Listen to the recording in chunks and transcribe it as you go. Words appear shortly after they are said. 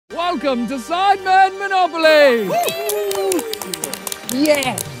welcome to Sidemen Monopoly!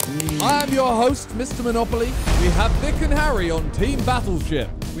 Yeah! I am your host, Mr. Monopoly. We have Vic and Harry on Team Battleship.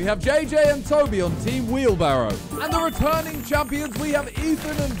 We have JJ and Toby on Team Wheelbarrow. And the returning champions, we have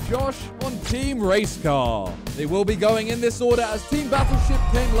Ethan and Josh on Team Racecar. They will be going in this order as Team Battleship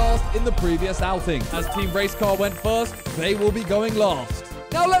came last in the previous outing. As Team Racecar went first, they will be going last.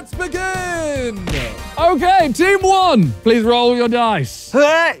 Now let's begin! Okay, Team 1, please roll your dice.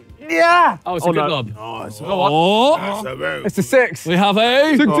 Yeah! Oh, it's a good lob. Oh, it's It's a 6. We have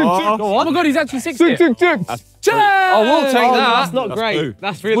a... Oh my god, he's actually 6. 10! Oh, we'll take that. That's not That's great. blue.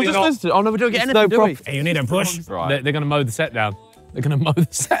 That's really not... Listen. Oh no, we don't get It's anything, no do we? profit. Hey, you need a push. right. They're going to mow the set down. They're going to mow the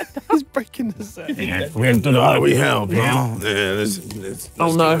set down. He's breaking the set. Yeah, we help, bro. Yeah, let's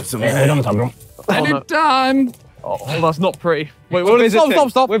Oh no. Anytime. Oh, that's not pretty. Wait, Well, we're visiting.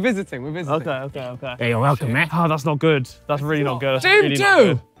 stop. We're visiting. Okay. Hey, you're welcome, man. Oh, that's not good. That's really not good. That's Team really 2, not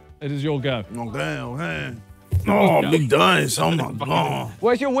good. it is your go. Okay. Oh, big dice. Oh, my God.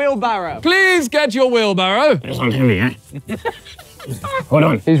 Where's your wheelbarrow? Please get your wheelbarrow. It's on heavy, eh? Hold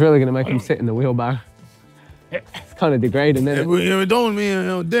on. He's really going to make him sit in the wheelbarrow. It's kind of degrading, isn't it? We don't mean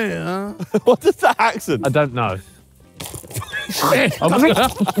out there, huh? What is that accent? I don't know.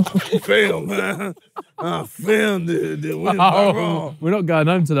 Fail, man. I failed the wheelbarrow. We're not going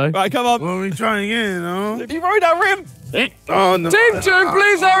home today. Right, come on. Well, we try again, huh? You rode that rim. Oh, no. Team 2,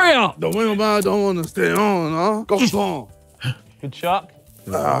 please hurry up. The wheelbarrow don't want to stay on, huh? Go on. Good shot.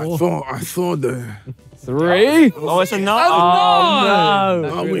 I thought that. 3. Oh, it's a no. Oh,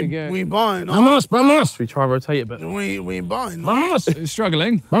 That's really good. We buying, huh? Vamos. We try and rotate it, but We buying, huh? He's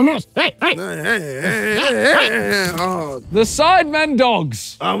struggling. Hey. Oh, The Sidemen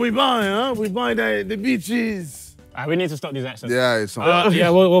dogs. we buying, huh? We buying the beaches. we need to stop these accents. Yeah, it's on.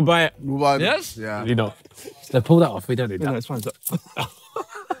 Yeah, we'll buy it. We buy Yes? Yeah. You know. They pull that off. We don't need No, it's fine.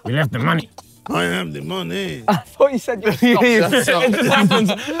 We left the money. I have the money. I thought you said you stopped. It just happens.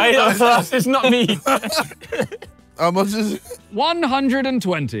 Hey, it's not me. How much is it?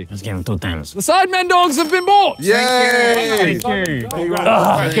 120. Let's give him 2 times. The Sidemen dogs have been bought. Yay!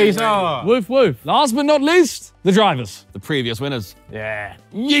 Woof, woof. Last but not least, the drivers. The previous winners. Yeah.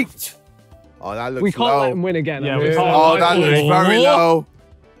 Yeet! Oh, that looks We can't low. let him win again. Yeah, I we mean. can't. Oh, that looks very low.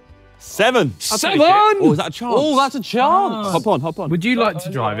 7. 7. Oh, is that a chance? Oh, that's a chance. Hop on. Would you like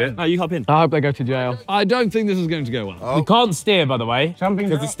to drive it? No, you hop in. I hope they go to jail. I don't think this is going to go well. We can't steer, by the way.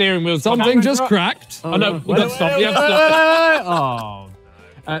 Because the steering wheel's Something just cracked. Oh, no, we've got to stop. You have to stop. Oh.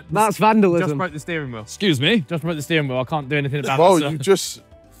 That's Just vandalism. broke the steering wheel. Excuse me. Just broke the steering wheel. I can't do anything about Whoa, it. you just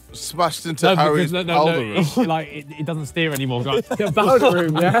smashed into No, Harry's because elbow. it's like it doesn't steer anymore, guys.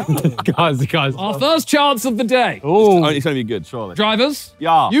 Room, yeah. guys. Our first chance of the day. Oh, it's going to be good, surely. Drivers,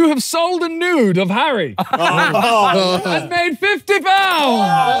 Yeah. you have sold a nude of Harry. Has made £50.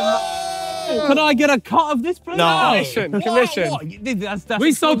 Can I get a cut of this, please? No. Commission. What? That's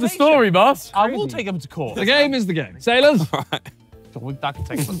We sold the story, boss. I will take him to court. The game is the game. Sailors, That can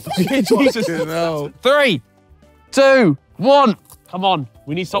take Jesus. No. 3, 2, 1. Come on.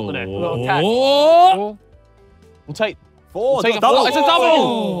 We need something there. oh, We'll take 4. We'll take a double. 4. It's a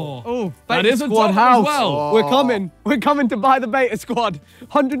double. Oh, that is a squad double house. as well. We're coming. We're coming to buy the beta squad.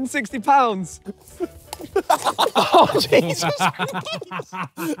 £160. Oh, Jesus.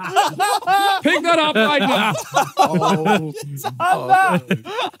 Pick that up right now.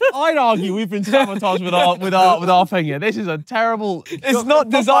 I'd argue we've been sabotaged with our thing here. This is a terrible. It's not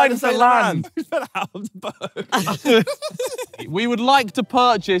designed for land. We would like to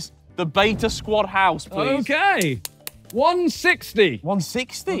purchase the beta squad house, please. Okay. 160.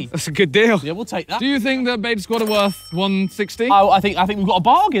 160. That's a good deal. Yeah, we'll take that. Do you think that beta squad are worth 160? I think we've got a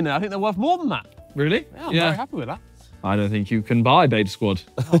bargain there. I think they're worth more than that. Really? Yeah, I'm very happy with that. I don't think you can buy beta squad.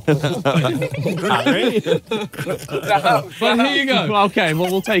 But here you go. Well, okay,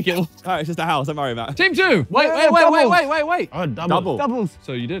 well, we'll take it. All right, it's just a house. Don't worry about it. Team 2. Wait. Oh, double. Doubles.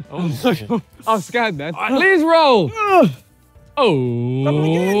 So you did. I'm scared then. Please roll.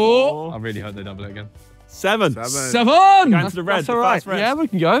 Oh. I really hope they double it again. 7. 7. Going to the red. That's all right. Yeah, we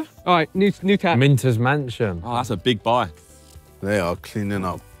can go. All right, new tap. Minter's Mansion. Oh, that's a big buy. They are cleaning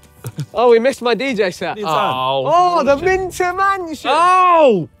up. Oh, we missed my DJ set. Oh, the Minter Mansion.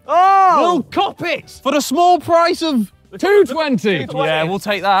 Oh! Oh. We'll cop it for the small price of 220. Yeah, we'll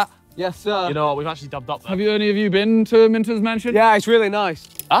take that. Yes, sir. You know what? We've actually dubbed up. Have any of you been to Minter's Mansion? Yeah, it's really nice.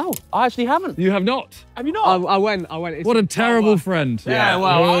 Oh, I actually haven't. You have not. Have you not? I went. It's What a terrible friend. Yeah,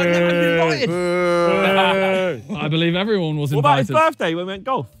 well, I've never been invited. I believe everyone was What about his invited. birthday when we went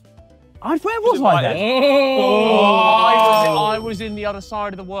golf? Where was I then? Oh! I was in the other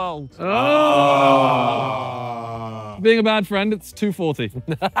side of the world. Oh! being a bad friend, it's 240.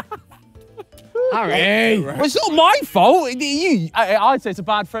 Harry. Well, it's not my fault. I'd say it's a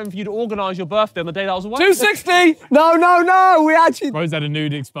bad friend for you to organise your birthday on the day that I was away. 260! No. We actually. Bro's had a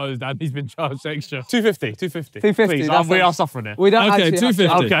nude exposed and he's been charged extra. 250. 250. Please, that's we not- are suffering here. We don't Okay, actually have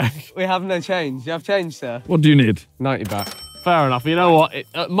 250. to- Okay. We have no change. You have change, sir. What do you need? 90 back. Fair enough. You know what?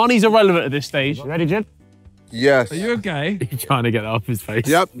 Money's irrelevant at this stage. You ready, Jim? Yes. Are you okay? He's trying to get that off his face.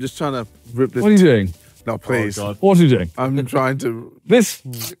 Yep, just trying to rip this. What are you doing? No, please. God. What are you doing? I'm trying to. This.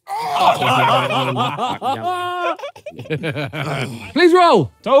 Please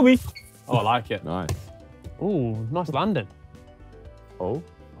roll. Toby. Oh, I like it. Nice. Ooh, nice landing. Oh,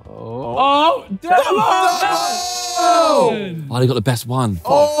 Oh, they got the best one.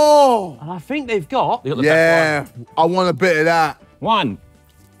 Oh! And I think they've got. They got the Yeah. I want a bit of that. 1,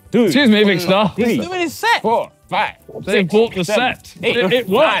 2, excuse me, Big Star. He's doing his set. 4, 5, They bought the 7, set. 8, It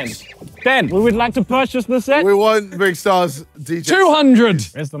works. 9, 10. We would like to purchase the set. We want Big Star's DJ. 200.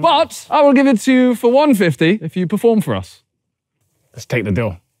 Where's the money? But I will give it to you for 150 if you perform for us. Let's take the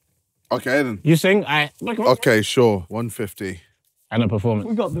deal. Okay, then. You sing, Okay, sure. 150. and a performance.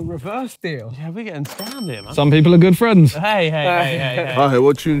 We got the reverse deal. Yeah, we're getting scammed here, man. Some people are good friends. Hey. All right,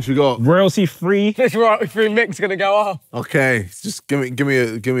 what tunes you got? Royalty free. This royalty-free mix gonna go off. Okay, just give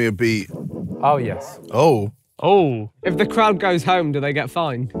me a beat. Oh yes. Oh. Oh. If the crowd goes home, do they get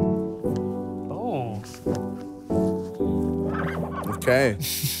fined? Oh. Okay.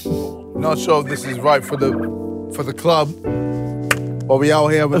 Not sure if this is right for the club, but we out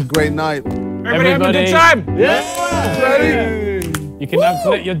here having a great night. Everybody have a good time. Ready? You can have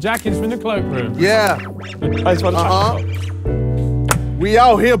collect your jackets from the cloakroom. Yeah. We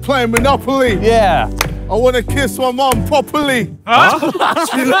out here playing Monopoly. Yeah. I want to kiss my mom properly. What?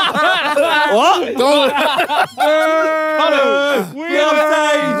 Don't. We on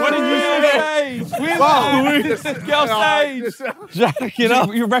stage. What did you say? Get off stage. Jacking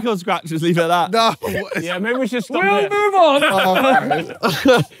up. Your record scratches, leave it at that. No. Yeah, maybe we should stop We'll there. move on.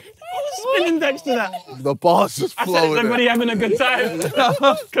 Spinning next to that. The bar's just Is flowing. everybody having a good time?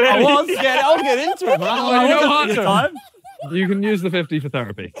 I'll get into it, man. You know what? You can use the 50 for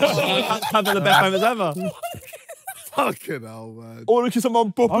therapy. Having the best moments ever. Fucking hell, man. Or kiss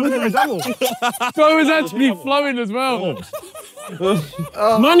someone properly. Bro is actually flowing as well.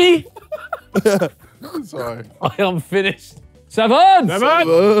 Money. Sorry. I am finished. 7.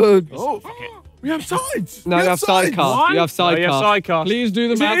 Oh, we have sides. No, you have sidecar. You have sidecar. sidecar. Please do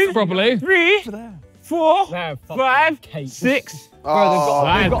the maths properly. 3, 4, 5, 6. Bro,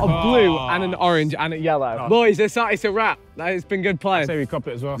 they've got a blue and an orange and a yellow. Boys, it's a wrap. It's been good playing. Say we cop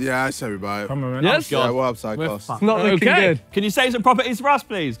it as well. Yeah, I say we buy it. Come on, man. Yes? Yeah, we'll have side costs. It's not looking Okay. good. Can you say some properties for us,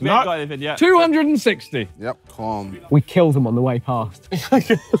 please? We haven't got anything yet. 260. Yep, calm. We killed them on the way past. We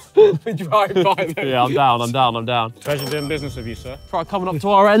drive by them. Yeah, I'm down. Pleasure doing business with you, sir. Try coming up to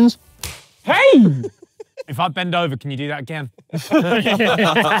our ends. Hey! If I bend over, can you do that again? Come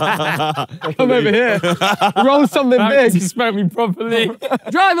over here. Roll something big. Smoke me properly.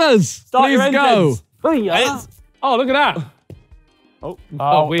 Drivers, please your go. engines. Oh, look at that. Oh,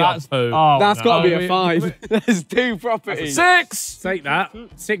 we that's are two. Oh, That's got to be a we- 5. There's 2 properties. 6. Take that.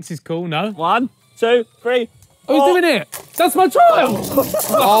 6 is cool, no? 1, 2, 3. Who's doing it? That's my child.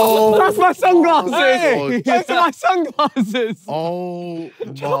 Oh, That's my sunglasses. Hey. Those are my sunglasses. oh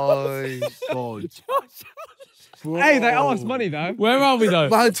my God. Hey, they owe us money though. Where are we though?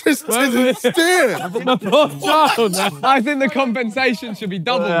 Man, just didn't steer. My poor child. I think the compensation should be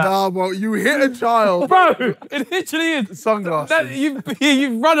doubled. Nah, bro, you hit a child. Bro, it literally is. Sunglasses. That,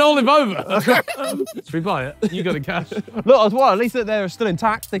 you've run Olive over. Should we buy it? You got the cash. Look, as well, at least that they're still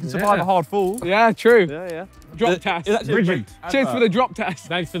intact. They can survive a hard fall. Yeah, true. Yeah. Drop test. Bridget. Cheers for the drop test.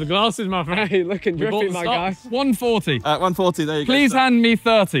 Thanks for the glasses, my friend. Hey, looking We bought drippy, the my guy. stock. 140. 140, there you go. Please hand me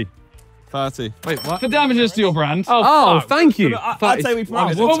 30. 30. Wait, what? For damages to your brand. Oh, thank you. I'd say we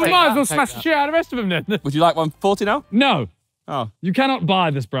promoted Well, it. we might as well smash the shit out of the rest of them then. Would you like 140 now? No. Oh. You cannot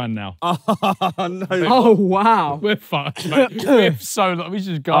buy this brand now. Oh, no. Oh, wow. We're fucked, mate. We're so we should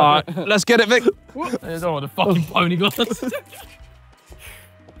just go. All right, let's get it, Vic. I don't want the fucking pony glass.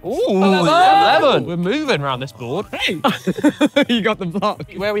 Ooh, 11. We're moving around this board. Hey, You got the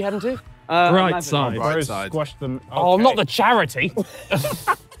block. Where are we heading to? right side. Right side. Squash them. Oh, not the charity.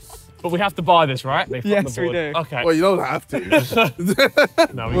 But we have to buy this, right? They put on Yes, the we board. do. Okay. Well, you don't have to.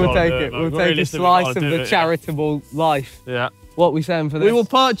 No, we We'll gotta take do it. man. We'll take a Realistically, slice gotta of do the it, yeah. charitable life. Yeah. What we saying for this? We will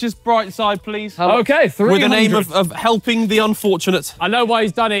purchase Brightside, please. Okay, 300. With the name of helping the unfortunate. I know why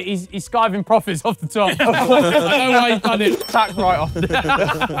he's done it. He's skiving profits off the top. I know why he's done it. Tax write-off.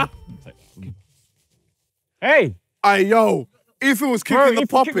 Hey, Hey, yo, Ethan was kicking the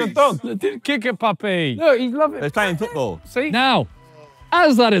puppies. Didn't kick a puppy. Look, he's loving They're it. playing football. See? Now,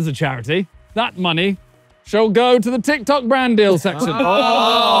 as that is a charity, that money shall go to the TikTok brand deal section.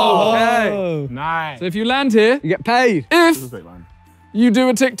 Okay. Nice. So if you land here, You get paid. if you do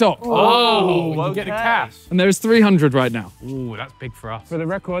a TikTok, Oh, you get the cash. and there's 300 right now. Ooh, that's big for us. For the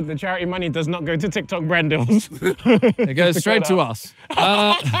record, the charity money does not go to TikTok brand deals. It goes straight to us.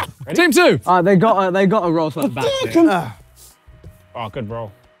 Team 2. They got a roll at the back. Oh, good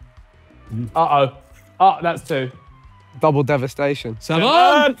roll. Uh-oh. Oh, that's 2. Double devastation.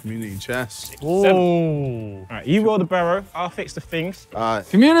 7. Mini chest. All right, you roll the barrow. I'll fix the things.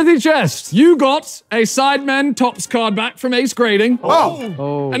 Community chest. You got a Sidemen Tops card back from Ace Grading.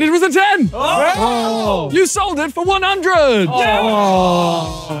 Oh. And it was a 10. You sold it for 100.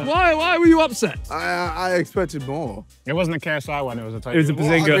 Why were you upset? I expected more. It wasn't a KSI one, it was a total. It was a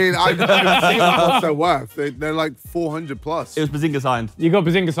Behzinga. I mean, I didn't see what they're worth. They're like 400 plus. It was Behzinga signed. You got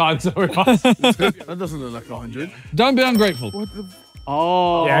Behzinga signed, so we lost. That doesn't look like 100. Don't be ungrateful.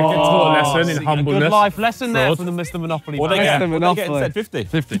 Oh. Yeah, get taught a lesson in humbleness. Good life lesson there Fraud. from the Mr. Monopoly. What they man. get? Mr. What they get Monopoly. instead? 50.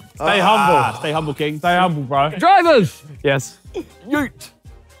 50. Stay humble. Stay humble, King. Stay humble, bro. Drivers. Yes. Yeet.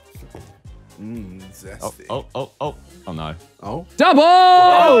 Zesty. Oh no. Oh. Double.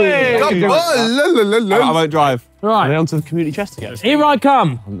 I won't drive. Are they onto the community chest again? Here I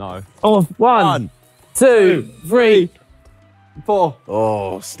come. Oh, no. Oh, one, 2, 3, 4.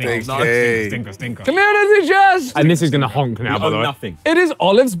 Oh, stinky. Stinker. Community chest. And this is gonna honk now, by the way. Nothing. It is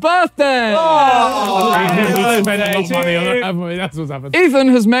Olive's birthday. That's what's happened. Ethan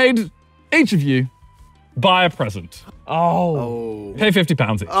has made each of you buy a present. Oh. Pay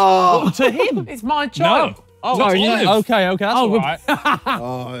 £50 each. Oh. To him? It's my child. No. Oh, No, you- okay, that's all right.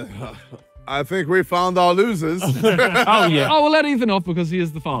 I think we found our losers. Oh, yeah. Oh, we'll let Ethan off because he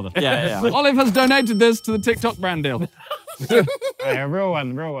is the father. Yeah. Olive has donated this to the TikTok brand deal. Hey, real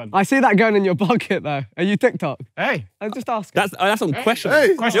one. I see that going in your pocket though. Are you TikTok? Hey, I'm just asking. That's unquestionable.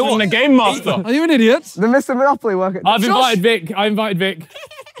 Hey. question from the game master. Are you an idiot? The Mr. Monopoly work at I've invited Vic. I invited Vic.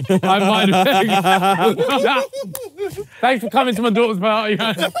 Thanks for coming to my daughter's party,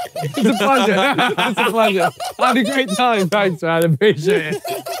 man. It's a pleasure. It's a pleasure. I had a great time. Thanks, man. Appreciate it.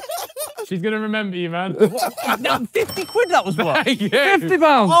 She's gonna remember you, man. No, 50 quid that was worth. Thank you.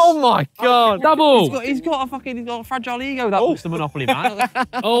 £50. Oh my God. Double. He's got a fragile ego, that Mr. Monopoly, man.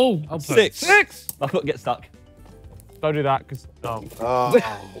 Oh, 6. $6. I couldn't get stuck. Don't do that, because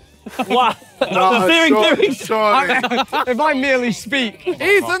What? Sorry. If I merely speak.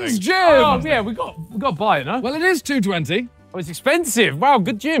 Ethan's gym. Oh yeah, we got to buy it, no? Well, it is $2.20. Oh, it's expensive. Wow,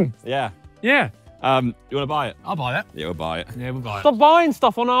 good gym. Yeah. Yeah. You want to buy it? I'll buy it. Yeah, we'll buy it. Yeah, we'll buy it. Stop buying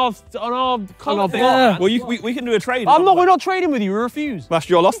stuff on our content. Yeah. Well, we can do a trade. We're not trading with you, we refuse. That's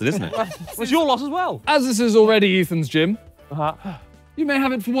your loss, then, isn't it? It's your loss as well. As this is already Ethan's gym, you may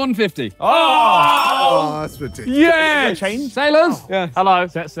have it for $150. Oh, that's ridiculous. Yeah. Change. Sailors. Yeah. Hello.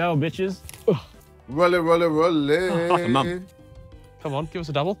 Set sail, bitches. Roll it. Fucking mum. Come on, give us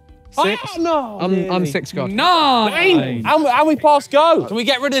a double. 6. Oh, no. I'm 6 God. 9. And we passed go. Can we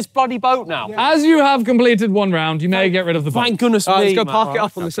get rid of this bloody boat now? As you have completed one round, you may get rid of the boat. Thank goodness me. Let's go man. park it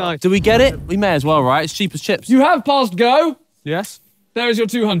off on the side. Do we get it? We may as well, right? It's cheap as chips. You have passed go. Yes. There is your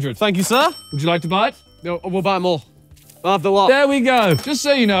 200. Thank you, sir. Would you like to buy it? No, we'll buy them all. I'll have the lot. There we go. Just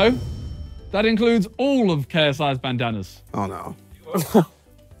so you know, that includes all of KSI's bandanas. Oh, no.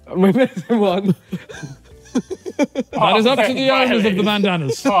 We're missing one. That is up to the owners of the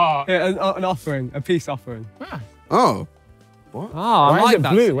bandanas. Oh, Yeah, an offering, a peace offering. Oh. Ah, I why is like it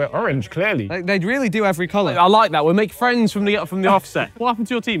that. blue? We're orange, clearly. They really do every colour. I like that. We'll make friends from the offset. What happened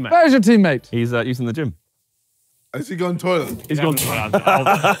to your teammate? Where's your teammate? He's using the gym. Has he gone toilet? He's gone.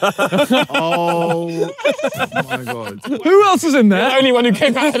 Oh. My God. Who else is in The there? only one who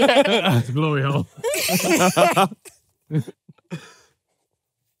came out of there. It's a glory hole.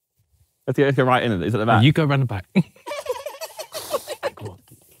 Let's go right in it. Is it the back? You go round the back.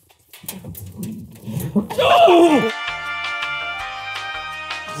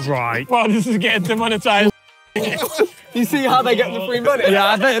 Right. Well, this is getting demonetized. You see how they get the free money?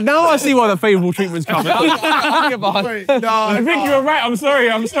 Yeah, now I see why the favourable treatment's coming. Wait, no. I think you were right. I'm sorry,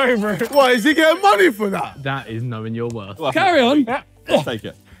 bro. What, is he getting money for that? That is knowing your worth. Carry on. Let's take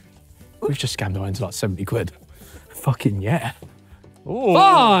it. We've just scammed our into like 70 quid. Fucking yeah.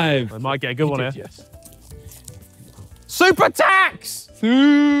 5. I might get a good one here. Yes. Super tax!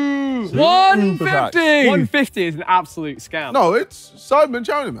 150. 150 is an absolute scam. No, it's Sidemen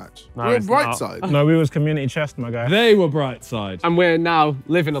charity match. No, We're it's bright not. side. No, we was community chest, my guy. They were bright side. And we're now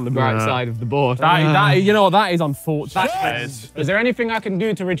living on the bright side of the board. You know what? That is unfortunate. Is there anything I can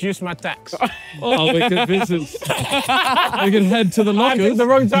do to reduce my tax? Oh, we could visit. We can head to the I lockers. picked the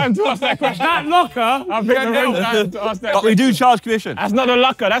wrong time to ask that question. That locker? I picked the wrong time to ask that But we question. do charge commission. That's not the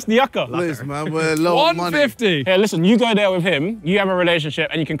locker, that's the yucker. Listen, man, we're low on money. 150. Here, listen, you go there with him, you have a relationship,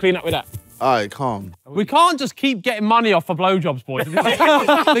 and you can clean up with that. All right, calm. We can't just keep getting money off for blowjobs, boys.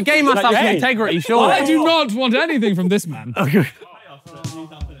 The game must have some integrity, surely. I do not want anything from this man.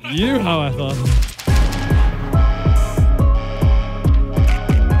 You, however.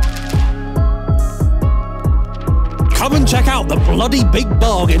 Come and check out the bloody big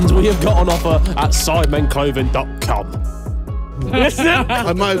bargains we have got on offer at sidemenclothing.com. Listen!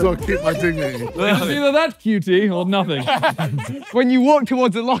 I might as well keep my dignity. It's either that cutie or nothing. When you walk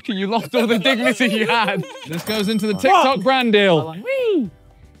towards the locker, you lost all the dignity you had. This goes into the TikTok brand deal.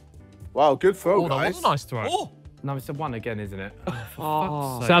 Wow, good throw, That guys. was a nice throw. No, it's a 1 again, isn't it?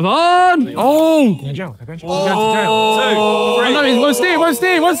 Savon! Oh! Go to jail. Go to jail. Oh, no, it won't steer, it won't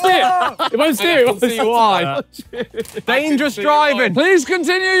steer, it won't steer. It won't steer, it won't See steer. why? Dangerous driving. Please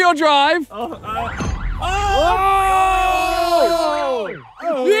continue your drive.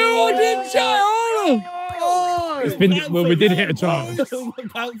 You did jail! It's been, well, we did hit a child.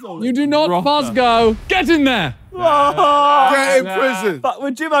 You do not pass go. Get in there. Get in prison. But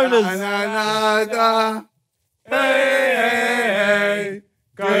we're gym owners. Na, na, na. Hey, hey, hey.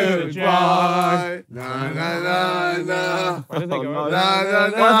 Goodbye. Na, na, na, na. Na, na,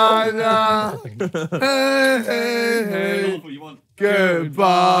 na, na. Hey, hey, hey.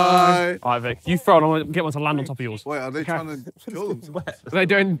 Goodbye. All right, Vic, you throw it, I'm going to get one to land on top of yours. Wait, are they trying to kill themselves? Are they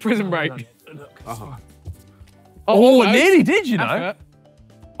doing prison break? Oh, it nearly did, you know.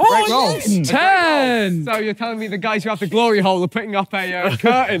 Oh, yes. 10. So you're telling me the guys who have the glory hole are putting up a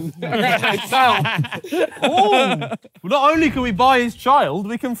curtain around their cell? Well, not only can we buy his child,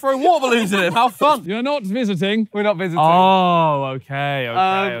 we can throw water balloons in it. How fun. You're not visiting. We're not visiting. Oh, okay.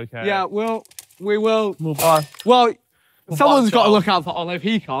 Yeah, we will. We'll buy. Well, someone's the got to child. look out for Olive.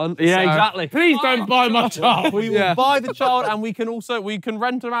 He can't. Yeah, so- exactly. Please don't buy my child. We will buy the child, and we can also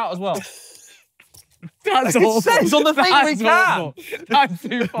rent her out as well. That's It awful. says on the thing we can. awful. That's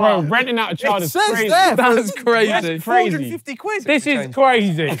too far. Bro, renting out a child is says crazy. there. That's crazy. That's crazy. 450 quid. This is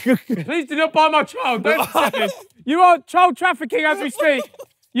crazy. Please do not buy my child. Don't say this. You are child trafficking as we speak.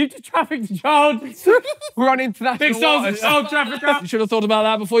 You trafficked the child. We're on international Big waters. child trafficker. You should have thought about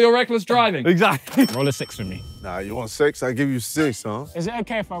that before your reckless driving. Exactly. Roll a 6 for me. Nah, you want 6? I give you 6, huh? Is it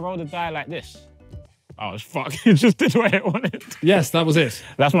okay if I roll the die like this? Oh, it's fuck. You just did what it wanted. Yes, that was it.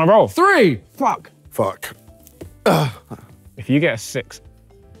 That's my roll. 3. Fuck. Fuck. If you get a 6.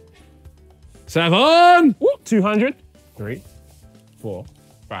 7. 200. 3, 4,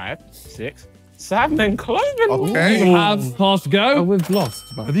 5, 6, 7 clothing. Okay. You have passed go. We've lost.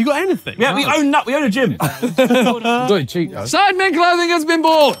 Have you got anything? Yeah, we own that. We own a gym. Don't cheat, guys. Sidemen clothing has been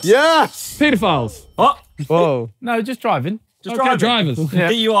bought. Yes! Pedophiles. What? Whoa. No, just driving. Just Okay, driving. drivers.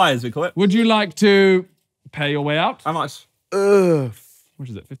 DUI, as we call it. Would you like to pay your way out? How much? What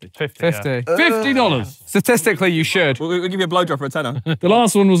is it, 50? 50. 50. $50. Statistically, you should. We'll give you a blowjob for a tenner. The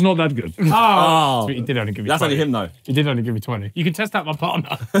last one was not that good. Oh. He did only give me That's 20. only him, though. He did only give me 20. You can test out my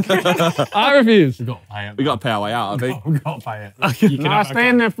partner. I refuse. We got to pay it. We got to pay our way out, I think. We got to pay it. You can stay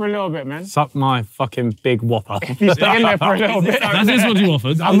in there for a little bit, man. Suck my fucking big whopper. If you stay in there for a little bit. That is what you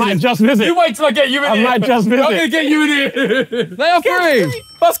offered. I might just visit. You wait till I get you in I here. might just visit. I'm going to get you in here. They are free.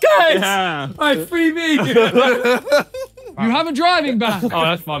 Basket! Yeah. Hey, free me. You have a driving ban. Oh,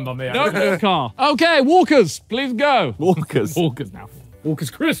 that's fine by me. No car. Okay, walkers, please go. Walkers. Walkers now.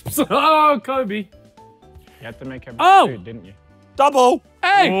 Walkers crisps. Oh, Kobe. You had to make everything food, didn't you? Double.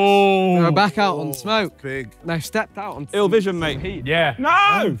 Hey. We're back out on smoke. Big. Now stepped out on Ill vision, mate. heat. Yeah.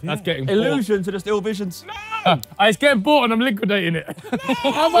 No! That's getting bought. Illusions are just ill visions. It's getting bought and I'm liquidating it.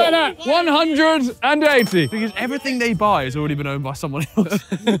 How about that? 180. Because everything they buy has already been owned by someone else.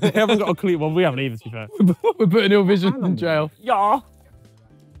 They haven't got a clear one. We haven't either, to be fair. We're putting Ill Vision in jail. Yeah.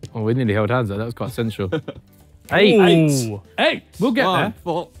 Oh, we nearly held hands there. That was quite sensual. Eight. 8. We'll get 1,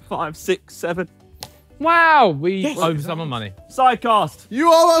 4, 5, 6, 7. Wow, we owe someone money. Sidecast. You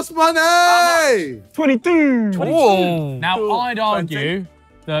owe us money! 22. Whoa. Now, I'd argue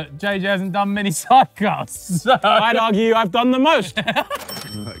that JJ hasn't done many sidecasts. So I'd argue I've done the most.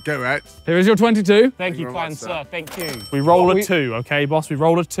 Get right. Here is your 22. Thank you, very kind much, sir. Thank you. We roll a 2, okay, boss? We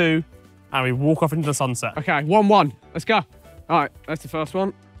roll a 2 and we walk off into the sunset. Okay, 1-1. Let's go. All right, that's the first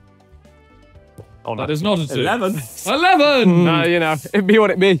one. Oh, that is not a 2. 11. 11! No, you know, it'd be what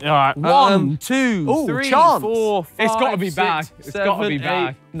it be. All right. 1, 2, 3, chance. 4, 5, It's gotta be 6, bad. It's gotta be 7, bad.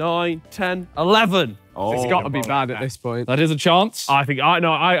 8, 9, 10, 11. Oh, It's got to be bad at this point. That is a chance.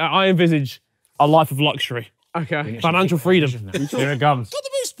 I envisage a life of luxury, Okay. financial freedom. Here it comes. Got the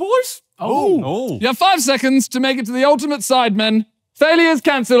boost, boys. Oh. You have 5 seconds to make it to the ultimate Sidemen. Failure is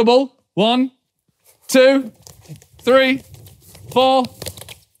cancelable. 1, 2, 3, 4,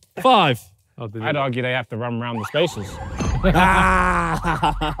 5. I'd argue they have to run around the spaces.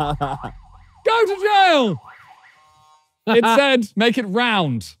 Go to jail! It said, make it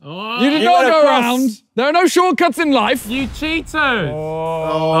round. You did You not went go across. round. There are no shortcuts in life. You cheater!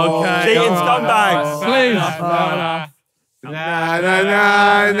 Okay. Cheating scumbags. Please. Nah.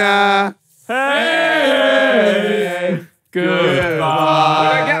 Hey. We're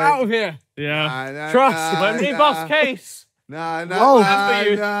gonna get out of here. Yeah. Trust. Let me bust case. There's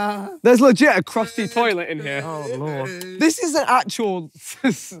legit a crusty toilet in here. Oh, Lord. This is an actual.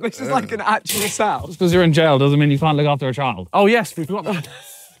 This is like an actual cell. Because you're in jail doesn't mean you can't look after a child. Oh, yes, we forgot that.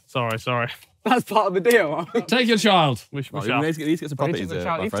 Sorry. That's part of the deal. Take your child. We need to get some properties here,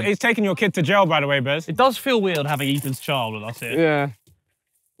 my friend. He's taking your kid to jail, by the way, Bez. It does feel weird having Ethan's child with us here. Yeah.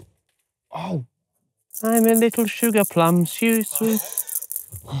 Oh. I'm a little sugar plum, sweet.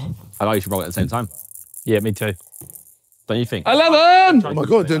 I like you should roll it at the same time. Yeah, me too. Don't you think? 11! Oh my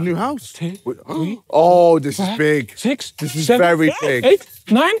God, the new house. Oh, this is big. 6, This is very big. 8,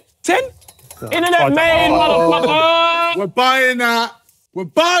 9, 10. Internet main, motherfucker! We're buying that. We're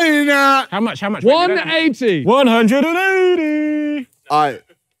buying that. How much? 180. 180. All right.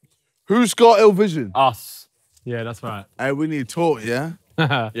 Who's got ill vision? Us. Yeah, that's right. Hey, we need to talk, yeah?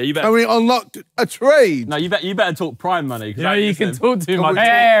 Yeah, you better. And we unlocked a trade. No, you better talk prime money. No, you can talk to my. we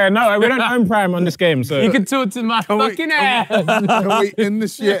Hey, no, we don't own Prime on this game, so. You can talk to my fucking ass. Can we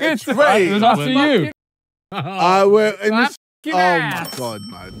initiate a It's trade? up to you. We're in this. Oh my ass. God,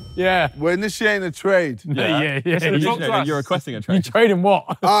 man. Yeah. We're initiating a trade. Yeah. You're requesting a You trade. trading what?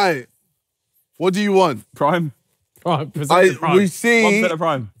 All right. What do you want? Prime. Right, We 1 see bit of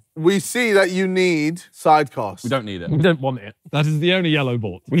prime. that you need sidecast. We don't need it. We don't want it. That is the only yellow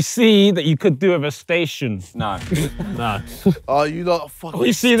board. We see that you could do with a station. No. No. Oh, you lot fucking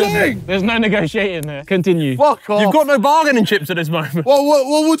We see that stink. there's no negotiating there. Continue. Fuck off. You've got no bargaining chips at this moment.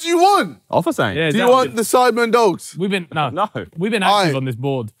 What do you want? Offer saying. Yeah, Do you want the Sidemen dogs? We've been No. We've been active Aye. on this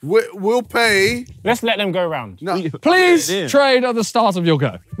board. We'll pay. Let's let them go round. No. Please Yeah. trade at the start of your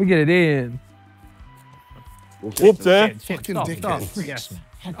go. We get it in. Whoop there. Fucking dickheads. Yes.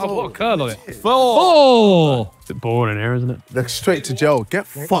 Oh, what a curl on it. 4. It's boring in here, isn't it? They're straight to jail. Get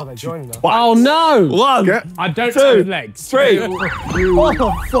fucked. You Oh no! 1. Get I don't have legs. 3.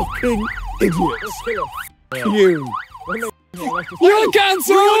 fucking idiots. You. You're cancelled!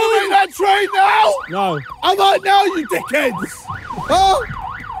 You want to make that trade now? No. I'm like now, you dickheads. Huh?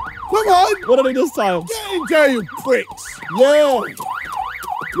 Come on. What did I this time? Get in there, you pricks. Yeah.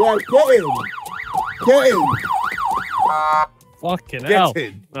 Yeah, get in. Get in. Fucking hell. Get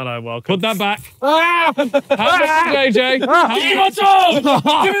in. Hello, welcome. Put that back. Ah! Have it, JJ. Give me my child!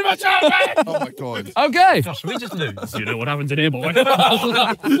 Give me my child back! Oh my God. Okay. Josh, we just lose. You know what happens in here, boy.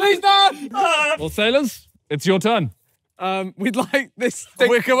 Please don't. Well, sailors, it's your turn. We'd like this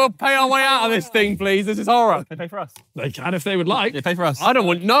thing. We can pay our way out of this thing, please. This is horror. They pay for us. They can if they would like. Yeah, pay for us. I don't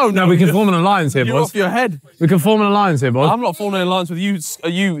want. No, No, we can form an alliance here, You're boys. off your head. We can form an alliance here, boys. I'm not falling in alliance with you,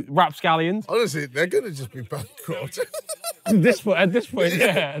 you rapscallions. Honestly, they're gonna just be bankrupt. At this point,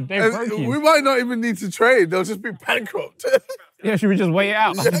 yeah, they're broken. We might not even need to trade. They'll just be bankrupt. Yeah, should we just wait it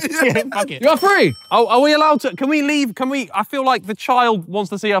out? Yeah, fuck it. You're free. Oh, are we allowed to? Can we leave? Can we? I feel like the child wants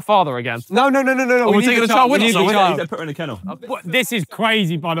to see her father again. No. Oh, we're taking the child with us. He though, said put her in a kennel. What? This is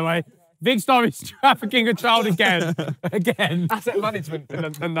crazy, by the way. Big Star is trafficking a child again. Again. Asset management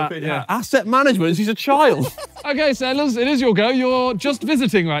and that. Yeah. Asset management. She's a child. Okay, sailors, it is your go. You're just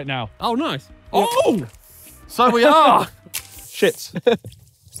visiting right now. Oh, nice. Oh, so we are. Shit.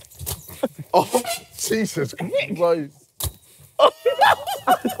 Oh, Jesus Christ.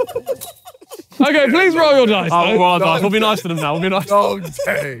 Okay, please roll your dice. Oh, though. well done. We'll be nice to them now. We'll be nice. Long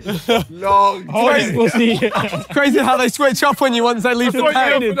day. Long day. We'll see. Crazy how they switch up when you once they leave the What,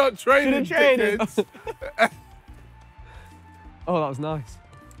 bed. you're not trading tickets. Oh, that was nice.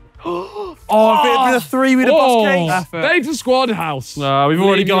 Oh, if it had been a 3 with a bus case. Data Squad House. No, we've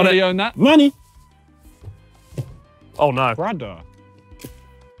already got it. own that. Money. Oh, no. Brother.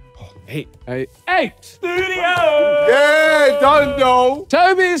 8. Yeah, done though.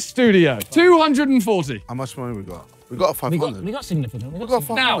 Toby's Studio. 240. How much money we got? We got 500. We got significant. We got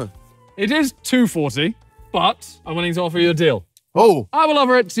 500. Now, it is 240, but I'm willing to offer you a deal. Oh, I will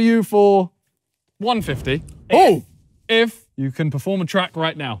offer it to you for 150. Oh! If you can perform a track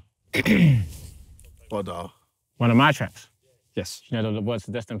right now. One of my tracks. Yes. You know the words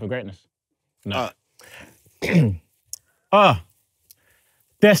to Destined for Greatness? No.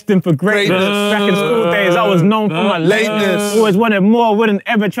 Destined for greatness. Back in school days, I was known for my lateness. Always wanted more, wouldn't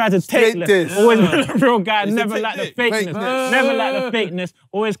ever try to take less. Always been a real guy, never liked the fakeness. Never liked the fakeness.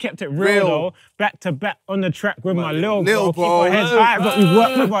 Always kept it real though. Back to back on the track with my little bro. Keep our heads high, but we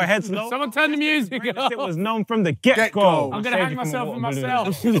work with our heads low. Someone turn the music up. It was known from the get-go. I'm gonna hang myself with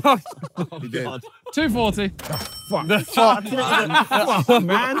myself. 240. Fuck,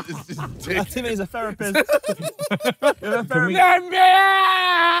 man. Timmy's a therapist.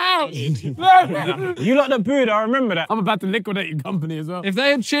 You lot that booed, I remember that. I'm about to liquidate your company as well. If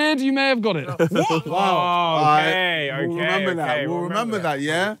they had cheered, you may have got it. Wow. Okay, We'll remember that. We'll remember that,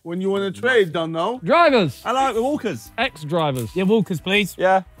 yeah? When you want to trade, don't know? Drivers. I like the walkers. Ex-drivers. Yeah, walkers, please.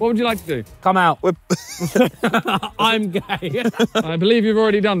 Yeah. What would you like to do? Come out. I'm gay. I believe you've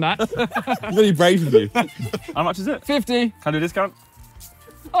already done that. Really brave of you. How much is it? 50. Can I do a discount?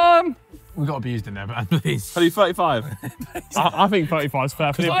 We got abused in there, man, please. Can I do 35? I think 35 is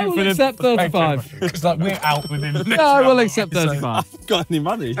fair. I will accept 35. Because like we're out within the next Yeah, I will accept 35. Got any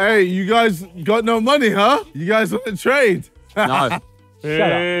money? Hey, you guys got no money, huh? You guys want to trade? No.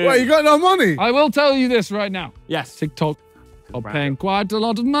 Wait, you got no money? I will tell you this right now. Yes. TikTok are paying quite a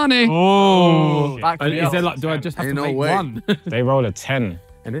lot of money. Oh. Is there like, do I just have Ain't to no make way. one? They roll a 10.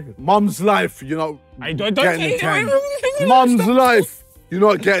 Mum's life, you're not don't getting a 10. Mum's life, you're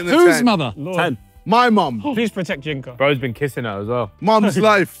not getting a 10. Whose mother? 10. My mum. Please protect Jinka. Bro's been kissing her as well. Mum's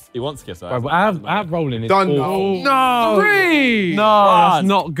life. He wants to kiss her. Bro, I have rolling. Done awful. now. No. 3. No, that's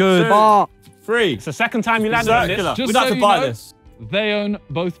not good. 3. It's the second time you landed on Circular. this. Just We'd have so to you buy know, this. They own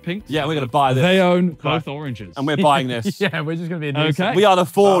both pinks. Yeah, we're going to buy this. They own both oranges. And we're buying this. Yeah, we're just going to be a Okay. We are the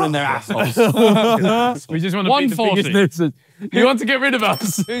thorn in their assholes. We just want to be the 140. biggest nuisance. You want to get rid of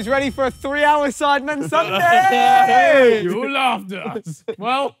us? Who's ready for a 3-hour Sidemen Sunday? You all laughed at us.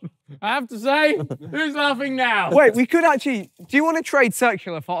 Well, I have to say, who's laughing now? Wait, we could actually. Do you want to trade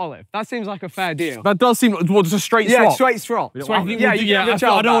circular for Olive? That seems like a fair deal. That does seem like just a straight Yeah, swap. straight swap. So I think Yeah, we'll you do- get your I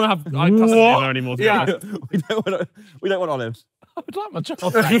child don't back. want to have custody of her anymore. Yeah. we don't want olives. I would like my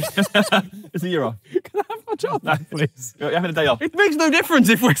child back. It's a year off. Can I have my child back, please? You're having a day off. It makes no difference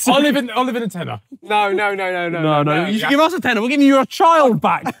if we're Olive in a tenner. No. You should give us a tenner. We're giving you your child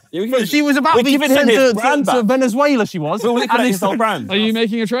back. She was about to give it to Venezuela, she was. We'll liquidate his whole brand. Are you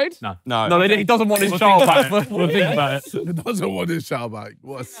making a trade? No. He doesn't want his child back. We'll think about it. He doesn't want his child back.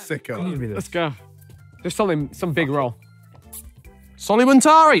 What a sicko. Let's go. Just some big roll.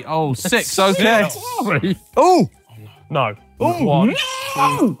 Solimentari. Oh, 6. Okay. Sorry. Oh. No. One.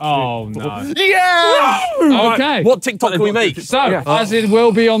 Oh, no. Yeah. Okay. What TikTok can we make? So, as it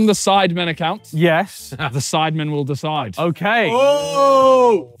will be on the Sidemen account, Yes. the Sidemen will decide. Okay.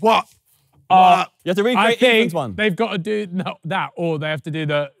 Oh! What? You have to I recreate think Ethan's one. they've got to do that, or they have to do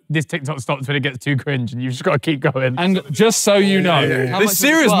this TikTok stops when it gets too cringe, and you've just got to keep going. And just so you know, There's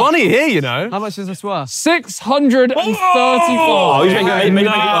serious money here, you know. How much is this worth? 634. Oh, you make it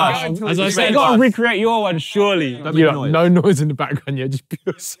worse. As I You said, got to recreate your one, surely. No noise in the background yet, just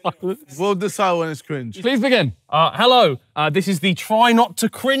pure silence. We'll decide when it's cringe. please begin. Hello, this is the Try Not to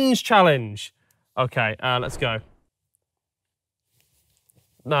Cringe challenge. Okay, let's go.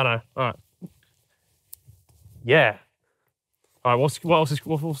 No, all right. Yeah. All right, what else is...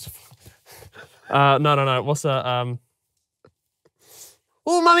 What's, no. What's that?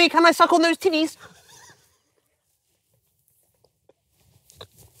 Oh, mummy, can I suck on those titties?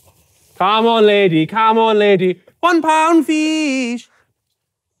 Come on, lady. £1 fish.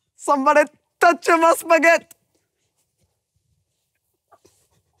 Somebody touch my spaghetti.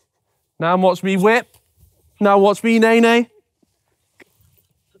 Now watch me whip. Now watch me nay.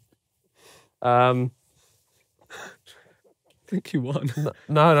 I think you won.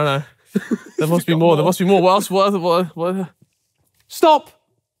 No. There must be more. What else? What? Stop.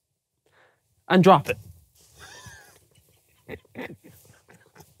 And drop it.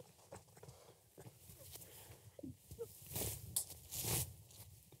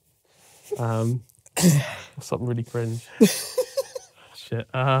 Something really cringe. Shit.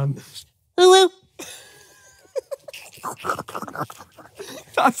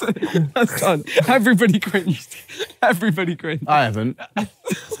 That's done. Everybody cringed. Everybody cringed. I haven't.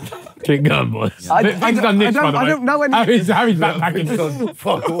 Big gun, boys. I don't know any. Harry's backpacking.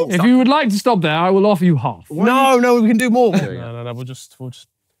 Fuck off. If you would like to stop there, I will offer you half. No, we can do more. No, we'll just.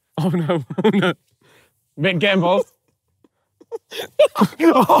 Oh no. Get involved. Take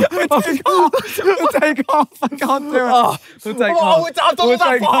off. I can't do it. We'll take off. I've done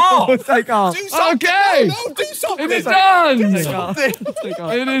that for half. We'll take off. Okay. No, do something. It is done. Take off.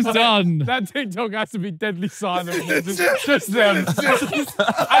 It is done. That TikTok has to be deadly silent. Just them. And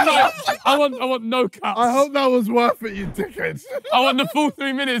like, I want no cuts. I hope that was worth it, you dickheads. I want the full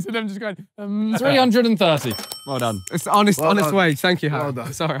 3 minutes of them just going. 330. Well done. It's the honest done. wage. Thank you, Harry.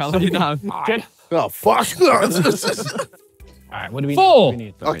 done. Sorry, I'll let you down. Oh, fuck that. All right, what do we 4.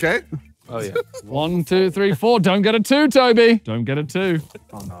 need? Okay. Oh, yeah. 1, 2, 3, 4. Don't get a 2, Toby. Don't get a 2.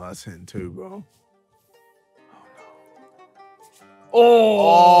 Oh, no, that's hitting 2, bro.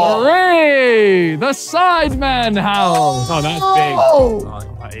 Oh. 3. The Sidemen house. Oh, that's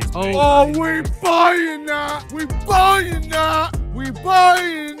big. That is big. Oh, we buying that. We buying that. We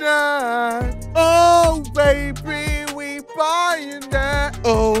buying that. Oh, baby, we buying that.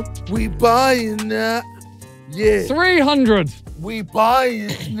 Oh, we buying that. Yeah. 300. We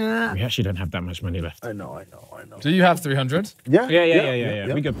buying that. We actually don't have that much money left. I know. Do you have 300? Yeah.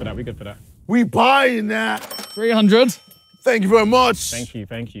 Yeah. We good for that. We buying that. 300. Thank you very much. Thank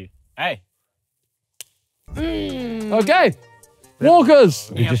you. Hey, Okay.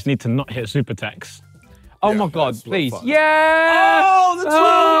 Walkers. we just need to not hit super tax. Oh, my God, please. fun. Yeah! Oh, the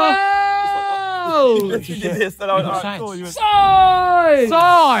Oh. You did this, then I was like, Sides. cool, you went-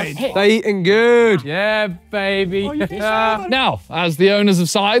 Side. They eating good. Yeah, baby. Now, as the owners of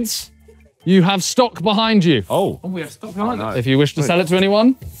sides, you have stock behind you. Oh. We have stock behind us. If you wish to sell it to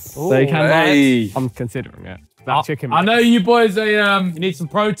anyone, they can buy it. I'm considering it. That chicken mix. I know you boys. You need some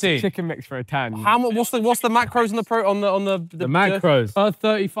protein. Chicken mix for a 10. How much? What's the macros on The macros. Per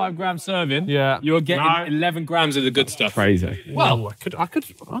 35-gram serving. Yeah. You're getting 11 grams of the good stuff. Crazy. Well, I could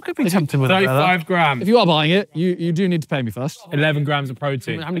be tempted with 35 grams. if you are buying it, you do need to pay me first. 11 grams of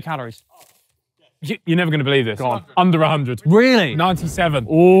protein. How many calories? You're never going to believe this. Go on. Under 100. Really? 97.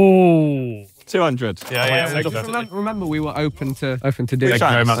 Ooh. 200. Yeah. Remember, we were open to do Thank you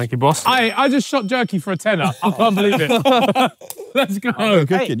very much. Thank you, boss. I just shot jerky for a tenner. I can't believe it. Let's go.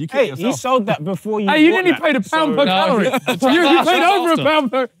 Cooking. You cook Hey, yourself. you sold that before you. Hey, you bought nearly that. paid a pound per No. calorie. You paid over a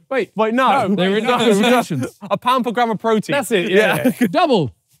pound per. Wait, no. They were in negotiations. A pound per gram of protein. That's it. Yeah.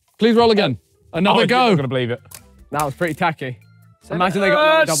 Double. Please roll again. Another You're not go. gonna believe it. That was pretty tacky. Imagine they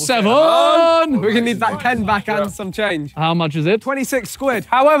got double. 7. We're going to need that 10 back and some change. How much is it? 26 squid.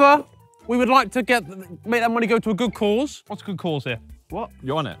 However, we would like to make that money go to a good cause. What's a good cause here?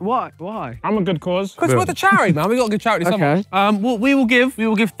 You're on it. What? Why? I'm a good cause. Because we're the charity, man. We got a good charity somewhere. Okay. We will give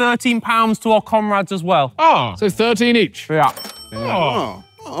 £13 to our comrades as well. Oh, So 13 each. Yeah.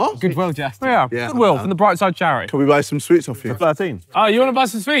 Goodwill, Jester. Yeah. Goodwill from the Bright Side Charity. Can we buy some sweets off you? 13. Oh, you want to buy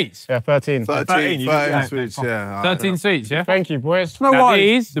some sweets? yeah, 13. 13 yeah. sweets, yeah. 13 sweets, yeah? Thank you, boys. No Now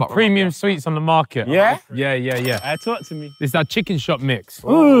worries. these, the premium sweets on the market. Yeah? Yeah. Talk to me. It's that chicken shop mix.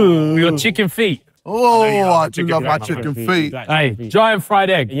 Ooh. We got chicken feet. Oh, I do love my chicken feet. Hey, giant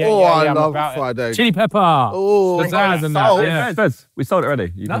fried egg. Yeah, Oh, I I'm love about it. fried egg. Chili pepper. Oh, Pizzazz and that. Oh, Yeah. Fez, we sold it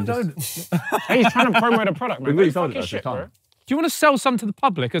already. You can don't. Hey, he's trying to promo the product, man. We really Fuck sold it, his though, shit, so bro. Do you want to sell some to the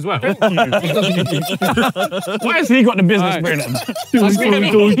public as well? Why has he got the business brain on?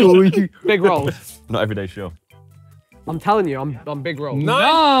 Big rolls. Not every day, sure. I'm telling you, I'm big rolls.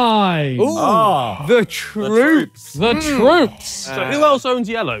 Nice. Oh. The troops. The troops. So who else owns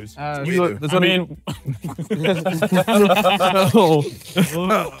yellows? We do. There's I only mean,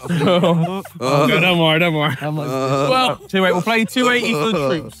 Don't worry. well, we'll play 280 for the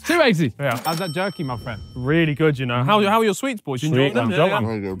troops. 280. How's that jerky, my friend? Really good, you know. How are your sweets, boys? You enjoying them?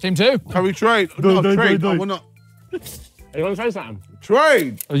 Yeah. Team 2. Can we trade? No, trade. I wanna you want to say something?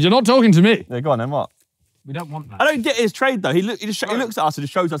 trade. You're not talking to me. Yeah, go on then, what? We don't want that. I don't get his trade though. He looks at us and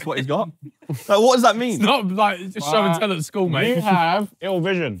just shows us what he's got. Like, what does that mean? Not like just show and tell at school, You mate. have ill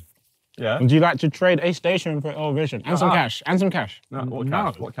vision. Yeah. Would you like to trade a station for ill vision? And some cash. And some cash. No, what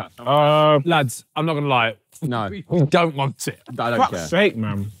cash? What cash? Lads, I'm not going to lie. No, We don't want it. I don't Fuck's care. sake,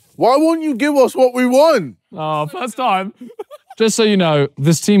 man. Why won't you give us what we want? Oh, first time. Just so you know,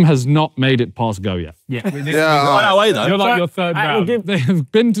 this team has not made it past go yet. Yeah. On our way though. You're like your third We'll round. give, They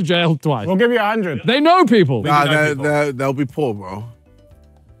have been to jail twice. we'll give you 100. They know people. They'll be poor, bro.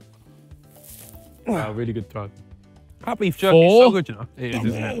 Oh, really good throw. That beef jerky is 4. so good, you know. It is,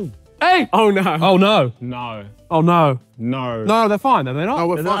 isn't it? Hey, Oh no. Oh no. No. Oh no. No. No, they're fine. Are they not? No,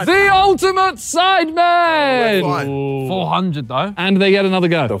 we're fine. the ultimate Sidemen. Fine. 400 though. And they get another I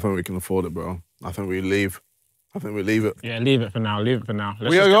go. don't think we can afford it, bro. I think we leave. I think we leave it. Yeah, leave it for now. Leave it for now.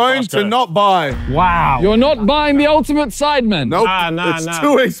 Let's We just are get going past to it. not buy. Wow. You're not buying the ultimate Sidemen. Nope. Nah, it's nah.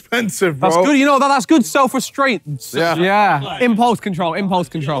 too expensive, bro. That's good. You know that's good self-restraint. Yeah. Yeah. Impulse control. Impulse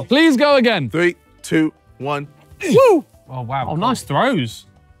control. Please go again. 3, 2, 1. Woo! Oh, wow. Oh, nice throws.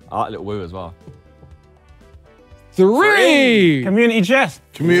 I like a little woo as well. 3. Community chest.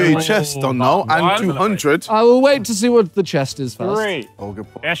 Community chest, don't know. And 200. I will wait to see what the chest is first. 3. Oh, good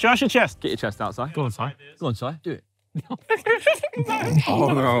point. Yeah, show us your chest. Get your chest out, Si. Go on, Si. Go on, Si. Do it.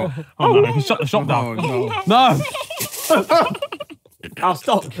 Oh, no. Oh, no. Shut the shop down. Oh, no. No. I'll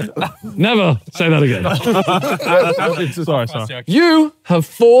stop. Never say that again. Sorry. You have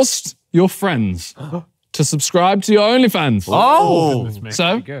forced your friends to subscribe to your OnlyFans. Oh.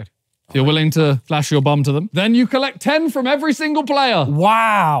 So, if you're willing to flash your bum to them, then you collect 10 from every single player.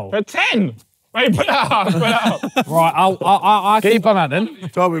 Wow. For 10. Wait, put it out. Put it out. Right, I'll keep on that then.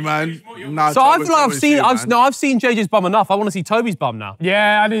 Toby, man. Nah, So I Toby's feel like always I've seen JJ's bum enough. I want to see Toby's bum now.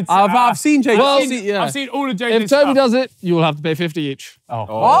 Yeah, I need to. I've seen JJ. I've seen all of JJ's If Toby stuff. does it, you will have to pay 50 each.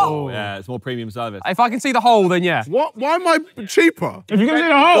 Oh, yeah, it's more premium service. If I can see the hole, then yeah. What? Why am I cheaper? If you can see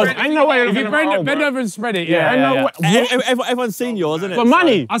the hole, ain't no way you're If you gonna bend over and spread it, Ain't no way. Everyone's seen yours, isn't it? For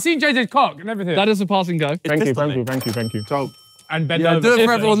money. I've seen JJ's cock and everything. That is a passing go. Thank you. Toby. and bend Yeah, over. do it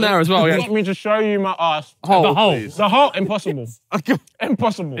for everyone there as well. You Yeah. want me to show you my ass? Hole, the hole. please. The hole, impossible.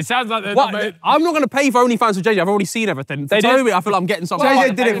 Impossible. It sounds like they're What? not made- I'm not going to pay for OnlyFans with JJ. I've already seen everything. For They did- Toby, I feel like I'm getting something.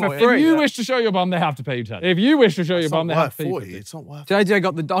 JJ did it for free. If you wish to show your bum, they have to pay you 10. If you wish to show your It's bum, not they have worth to pay you 40. 50. It's not worth. JJ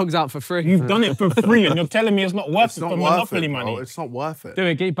got the dogs out for free. You've done it for free and you're telling me it's not worth It's it not for worth Monopoly it, money. bro. It's not worth it. Do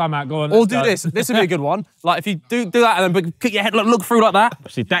it, keep bum out, go on. Or let's do go. this. This would be a good one. Like if you do that and then put your head look through like that.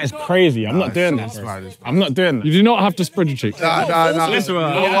 See, that is crazy. I'm not doing this. I'm not doing You this. do not have to spread your cheeks. Nah.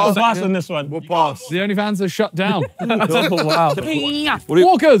 I'll pass on this one. We'll pass. The OnlyFans are shut down. Oh, wow.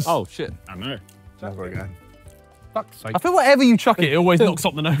 Walkers! Oh, shit. I know. Never again. I feel whatever you chuck it always knocks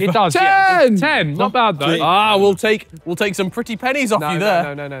up the nose. It does, 10! yeah. 10, not bad though. Ah, we'll take some pretty pennies off you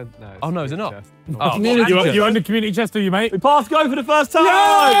there. No. Oh no, is it not? Oh, you own the community chest, do you, mate? We passed go for the first time!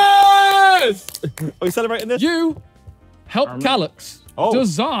 Yes! Are we celebrating this? You helped Calyx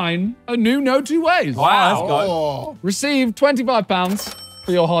design a new No Two Ways. Wow. Oh. Receive £25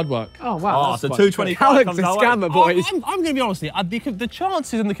 for your hard work. Oh, wow. Oh, so 225 Alex comes and our way. scammer boys. Oh, I'm going to be honest with you. The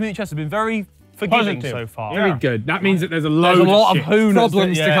chances in the community chest have been very forgiving Positive. so far. Very good. That means that there's a There's load a lot of shit. who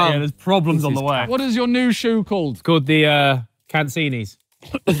problems to come. Yeah, there's problems on the way. What is your new shoe called? It's called the Cancinis.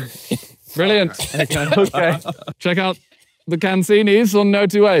 Brilliant. Okay. Check out the Cancinis on No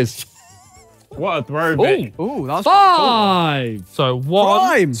Two Ways. What a throwback. Ooh, that's 5. So 1,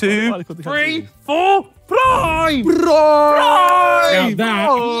 Prime. 2, 3, 4. Prime.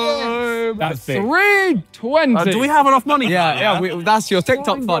 now that's big. 320. Do we have enough money? Yeah. That's your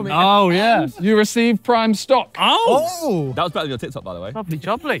TikTok fund. Oh, yeah. You receive Prime stock. Oh. That was better than your TikTok, by the way. Lovely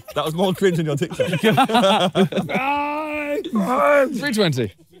jubbly. That was more cringe than your TikTok.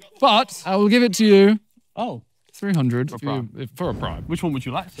 320. But I will give it to you. Oh. 300 for a Prime. Which one would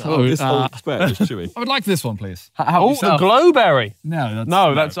you like? Oh, This whole square is chewy. I would like this one, please. Oh, the Glowberry.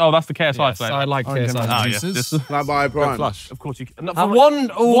 No, That's the KSI yes, flavour. I like KSI yeah. juices. Can I buy a prime? Flush. Of course you can. For For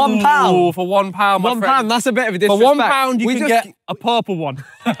 £1, For £1, my £1, friend. that's a bit of a For disrespect. £1, you can get a purple one.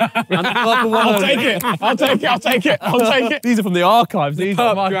 And the purple one. I'll take it. I'll take it. These are from the archives. These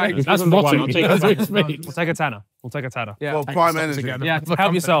are my That's This is the one, rotting I'll take as it. we speak. We'll take a tanner. Yeah. Well, prime energy. Yeah,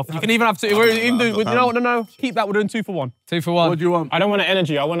 help yourself. You can even have two. We're even do, you know what? No. Keep that. We're doing 2 for 1. 2 for 1. What do you want? I don't want an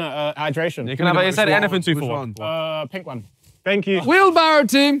energy. I want a hydration. You can have. You said anything 2 for Which 1. one? Pink one. Thank you. Wheelbarrow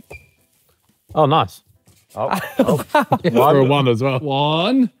team. Oh, nice. For a 1 as well.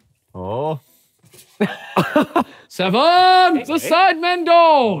 1. Oh. 7. The Sidemen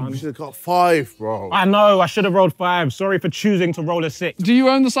dog. You should have got 5, bro. I know. I should have rolled 5. Sorry for choosing to roll a 6. Do you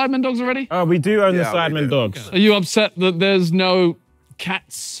own the Sidemen dogs already? We do own the Yeah, we Sidemen do. dogs. Are you upset that there's no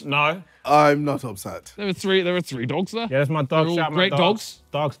cats? No. I'm not upset. There were 3 dogs there. Yeah, that's my dog. They're all Shout my great dogs.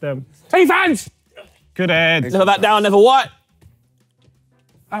 Dogs them. Hey, fans! Good head. Never back down, never what?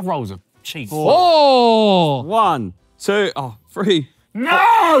 That rolls are cheap. 4. 1, 2, 3. No!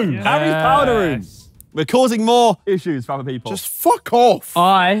 Harry's powder room. We're causing more issues for other people. Just fuck off.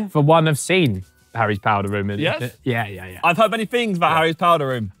 I, for one, have seen Harry's powder room. Yes? Yeah. I've heard many things about Harry's powder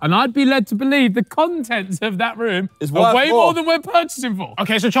room. And I'd be led to believe the contents of that room Is are worth way more. more than we're purchasing for.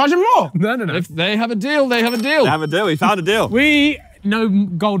 Okay, so charge him more. No. If they have a deal, they have a deal. They have a deal. We found a deal. We know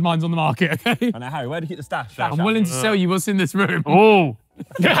gold mines on the market, okay? And now, Harry, where do you keep the stash? I'm willing to sell you what's in this room. Oh.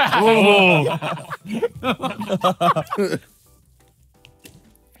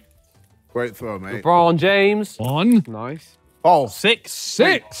 Great throw, mate. LeBron James. 1. Nice. Oh, 6.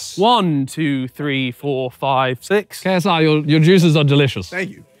 6. 1, 2, 3, 4, 5, 6. KSI, your juices are delicious. thank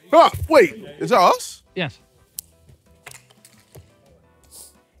you. Oh, wait, is that us? Yes.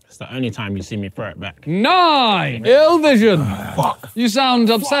 the only time you see me throw it back. 9. Ill vision. Fuck. You sound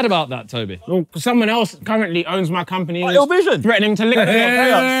upset about that, Toby. Well, someone else currently owns my company. Ill vision. Threatening to lick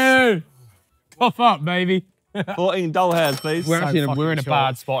me. Cough up, baby. 14 dull hairs, please. We're in a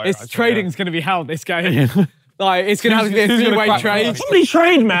bad spot. This trading's going to be hell, this game. Like, it's going to have to be a three-way trade. Somebody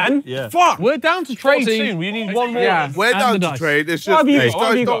trade, man. Yeah. Fuck. We're down to trade soon. We need one more. Yeah. We're down to trade. It's just these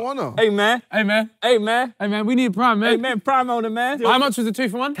guys don't want to. Hey, man. Hey, man. Hey, man. Hey, man, we need a prime, man. Hey, man. Prime owner, man. How much was the 2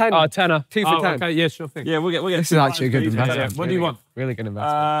 for 1? 10. Tenner. 2 for 10. Okay, yeah, sure thing. Yeah, we'll get. This is actually a good investment. What do you want? Really good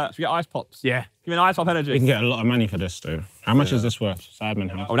investment. Should we get ice pops? Yeah. Give me an ice pop energy. We can get a lot of money for this, though. How much is this worth?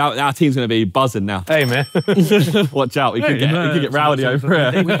 Sidemen house. Oh, now our team's going to be buzzing now. Hey, man. Watch out, we could get rowdy over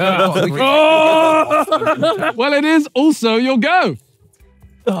here. Well, it is also your go.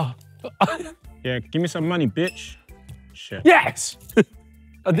 Yeah, give me some money, bitch. Shit. Yes!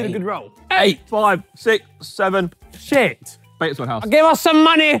 I did a good roll. 8, 5, 6, 7. Shit. Bates one house. Give us some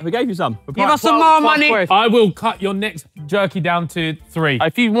money. We gave you some. Give us some more money. I will cut your next jerky down to 3.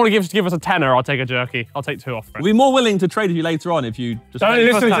 If you want to give us a tenner, I'll take a jerky. I'll take 2 off. We'll be more willing to trade with you later on if you just... Don't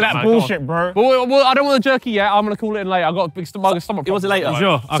listen to that bullshit, bro. Well, I don't want the jerky yet. I'm going to call it in later. I've got a big stomach problem. It was later.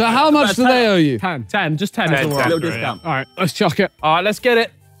 Sure. So how much do they owe you? 10. 10, just 10. 10, It's all right. little discount. All right, let's chuck it. All right, let's get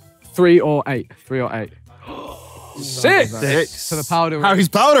it. 3 or 8. 3 or 8. 6. To the powder room. Harry's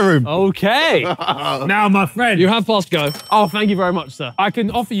powder room. Okay. Now, my friend. You have passed go. Oh, thank you very much, sir. I can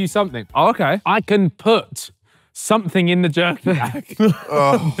offer you something. Oh, okay. I can put something in the jerky bag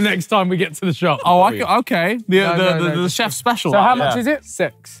next time we get to the shop. Oh, okay. No. The chef's special. So how much is it?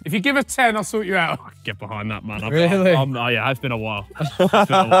 6. If you give us 10, I'll sort you out. Get behind that, man. Really? Yeah, it's been a while. It's been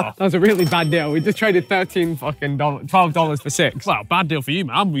a while. That was a really bad deal. We just traded $12 for 6. Well, bad deal for you,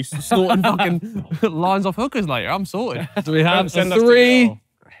 man. I'm snorting fucking lines off hookers later. I'm sorted. Do we have Send a us to 3?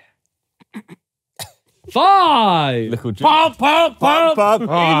 5. Little Jim.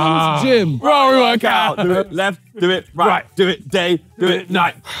 Jim. Rory work out. Do it left, do it right, do it day, do it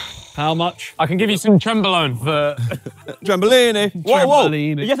night. How much? I can give you some trembolone for... Trambolini. Whoa.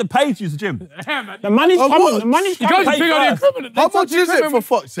 Trambolini. You have to pay to use the gym. The money's coming. The money's You coming. guys big on the equipment. How much is it for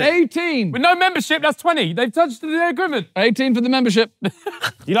fuck's sake? 18. With no membership, that's 20. They've touched the equipment. 18 for the membership.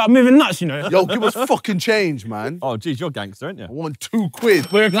 You like moving nuts, you know? Yo, give us fucking change, man. Oh, geez, you're a gangster, aren't you? I want 2 quid.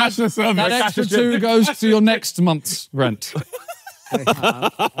 We're a cashless service. That extra 2 goes to your next month's rent.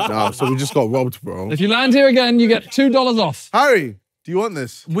 No, so we just got robbed, bro. If you land here again, you get $2 off. Harry, do you want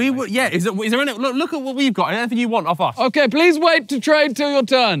this? We would, yeah. Is there any? Look at what we've got. Anything you want off us? Okay, please wait to trade till your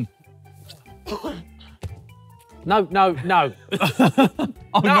turn. No. Oh no.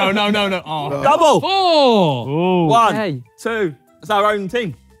 Oh. Double. 4. 1, 2. It's our own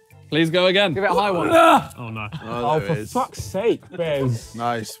team. Please go again. Give it a high one. Oh no. Oh, For fuck's sake, Bez.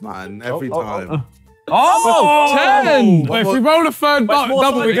 Nice, man. Every time. Oh, 10. Well, if we roll a third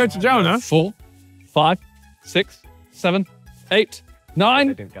double, we go to jail, no? 4, 5, 6, 7, 8, 9,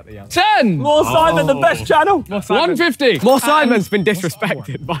 Didn't get the yellow. 10. More Simon, the best channel. 150. More Sidemen's been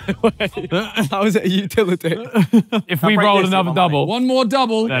disrespected, by the way. How is it a utility? If we roll another double, One more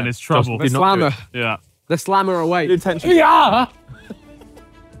double. Then it's trouble. The slammer. Yeah. The slammer away. Intention. yeah.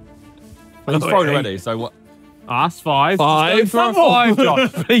 He's thrown already, so what? That's 5. 5. Just don't throw a 5,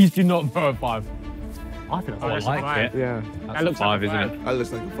 Josh. Please do not throw a 5. I think I like it. Yeah. That looks 5, like a isn't it? That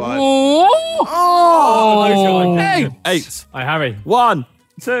looks like a 5. Oh, hey. 8. Hey, Harry. 1,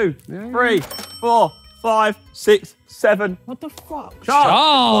 2, 3, 4, 5, 6, 7. What the fuck?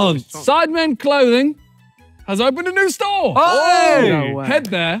 Chance. Sidemen Clothing has opened a new store. No way. Head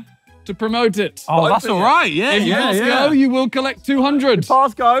there to promote it. Oh, that's all right. Yeah, If you pass go, you will collect 200.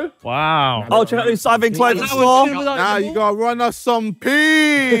 Pass go. Wow. Oh, check out the Simon Clothing store. Now you gotta run us some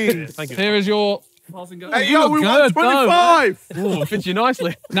peas. Here is your... Hey, yo, we want 25. Oh, fits you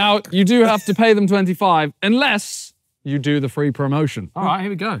nicely. Now, you do have to pay them 25 unless you do the free promotion. All right, here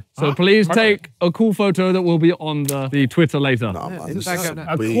we go. So please take a cool photo that will be on the Twitter later. Nah, man, this back is up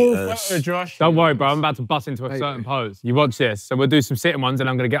now. A sweet cool as- photo, Josh. Don't worry, bro. I'm about to bust into a certain pose. You watch this. So we'll do some sitting ones, and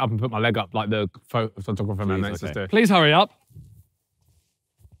I'm going to get up and put my leg up like the photographer man makes us do. Please hurry up.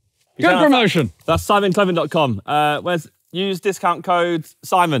 Good promotion. That's SimonClothing.com. Use discount code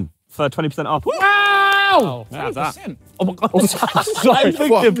Simon for 20% off. Wow! How's that? Oh my God.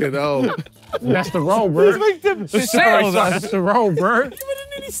 Fucking hell. That's the roll, bro. That's the roll, bro.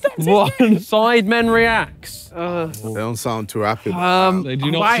 One Sidemen reacts. They don't sound too happy. They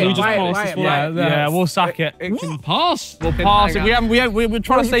do not Wait, see wait, just wait, pass. Yeah, we'll sack it. It can pass. We'll pass it. We're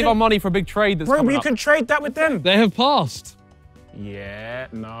trying to save our money for a big trade that's Bro, coming you up. can trade that with them. They have passed. Yeah,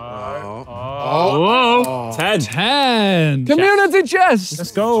 no. Whoa. 10. Community chest.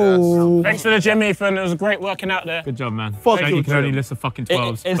 Let's go. Thanks for the gym, Ethan. It was great working out there. Good job, man. You can only list the fucking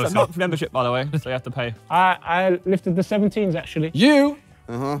 12s. It's a month membership, by the way, so you have to pay. I lifted the 17s, actually. You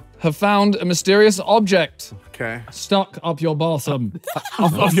have found a mysterious object. Okay. Stuck up your bottom.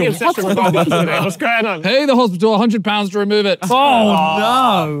 What's going on? Pay the hospital £100 to remove it. Oh,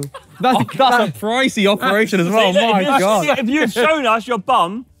 no. That's a pricey operation as well. My God. If you had shown us your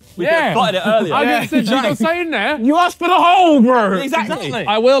bum, we could have spotted it earlier. I didn't think you were saying there. You asked for the hole, bro. Exactly.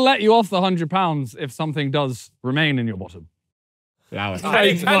 I will let you off the £100 if something does remain in your bottom. You're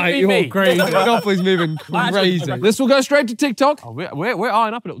crazy. Monopoly's moving crazy. This will go straight to TikTok. Oh, we're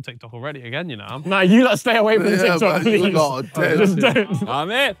eyeing up a little TikTok already again, you know. Nah, you lot stay away from the TikTok, please. Just don't. I'm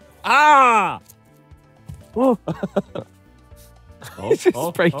it. Ah! It's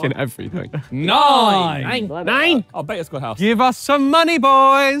breaking everything. 9. I'll bet it's got house. Give us some money,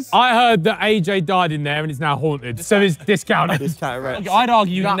 boys. I heard that AJ died in there and it's now haunted, so it's discounted. Discount rent. I'd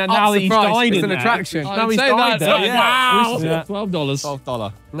argue that now that he's died It's in an there. attraction. Now he's died there. Wow. Yeah.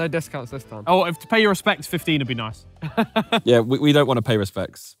 $12. No discounts this time. Oh, if to pay your respects, 15 would be nice. Yeah, we don't want to pay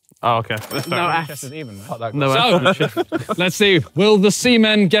respects. Oh, okay. No ass. Even, man. No, So, let's see. Will the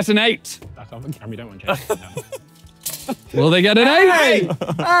Seamen get an 8? That's on the camera. You don't want to change it. Will they get an 8?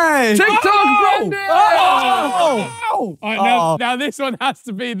 Hey! TikTok, Brendan! All right, now this one has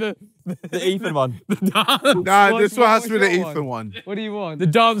to be the Ethan one. Nah, this one has to be the Ethan one. What do you want? the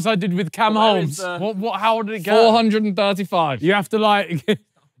dance I did with Cam Holmes. How did it go? 435. You have to like,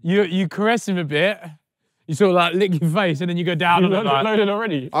 you caress him a bit. You sort of like lick your face and then you go down on it. Like, Loaded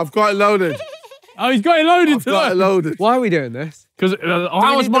already. I've got it loaded. oh, he's got it loaded I've got it loaded. Why are we doing this? Because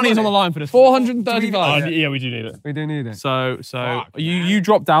how much money is on the line for this? 435. Yeah, we do need it. We do need it. So you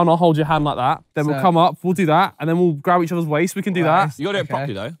drop down, I'll hold your hand like that. Then we'll come up, we'll do that, and then we'll grab each other's waist. We can do that. You got to do it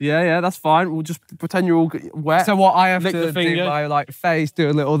properly though. Yeah, that's fine. We'll just pretend you're all wet. So what I have Lick to the do finger. my like face, do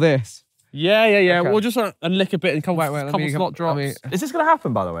a little this. Yeah. Okay. We'll just and lick a bit and Wait, couple slot drops. Is this going to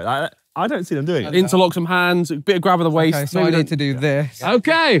happen, by the way? Like, I don't see them doing it. Interlock some hands, a bit of grab of the waist. Okay, so I need to do this.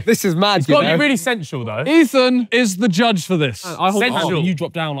 Okay. This is mad, It's got to be really sensual though. Ethan is the judge for this. I hold sensual. And you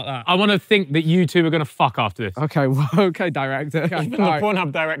drop down like that. I want to think that you two are going to fuck after this. Okay, well, okay, director. Okay, The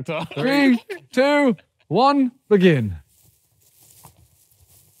Pornhub director. 3, 2, 1, begin.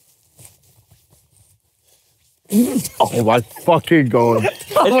 Oh my fucking God.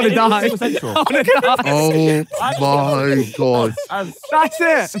 I want to die. Oh my God.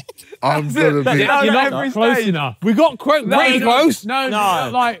 That's it. I'm going to be... You're not close enough. We got pretty close. No,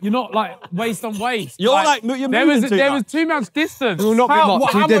 you're not like waist on waist. You're like you're there moving was too much distance. We will not be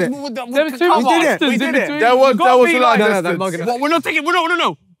much. We did it. There was too much distance in between. There was a lot no, of distance. We're not taking.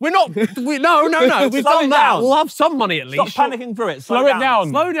 No. We've done that. We'll have some money at least. Stop panicking through it. Slow it down.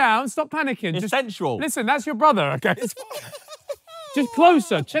 Slow down. Stop panicking. It's sensual. Listen, that's your brother, okay? Just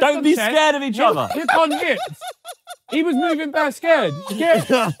closer. Chest Don't on be chest. scared of each other. Hip on hips. He was moving back scared.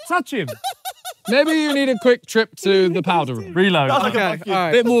 Touch him. Maybe you need a quick trip to the powder room. Reload. Okay, all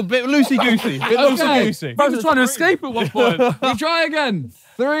right. Bit loosey-goosey. Loosey-goosey. I was trying to escape at one point. We try again.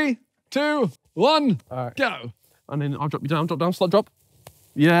 3, 2, 1, go. And then I'll drop you down, slot drop.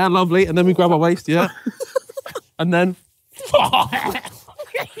 Yeah, lovely. And then we grab our waist, yeah. And then...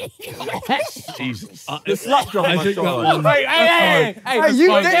 Jesus. The slut drop on my shoulder. Hey,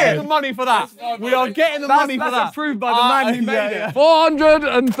 you we're did getting it. the money for that. We are getting the money for that. That's approved by the man who made it.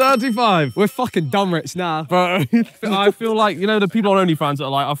 435. We're fucking dumb rich now. But I feel like, you know, the people on OnlyFans that are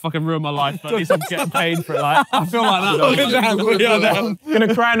like, I fucking ruined my life, but at least I'm getting paid for it. Like, I feel like that.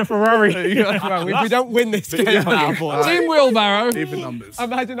 Gonna cry in a Ferrari. If we don't win this game, Team Wheelbarrow. Even numbers.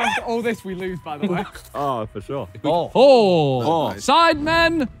 imagine after all this we lose, by the way. Oh, for sure. 4.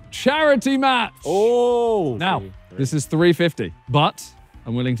 Sidemen charity match. Oh. Now, this is 350, but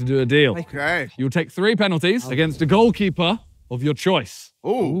I'm willing to do a deal. Okay. You'll take 3 penalties against a goalkeeper of your choice.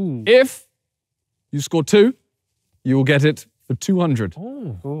 Ooh. If you score 2, you will get it for 200.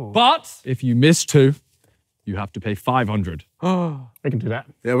 But if you miss 2, you have to pay 500. We can do that.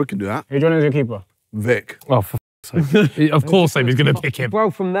 Yeah, we can do that. Who do you want as your keeper? Vic. Oh, for sake. Of course, he's going to pick him.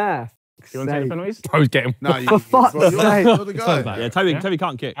 Bro, from there. You want to take the penalties? Bro's getting. No, For fuck's sake. You're the guy. Yeah, Toby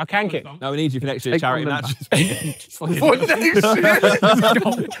can't kick. I can kick. No, we need you for next year's charity match.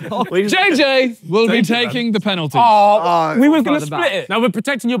 JJ will be taking the penalties. We were going to split it. No, we're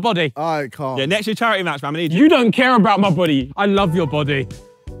protecting your body. I can't. Yeah, next year's charity match, man. We need you. You don't care about my body. I love your body.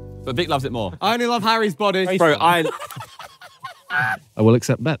 But Vic loves it more. I only love Harry's body. Bro, I will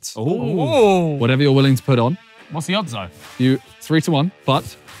accept bets. Oh. Whatever you're willing to put on. What's the odds though? You 3 to 1, but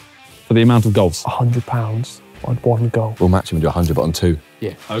for the amount of goals. £100. I'd one goal. We'll match him and do 100, but on 2.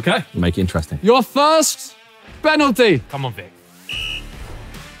 Yeah. Okay. Make it interesting. Your first penalty. Come on, Vic.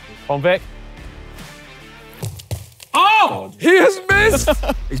 Come on, Vic. Oh! He has missed!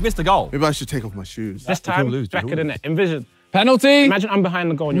 He's missed a goal. Maybe I should take off my shoes. This time, back it in it. Envision. Penalty. Imagine I'm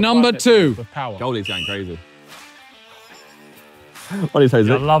behind the goal and you're Number passing it 2. with power. Goalie's going crazy. What do you say, I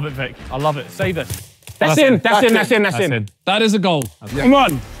Vic? love it, Vic. I love it. Save it. That's in. That's in. That is a goal. Come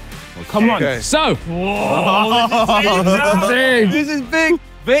on. Come on. Okay. So, This is big.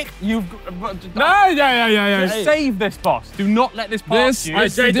 Vic, you've... No. Save this, boss. Do not let this pass this you.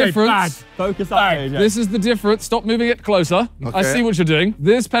 is the difference. Focus up, AJ. This is the difference. Stop moving it closer. I Okay. see what you're doing.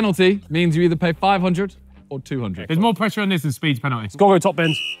 This penalty means you either pay 500 or 200. There's more pressure on this than Speed's penalty. It's got to go top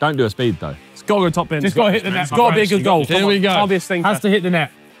bins. Don't do a speed, though. It's got to go top bins. Just got to hit the net. It's got to be a good goal. Here we go. Obvious thing. Has to hit the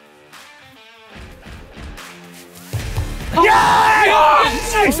net.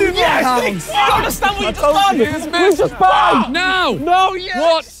 Yes! You don't understand what you just done! He's missed. Now, No, yes!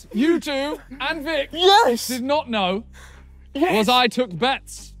 what you two and Vic did not know was I took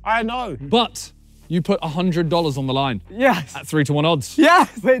bets, I know. but you put $100 on the line Yes. at 3-to-1 odds. Yes.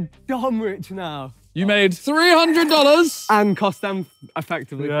 We're dumb rich now. You made $300. And cost them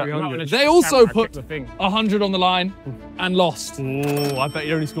effectively Yeah. 300. They also Camera, put check the thing. 100 on the line and lost. Oh, I bet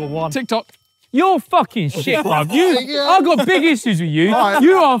you only scored 1. TikTok. You're fucking shit, bruv. I've got big issues with you. Alright.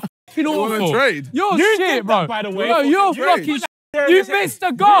 You are fucking You want to awful. trade? You're You shit, did bro. that, by the way. Bro, you're Trade. fucking shit. You missed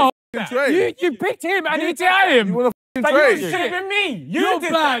a goal. Trade. You picked him and hit at him. You want to But trade? you should have been me. You're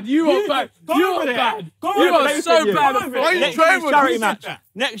bad. You are bad. You are bad. You are so bad. Why are you Next trading year's with charity me? match.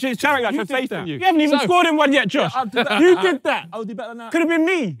 Next year's charity match, I'm facing you. You haven't even scored in one yet, Josh. You did that. I'll do better than that. Could have been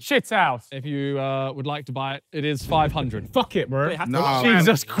me. Shit house. If you would like to buy it, it is 500. Fuck it, bro. Nah,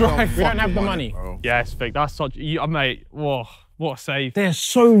 Jesus man. Christ. We don't have the fucking money. bro. Yes, Vic. That's such. Mate. Whoa. What a save. They're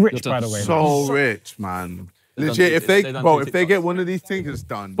so rich, by the way. So rich, man. Legit, do- if they, they don't bro, do if they TikToks. get one of these things, it's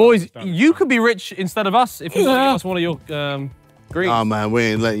done. Boys, you could be rich instead of us if you give us one of your greens. Oh man, we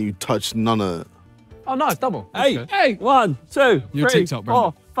ain't letting you touch none of it. Oh, no, it's double. Hey, Hey, 1, 2, Your 3, TikTok,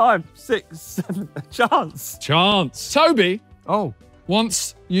 4, 5, 6, 7. Chance. chance. Toby Oh.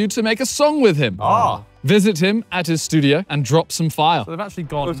 wants you to make a song with him. Ah. Visit him at his studio and drop some fire. So they've actually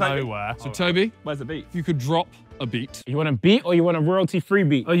gone We'll take it. nowhere. So Toby, Where's the beat? if you could drop a beat. You want a beat or you want a royalty-free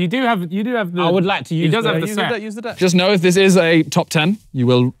beat? Oh, you do have the. I would like to use He does the- have the use set. the- Use the deck. Just know if this is a top 10, you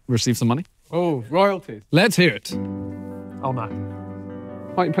will receive some money. Oh, royalties. Let's hear it. Oh no.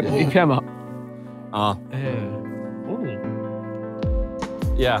 Why don't you put the BPM up? Ah. Yeah.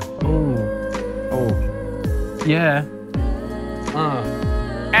 Yeah. Yeah.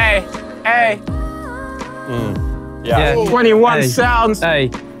 Hey, hey. Yeah. 21 Hey. sounds. Hey.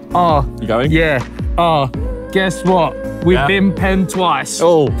 Oh. You going? Yeah. Oh. Guess what? We've Yeah. been penned twice.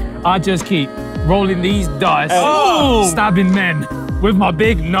 Oh. I just keep rolling these dice, Oh. stabbing men with my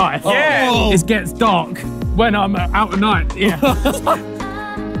big knife. Yeah. It gets dark when I'm out at night. Yeah. What's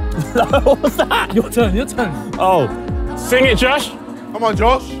that? Your turn. Your turn. Oh. Sing it, Josh. Come on,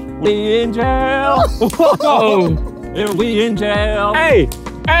 Josh. We in jail. Oh. We in jail. Hey,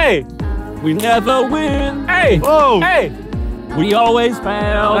 hey, We never win. hey. Oh. Hey. We always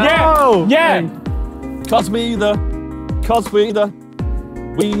fail. Yeah. Yeah. Cause we the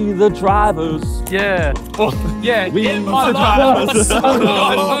drivers. Yeah. Yeah. We yeah. the drivers. I don't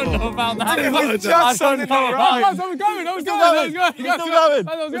know about that. Just sounded not right. I was going. We're still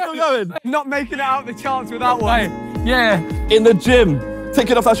going. Not making it out the charts with that one. Yeah. In the gym,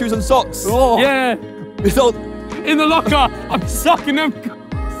 taking off our shoes and socks. Yeah. It's all, In the locker, I'm sucking them.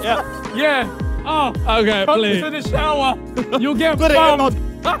 yeah. Yeah. Oh. Okay, Come please. to the shower. You'll get Put it in bummed.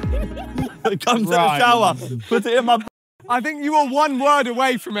 Come to the shower. Put it in my. I think you were one word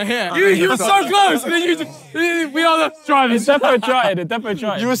away from a hit. You were so close. And then you just, we are the drivers. Definitely tried it. Definitely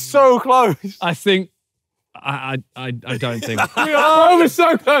tried it. You were so close. I think, I don't think. We were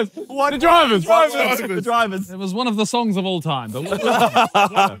so close. What the drivers? The drivers. It was one of the songs of all time, but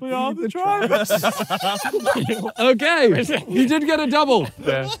We are the drivers. okay. You did get a double.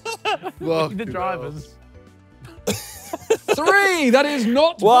 Well, The drivers. 3, that is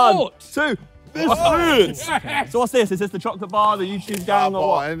not 1, bought. 2. So what's this? Is this the chocolate bar, the YouTube gang, or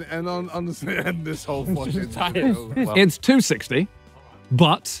what? and on the end this whole fucking. It's 260,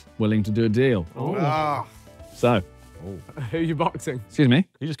 but willing to do a deal. Ah, So, Who are you boxing? excuse me,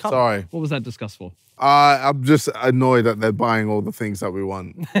 You just come. sorry. what was that discussed for? I'm just annoyed that they're buying all the things that we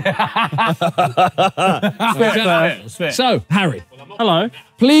want. So, Harry, Hello.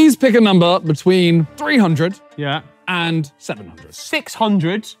 please pick a number between 300 Yeah. and 700.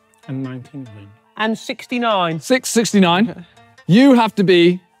 600 And 19. and 69. 669. You have to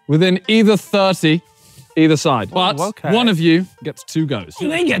be within either 30 either side. But one of you gets 2 goes.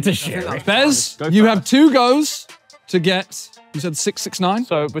 They get to share it. Bez, you have 2 goes to get, you said 669?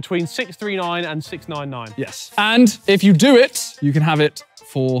 So between 639 and 699. Yes. And if you do it, you can have it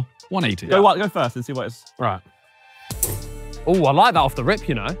for 180. Go first and see what it's. Right. Oh, I like that off the rip,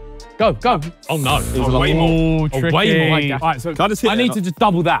 you know. Go, go. Oh no. Way more tricky. Way more like that. All right, so I need to just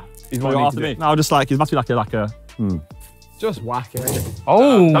double that. Is what I need to do. No, just like, it must be like a Just whack it.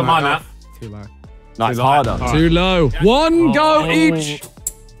 Oh. Don't mind that. Too low. No, it's harder. Too low. 1 go each.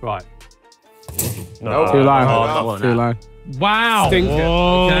 Right. No. Too low. Too low. Wow.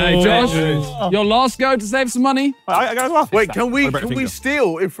 Okay, Josh, your last go to save some money. I go as well. Wait, can we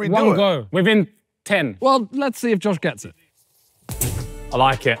steal if we do it? One go. Within 10. Well, let's see if Josh gets it. I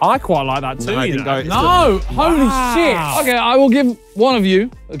like it. I quite like that too. No, I didn't go. No, holy shit. Okay, I will give one of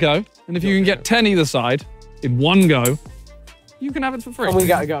you a go. And if you can get 10 either side in 1 go, you can have it for free. And we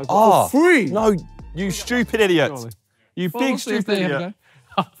gotta go. Oh, Free. no, you stupid idiot. You Well, big we'll see if stupid they have a idiot. go.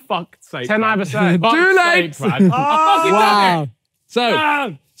 Oh, fuck's sake. 10 either side. Too late. Wow.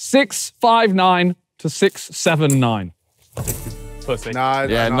 So, 659 to 679. Pussy. Nah,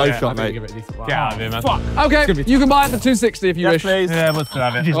 Yeah, no shot, mate. Get out of here, man. Fuck. Okay, you can buy it for 260 if you wish. Please. Yeah, let's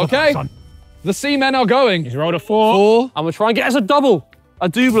have it. Okay, the Seamen are going. He's rolled a 4. 4, I'm gonna try and get us a double. A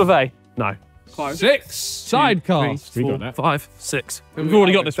double. No. 6. Sidecar. 3, 4, 5, 6. We've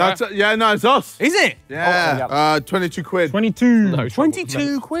already got this, right? That's yeah, no, it's us. Is it? Yeah. 22 quid. 22. No,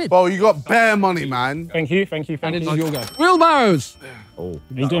 22 quid. Well, you got bare money, man. Thank you, thank you, And thank it you. is your go. Wheelbarrows. Are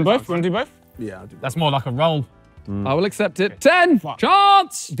you doing both? You want to do both? Yeah, I'll do That's more like a roll. I will accept it. 10.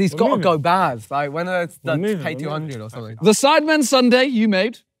 Chance. These gotta go bad. Like when it's moving, pay we're 200 or something. The Sidemen Sunday you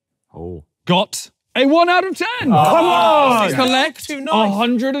made got a 1 out of 10. Come on! Collect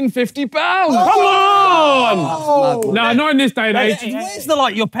 £150. Come on! No, not in this day and age. Where's the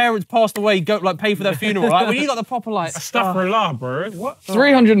like your parents passed away, go like pay for their funeral, right? We need like the proper like Stuff for love, bro. What?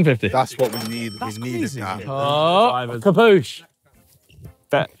 350. That's what we need. We needed that. Kapoosh.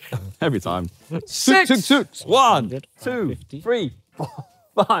 Bet. Every time. 6. 1, 2, 3, 4,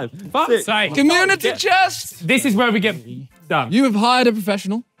 5, 6. Sake. Community chest. This is where we get done. You have hired a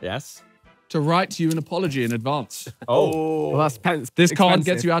professional Yes. to write you an apology in advance. Well, that's pence. This card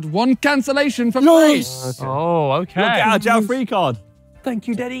gets you out 1 cancellation for free. Oh, okay. Get out of jail free card. thank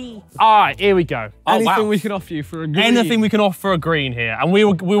you, Daddy. All right, here we go. Anything we can offer you for a green. Anything we can offer for a green here, and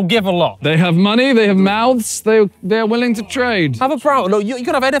we'll give a lot. They have money, they have mouths, they're willing to trade. Have a proud. Look, you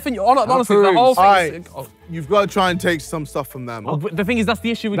can have anything. Honestly, the whole thing. Alright, you've got to try and take some stuff from them. Oh, but the thing is, that's the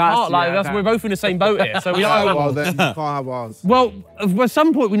issue. We That's- can't. Like, yeah, that's, that- we're both in the same boat here. So we Yeah, don't. well, then you can't have ours. Well, at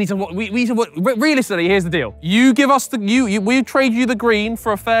some point we need to. Realistically, here's the deal. You give us we trade you the green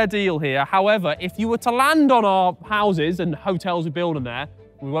for a fair deal here. However, if you were to land on our houses and hotels we build in there,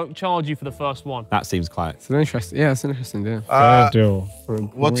 we won't charge you for the first one. That seems quite. It's an interesting. Yeah, it's an interesting deal. Fair deal. For a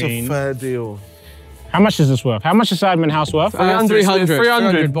What's a green. fair deal? How much is this worth? How much is Sidemen House worth?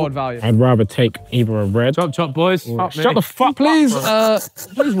 300 board value. I'd rather take either a red. Chop, boys. Shut the fuck Please, up.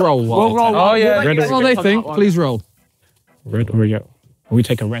 please roll. We'll roll. Oh, yeah. Red Well, they think. Please roll. Red or yellow? We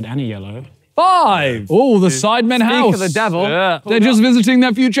take a red and a yellow. 5. Oh, the Sidemen house. Speak of the devil. Yeah. They're just visiting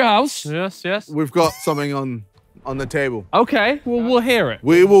their future house. Yes, yes. We've got something on the table. Okay, well, we'll hear it.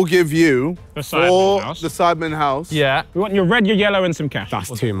 We will give you The Sidemen for House. the Sidemen house. Yeah. We want your red, your yellow, and some cash.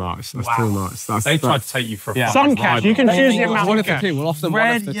 That's too much. That's too much. They tried to take you for a Some cash. You can choose the amount One of of the cash. two. We'll offer them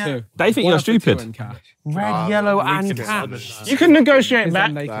one of the two. They think One you're of the two stupid. in cash. red, yellow, and cash. You can negotiate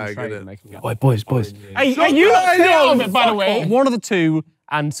back. Then they Nah, can get trade it. and they can get. Wait, boys. Hey, you lot stay out of it, by the way. One of the two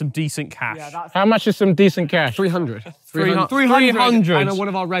and some decent cash. How much is some decent cash? 300. 300. And one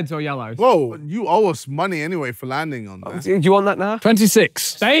of our reds or yellows. Whoa, you owe us money anyway for landing on there. Do you want that now? 26.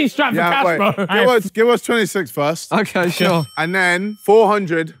 Stay strapped for Yeah, cash, wait. bro. Give us 26 first. Okay, sure. And then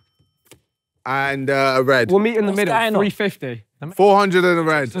 400 and a red. We'll meet in the middle. going on? 350. 400 and a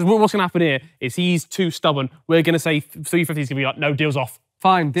red. So what's going to happen here is he's too stubborn. We're going to say 350 is going to be like, no, deal's off.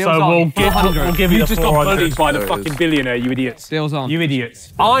 Fine, deals So on. we'll give you the just got 400. bullied by the fucking billionaire, you idiots. Deals on. You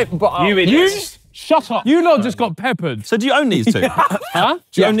idiots. You idiots. Shut up. You lot just got peppered. So do you own these two? Huh?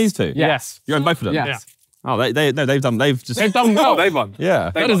 Do you own these two? Yes. You own both of them? Yes. Oh, they've just. They've done well. They won.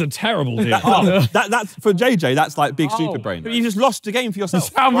 Yeah. That is a terrible deal. That's for JJ. That's like big stupid brain. But you just lost the game for yourself.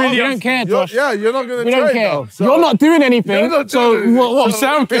 I really don't care, Josh. Yeah, you're not going to We trade don't care. though, so- You're not doing anything. You're not so doing what? anything, You so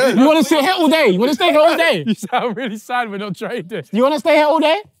sound? okay. You want to stay here all day? You want to stay here all day? You sound really sad we're not trading. You want to stay here all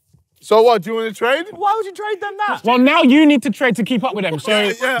day? So what, do you want to trade? Why would you trade them that? Well, now you need to trade to keep up with them.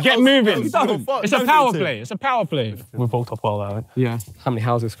 So Yeah, get moving. don't. It's a power play. It's a power play. We've bulked up well, though. Yeah. How many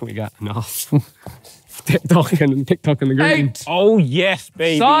houses can we get? Enough. TikTok and the green. 8. Oh, yes,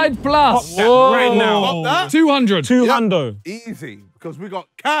 baby. Side plus. Right now. Pop that. 200. 200. Easy, because we got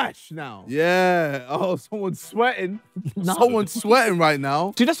cash now. Yeah. Oh, someone's sweating. Someone's sweating right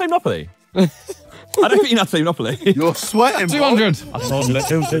now. Do you just say Monopoly? I don't think you know how to say Monopoly. You're sweating, 200.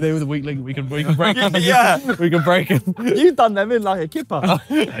 They were the weak link. We can break them. Yeah. We can break them. You've done them in like a kipper.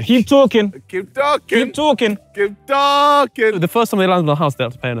 Keep talking. Keep talking. Keep talking. Keep talking. The first time they landed on a house, they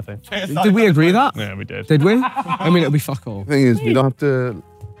have to pay anything. Did we agree that? Yeah, we did. Did we? I mean, it'll be fuck all. The thing is, we don't have to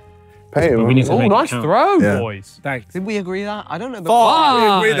pay him. We need to make it Nice count. throw, Yeah. boys. Thanks. Did we agree that? I don't know. We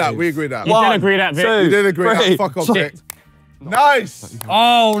agree that. We agree that. You did agree that, Vic. We did agree that. Fuck off, Vic. Nice.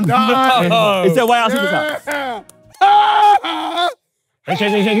 Oh, no. Is there a way out of this? Yeah.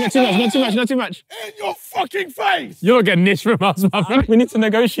 Okay, not too much. In your fucking face. You're not getting this from us, man. We need to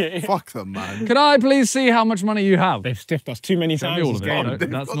negotiate. Fuck them, man. Can I please see how much money you have? They've stiffed us too many Tell me times. all of this it. game. No, They've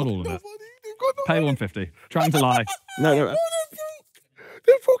that's got not all of no it. money. They've got no Pay money. 150. Trying to lie. No.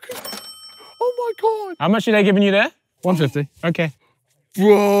 They're fucking. Oh my god. How much are they giving you there? 150. Okay.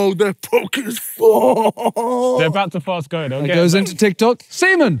 Bro, they're broke as fuck. They're about to fast go. They'll It get goes it. into TikTok.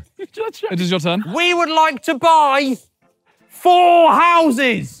 Seaman, it is your turn. We would like to buy 4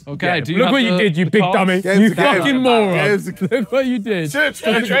 houses. Okay, do you Look have what you the- did, you the big cards? dummy. Game's You a game. fucking moron. Game's a game. Look what you did. Shit,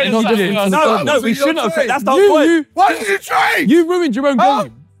 Not different. No, we shouldn't have. That's the whole point. Why did you trade? You ruined your own Huh?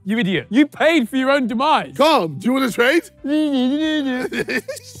 game. You idiot. You paid for your own demise. Come, do you want to trade?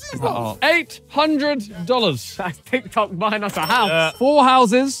 $800. That's TikTok buying us a house. 4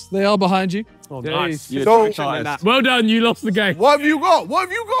 houses. They are behind you. Oh, nice. So, Well done, you lost the game. what have you got? What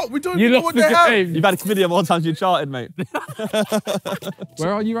have you got? We don't You even know lost what the they have. game. You've had a video more times you charted, mate.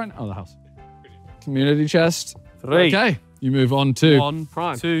 Where are you right now? Oh, the house. Community chest. 3. Okay, you move on to 1,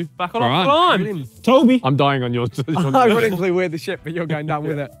 Prime. 2. Back on Prime. our prime. Toby. I'm dying on yours. Ironically, we're the ship, but you're going down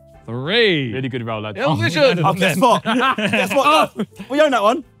with it. 3. Really good roll, lads. Illusion. Oh, guess what? Guess what? We own that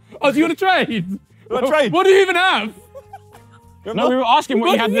one. Oh, do you want to trade? You want to trade? What do you even have? No, we were asking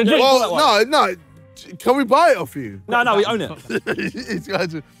what you had legit. Well, no. Can we buy it off you? No, we own it. These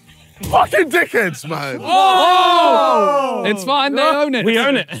guys are fucking dickheads, man. Oh! It's fine, they own it. We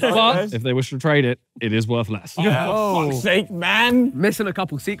own it. But if they wish to trade it, it is worth less. For fuck's sake, man. Missing a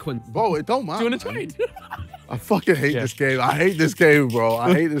couple sequence. Bro, it don't matter. Do you want to man. trade? I fucking hate this game. I hate this game, bro.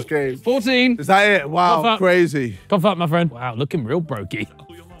 I hate this game. 14. Is that it? Wow, Fuck. crazy. Come up, my friend. Wow, looking real brokey.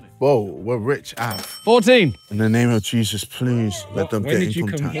 Whoa, we're rich, Av. 14. In the name of Jesus, please let them When get did you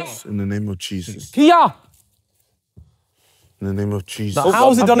income come tax. In the name of Jesus. Kia. In the name of Jesus.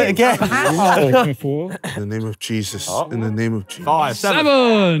 How's he done it again? Oh, 4. In the name of Jesus. In the name of Jesus. 5,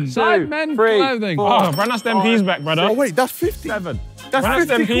 7. 7. Sidemen 3, clothing. Oh, run us them peas back, brother. Oh, wait, that's 50. 7. That's Run us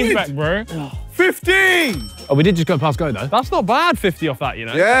 50 them peas quid. back, bro. 15. Oh, we did just go past go, though. That's not bad, 50 off that, you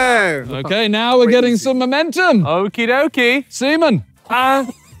know. Yeah. Okay, now we're getting some momentum. Okie dokie. Seaman.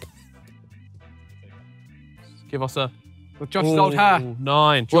 Give us a... With Josh's old hair.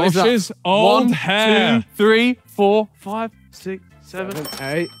 9. Josh's old 1, hair. 2, 3, 4, 5, 6, 7.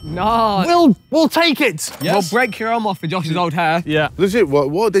 8, 9. We'll take it. We'll break your arm off for Josh's old hair. Yeah. Legit, what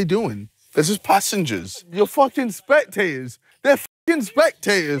are they doing? This is passengers. You're fucking spectators. They're fucking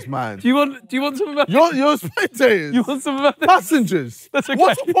spectators, man. Do you want some of that? You're spectators. You want some of that? Passengers. That's okay.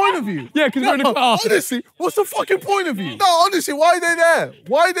 What's the point of you? Yeah, 'cause we're in a car. Honestly, what's the fucking point of you? No, honestly, why are they there?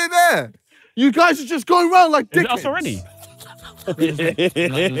 Why are they there? You guys are just going around like Is dickheads. it us already?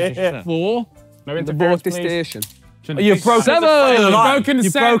 4. No Abort interference, this please. station. You've broken 7. You've Broken the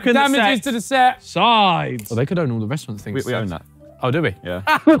set. broken the Damages set. to the set. Sides. Well, they could own all the restaurant things. We own that. Oh, do we? Yeah.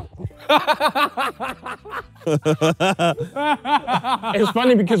 It's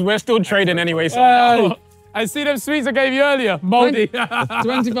funny because we're still trading anyway. So. I see them sweets I gave you earlier. Moldy.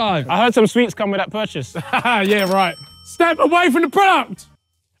 25. I heard some sweets come with that purchase. Yeah, right. Step away from the product.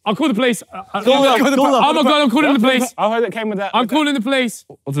 I'll call the police. Oh my God, I'm calling the police. I heard it came with that. I'm calling the police.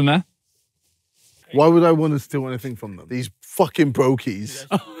 What's in there? Why would I want to steal anything from them? These fucking brokies.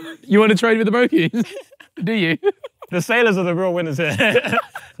 You want to trade with the Bokies? Do you? The sailors are the real winners here.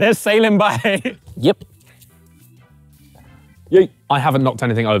 They're sailing by. Yep. I haven't knocked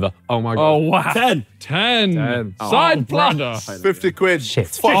anything over. Oh my God. Oh, wow. 10. 10. Side plus. 50 quid.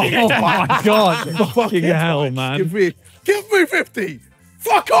 Shit. Oh my God. Fucking hell, man. Give me 50.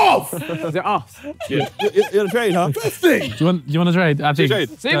 Fuck off. Is it us? You're on a trade, huh? 50. You want to trade? Absolutely.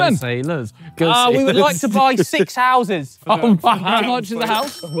 Trade. Seaman. Sailors. We would like to buy 6 houses. Oh, how much is the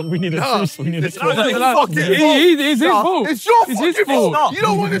house? We need a truce. We need a truce. Fuck it. It's his fault. It's your It's his fucking fault. fault. You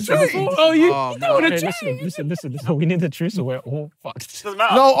don't want to trade. Oh, you Oh, don't want Hey, to trade. listen. We need a truce or we're all fucked. Doesn't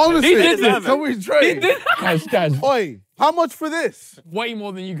matter. No, honestly, He did it. can we trade? Guys. Oi, How much for this? Way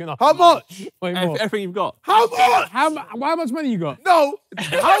more than you can offer. How much? Way more. Everything you've got. How much? How much money you got? No.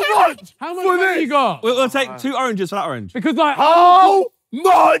 How much? How much for money this? you got? We'll take 2 oranges for that orange. Because like How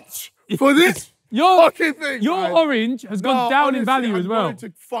much for this your fucking thing? your man? orange has gone down in value as well. I'm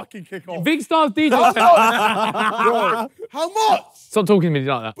going to fucking kick off. Big Star's DJ. Bro, how much? Stop talking to me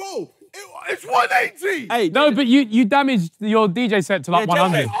like that. Bro, it's 180. Hey, No, but you damaged your DJ set to like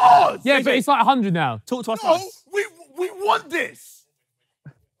 100. Yeah, but it's like 100 now. talk to us No, nice. we want this.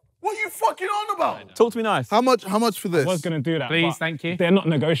 What are you fucking on about? Talk to me nice. How much for this? I was going to do that. Please, but thank you. They're not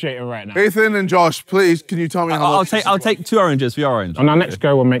negotiating right now. Ethan and Josh, please, can you tell me how much? I'll take 2 oranges for your orange. On our next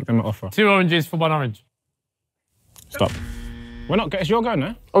go, we'll make them an offer. 2 oranges for 1 orange. Stop. We're not. It's your go,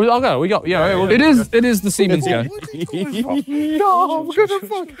 no? Oh, I'll go. We got. Yeah. It is the Siemens go. No, I'm gonna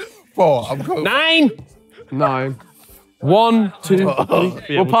fuck. Bro, I'm going. 9. 9. 1, 2,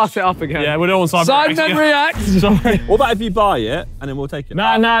 3. We'll pass it up again. Yeah, we don't want Sidemen react. Sorry. What about if you buy it and then we'll take it?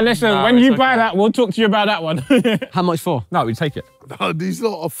 Nah, listen. When you buy that, we'll talk to you about that one. How much for? No, we take it. No, these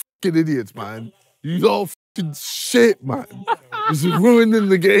lot are fucking idiots, man. You lot are fucking shit, man. This is ruining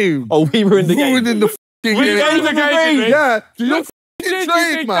the game. Oh, we ruined the game. Ruining the fucking game. ruined the game, Yeah, do you fucking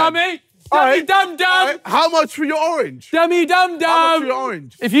trade, man? Dummy. Alright. Dummy dum dum. How much for your orange? Dummy dum How much for your dum.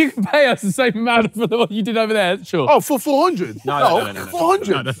 orange? If you can pay us the same amount for what you did over there, sure. Oh, for 400? No.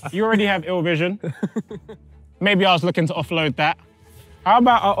 400. You already have ill vision. Maybe I was looking to offload that. How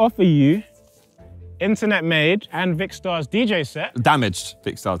about I offer you internet made and Vicstar's DJ set? Damaged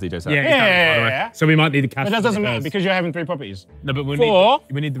Big Stars DJ set. Yeah. So we might need the cash. But that doesn't matter because you're having 3 properties. No, but we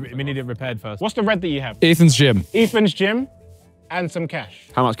need it repaired first. What's the red that you have? Ethan's gym. Ethan's gym and some cash.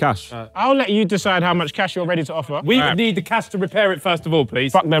 How much cash? I'll let you decide how much cash you're ready to offer. We need the cash to repair it first of all,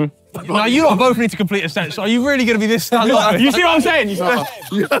 please. Fuck them. Now you lot both need to complete a set. So are you really going to be this stand up? You see what I'm saying?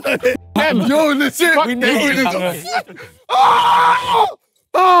 Yo, legit. We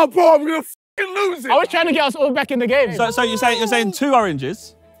Oh, bro, I'm gonna fucking lose it. I was trying to get us all back in the game. So you're saying 2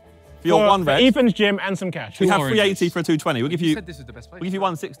 oranges for your 1 red. Ethan's gym and some cash. We have 380 for a 220. We'll give you. This is the best place. We'll give you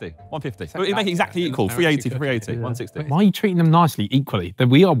 160, 150. We'll make it exactly equal. 380 for 380, 160. Why are you treating them nicely, equally?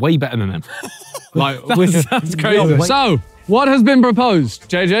 We are way better than them. That's crazy. So, what has been proposed,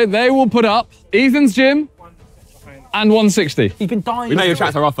 JJ? They will put up Ethan's gym and 160. You've been dying. We may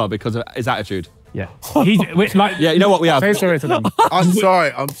retract our offer because of his attitude. Yeah. Yeah, you know what we have? Say sorry to them. I'm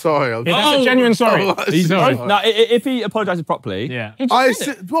sorry. That's a genuine sorry. He's sorry. No, if he apologises properly. Yeah. No,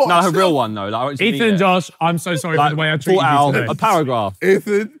 a real one though. Like, Ethan and Josh, I'm so sorry for the way I treated you today. a paragraph.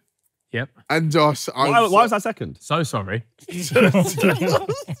 Ethan Yep. and Josh. Why was that second? So sorry.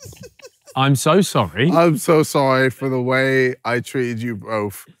 I'm so sorry. I'm so sorry for the way I treated you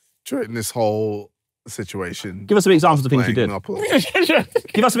both during this whole situation. Give us some examples of things you did.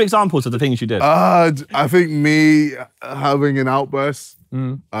 Give us some examples of the things you did. I think me having an outburst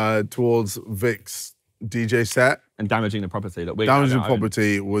towards Vic's DJ set and damaging the property. That damaging the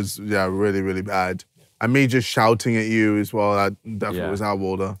property was really, really bad. And me just shouting at you as well, that definitely was out of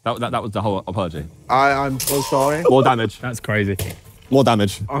order. That was the whole apology. I'm so sorry. More damage. That's crazy. More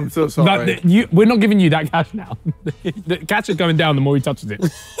damage. I'm so sorry. But we're not giving you that cash now. The cash is going down the more he touches it.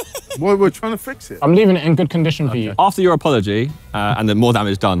 Well, we're trying to fix it. I'm leaving it in good condition for you. After your apology and then more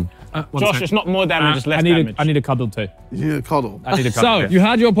damage done. Josh, it's not more damage, it's less damage. I need a cuddle too. You need a cuddle. I need a cuddle. So, you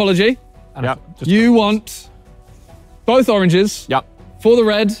had your apology. Yep. You want both oranges Yep. for the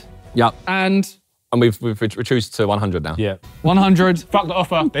red Yep. and we've reduced to 100 now. Yeah. 100 Fuck the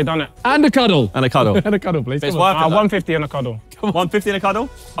offer, they done it. and a cuddle. And a cuddle. And a cuddle, please. It's worth it. 150 and a cuddle. 150 and a cuddle?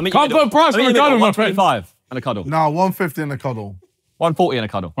 I mean, Can't put a price on a cuddle, my friend. 125 and a cuddle. No, 150 and a cuddle. 140 and a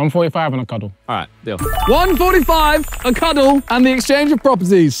cuddle. 145 and a cuddle. All right, deal. 145, a cuddle, and the exchange of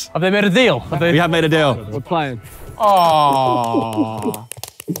properties. Have they made a deal? We have made a deal. We're playing. Oh.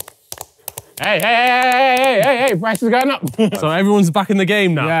 Hey, price is going up. So everyone's back in the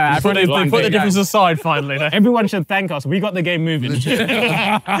game now. Yeah, They put the difference aside finally. Everyone should thank us. We got the game moving.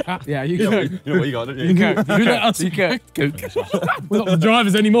 Yeah, you go. You know what you got, don't you? You let us. You go. We're not the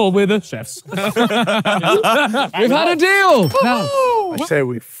drivers anymore. We're the chefs. We've had a deal. Now, I say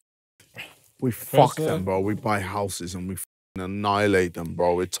we fuck them, bro. We buy houses and we annihilate them,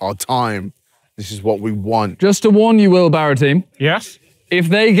 bro. It's our time. This is what we want. just to warn you, wheelbarrow team, Yes? if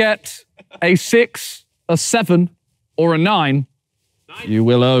they get a 6, a 7, or a 9, you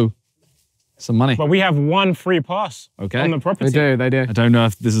will owe some money. But we have 1 free pass Okay. on the property. They do. I don't know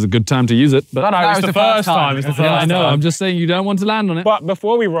if this is a good time to use it, but No, it's the first time. It's the yeah, I first know. time. I'm just saying you don't want to land on it. But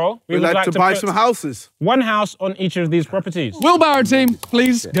before we roll, we We'd would like to buy put some houses. 1 house on each of these properties. Wheelbarrow team,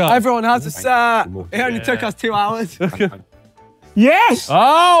 please go. Everyone has a set. It only took us 2 hours. Yes!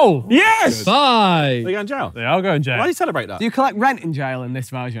 Oh! Yes! Bye. They go in jail. They are going jail. Why do you celebrate that? Do you collect rent in jail in this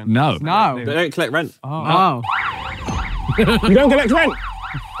version? No. No. They don't collect rent. Oh. You don't collect rent?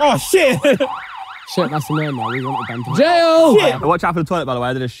 Oh, shit! Shit, that's the name now. We wanted them to Jail. Watch out for the toilet, by the way.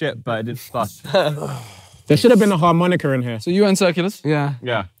 I did a shit, but it didn't flush. There should have been a harmonica in here. So you earn circulars. Yeah.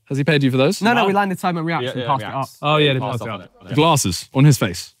 Yeah. Has he paid you for those? No, we landed Sidemen reacts and passed it up. reacts. Oh, yeah, they Passed passed off it on up. it. Glasses on his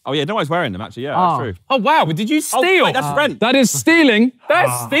face. Oh, yeah, no one's wearing them, actually. Yeah, Oh. that's true. Oh, wow. Did you steal? Wait, that's rent. That is stealing.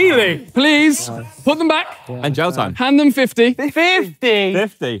 That's stealing. Please put them back. And jail time. Hand them 50. 50.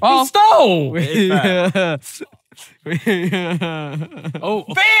 50. Oh. He stole. It is fair. Oh,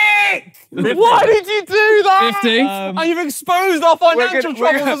 Vic! Why did you do that? 50. And you've exposed our financial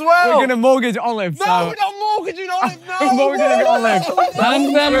troubles as well. We're going to mortgage Olive. No, we're not mortgaging Olive. No. We're mortgaging Olive.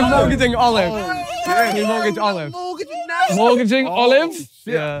 Hand them. We're mortgaging Olive. We mortgage Olive. Mortgaging Olive.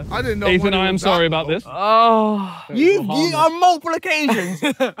 Yeah. I didn't know. Ethan, I am sorry about this. You on multiple occasions.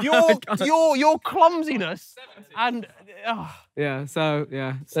 your clumsiness and. Yeah, so,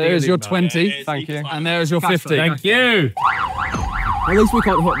 yeah. There's your 20. Thank you. And there's your 50. Thank you. At least we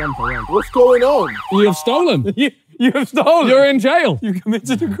can't hit them for rent. What's going on? You have stolen. You have stolen. You're in jail. You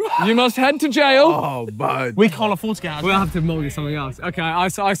committed a crime. You must head to jail. Oh, bud. We can't afford to get out. We'll have to mortgage something else. Okay, I'm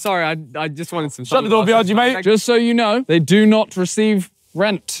sorry. I just wanted some. Shut the door behind you, mate. Just so you know, they do not receive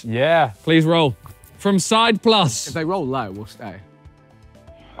rent. Yeah. Please roll. From Side Plus. If they roll low, we'll stay.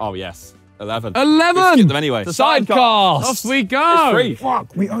 Oh, yes. 11. 11. Skip them anyway. The Sidecast. Off we go. It's free.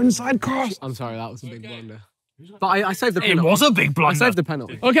 Fuck, we own sidecars. I'm sorry, that was a big blunder. But I saved the It penalty. was a big I blunder. saved the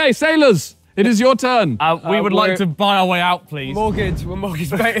penalty. Okay, sailors. It is your turn. We would like to buy our way out, please. Mortgage. We're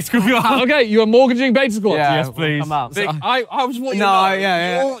mortgage beta squad. Okay, you are mortgaging Beta Squad. Yeah. Yes, please. Come out. Vic, I was what you No, know.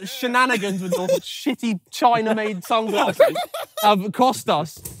 yeah. Your shenanigans with your shitty China-made sunglasses have cost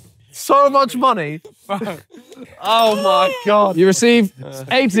us so much money. Oh my God. You receive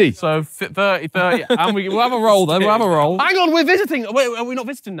 80. So 30, and we'll have a roll then. We'll have a roll. Hang on, we're visiting. Wait, are we not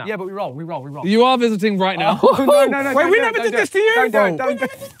visiting now? Yeah, but we roll. You are visiting right now. No. Wait, we never did this to you. Don't.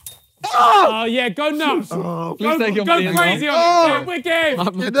 Oh, yeah, go nuts. Please take your money Go as crazy well. on it. We're game.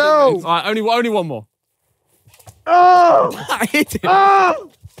 You know. All right, only one more. I hit it.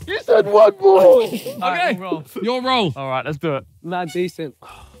 You said one more. Okay, your roll. All right, let's do it. Mad decent.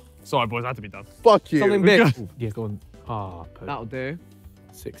 Sorry, boys, that had to be done. Fuck you. Something big. Yeah, go on. Ah, That'll do.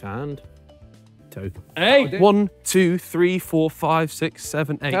 6 and 2. Hey, 1, 2, 3, 4, 5, 6,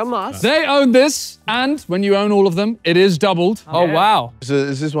 7, 8. How much? they own this, and when you own all of them, it is doubled. Oh, wow. So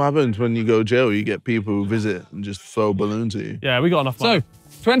is this what happens when you go to jail? You get people who visit and just throw balloons at you. Yeah, we got enough money. So,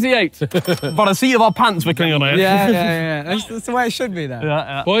 28. By the seat of our pants, we're clinging on it. Yeah. That's the way it should be there.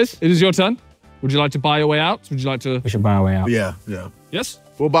 Yeah. Boys, it is your turn. Would you like to buy your way out? Would you like to... We should buy our way out. Yeah. Yes?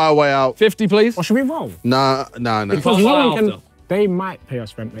 We'll buy our way out. 50, please. Or should we roll? Nah. Because Buy no one after. can. They might pay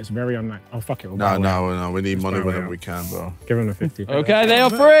us rent, but it's very unlikely. Oh, fuck it. We'll buy our way out. No. We need money buy our way whenever out. we can, bro. Give them the 50. Okay, they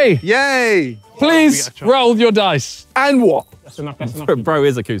are free. Yay! Please roll your dice. And what? That's enough. That's enough. Bro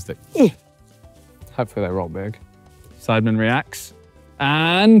is acoustic. Hopefully they roll big. Sidemen reacts.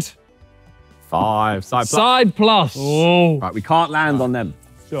 And 5. Side plus. Side Plus. Oh. Right, we can't land on them.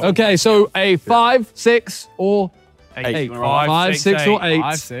 Okay, so a 5, 6, or 8. 5, 6, or 8.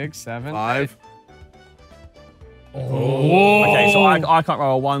 5, 6, 7. 5. Okay, so I can't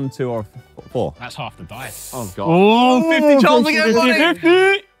roll a 1, 2, or 4. That's half the dice. Oh, God. Oh, 50 chance again, buddy.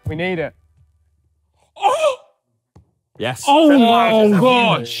 50. We need it. Yes. Oh,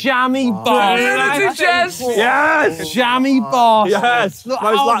 God. Jammy boss. Yes! Jammy boss. Yes! Look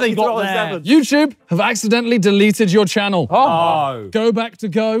Most how likely they to roll got a there. 7. YouTube have accidentally deleted your channel. Oh. Go back to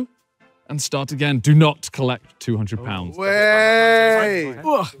go and start again. Do not collect £200. Way!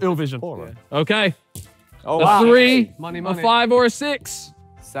 Ill vision. Okay, Oh, a wow. 3, Money. a 5, or a 6.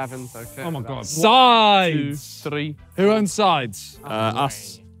 7's okay. Oh my God. 2, Sides. 3. Who owns sides?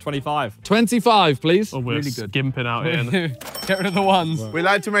 Us. 25. 25, please. Oh, we're Really good. skimping out here. Get rid of the ones. We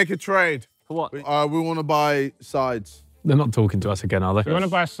like to make a trade. For what? We want to buy sides. They're not talking to us again, are they? We want to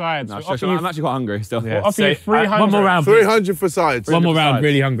buy sides. No, We'll sure, offer I'm you, actually quite hungry still. Yeah. offer you 300. One more round. 300 for sides. One more round.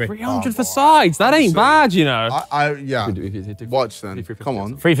 Really hungry. 300 for sides. That ain't bad, you know. Yeah. Watch then. Come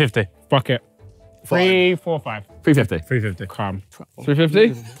on. 350. Fuck it. 3, 4, 5. 350. 350. Calm.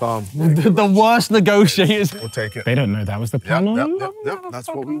 350? Calm. The worst negotiators. We'll take it. They don't know that was the plan. Yep. That's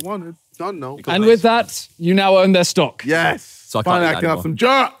what we wanted. Done, no. And with that, you now own their stock. Yes. So I can't Finally, do I that can have anymore. some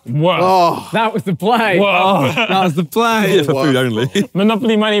jerk. Whoa. Oh. That was the play. Whoa. That was the play. Yeah, for food only.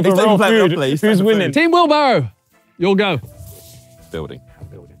 Monopoly money for If they raw play food. Monopoly, it's Who's time for winning? Team Wheelbarrow, you'll go. Building.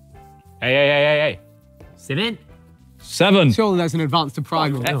 Hey. Sit in. 7. Surely there's an advance to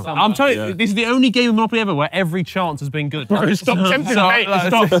Primal. I'm telling you, this is the only game of Monopoly ever where every chance has been good. Bro, stop tempting me, mate.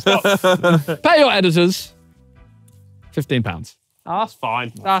 Stop. Pay your editors £15. Oh, that's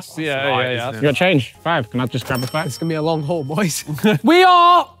fine. That's, yeah. You got change? 5. Can I just grab it back? It's going to be a long haul, boys. We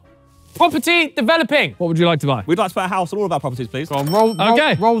are property developing. What would you like to buy? We'd like to put a house on all of our properties, please. Go on, roll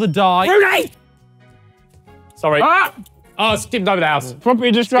the die. Rooney! Sorry. Ah! Oh, skimmed over the house.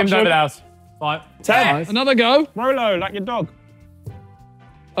 Property destruction. Skimmed over the house. 5. 10. Another go. Rolo, like your dog.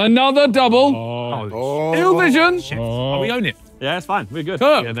 Another double. Oh. Ill vision. Oh, we own it. Yeah, it's fine. We're good.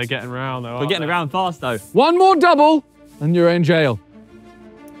 Cooked. Yeah, they're getting around though. We're getting around fast, though. One more double, and you're in jail.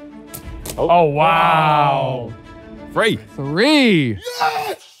 Oh, wow. 3. 3.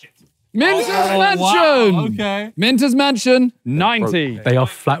 Minter's Mansion. Okay. Minter's Mansion, 90. They are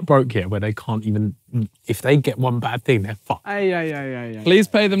flat broke here, where they can't even. If they get one bad thing, they're fucked. Hey. Please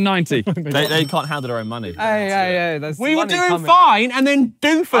pay them 90. They can't handle their own money. Hey. We were doing fine, and then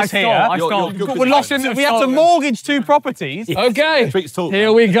Doofus here. I stole. We're lost in. We have to mortgage 2 properties. Okay, Streets talk.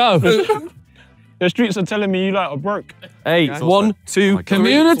 here we go. The streets are telling me you like are broke. 8. 1, 2, 3,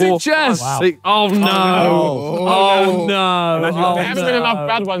 Community 4, chest. 5, 6. Oh no! Oh no! There haven't been enough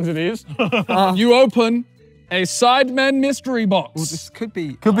bad ones of these. You open a Sidemen mystery box. This could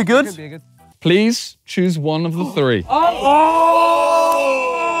be good. Could be a good. Please choose one of the 3. Oh!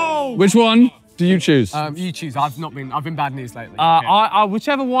 Which one do you choose? You choose. I've been bad news lately.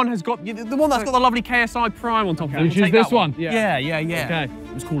 Whichever one has got the one that's got the lovely KSI Prime on top of it. You choose this one. Yeah. Okay.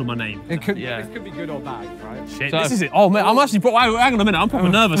 It was calling my name. It could be good or bad, right? Shit, this is it. Oh man, I'm actually. Hang on a minute. I'm proper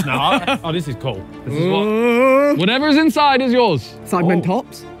nervous now. Oh, this is cool. This is what. Whatever's inside is yours. Sidemen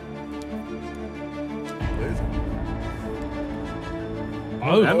tops.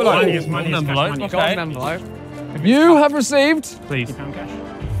 Oh, money is money. Envelope. Money. Okay. Envelope. You have received Please. £200.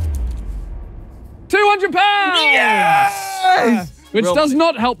 Yes! Which does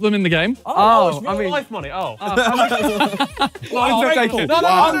not help them in the game. Oh, it's real life money. Oh. I'm grateful. No,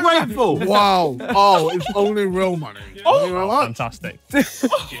 I'm grateful. Wow. Oh, it's only real money. You know what? Fantastic.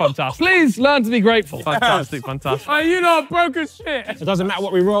 Fantastic. Please learn to be grateful. Fantastic. Oh, you not broke as shit. It doesn't matter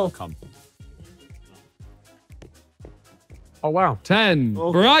what we roll. Come. Oh wow. 10.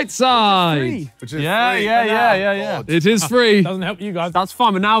 Bright side. Which is Yeah. It is free. Doesn't help you guys. That's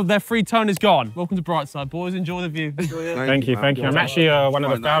fine, but now their free turn is gone. Welcome to Brightside, boys. Enjoy the view. Thank you. I'm actually one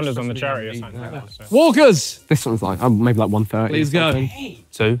of the founders on the charity or something like that. So. Walkers. This one's like maybe like 130. Please go.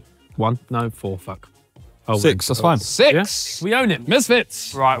 2, 1, no, 4, fuck. Oh, 6, that's fine. 6. We own it.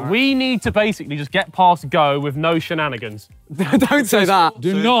 Misfits. Right, we need to basically just get past go with no shenanigans. Don't say that.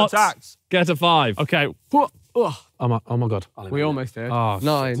 Do not get a 5. Okay. Oh my god. We almost did. Oh,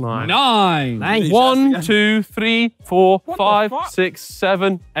 9. 9. 1, 2, 3, 4, 5, 6,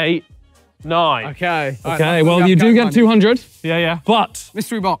 7, 8, 9. Okay. Okay, well, you do get 200. Yeah. But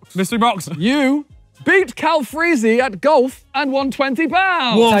Mystery box. Mystery box. you beat Cal Freezy at golf and won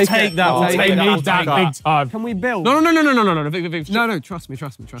 £20. We'll Take take it. that. We'll Take take it. that. We'll We'll take that. Big time. Can we build? No. Vic. No, trust me.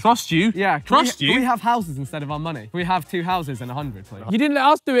 Trust you? Yeah. Trust you? Can we have houses instead of our money? Can we have 2 houses and 100, please? You didn't let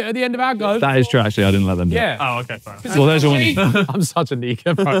us do it at the end of our go. That is true, actually. I didn't let them do it. Yeah. Oh, okay, fine. Well, there's your winning. I'm such a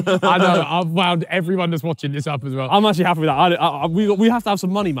neaker, bro. I know. I've wound everyone that's watching this up as well. I'm actually happy with that. We have to have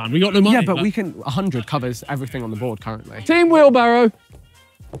some money, man. We got no money. Yeah, but we can. 100 covers everything on the board currently. Team Wheelbarrow.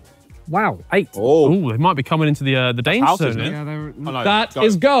 Wow, 8. Oh, they might be coming into the danger Houses, zone. Yeah, they're. That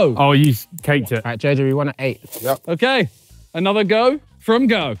is go. Oh, you caked it. Right, JJ, we won at 8. Okay, another go from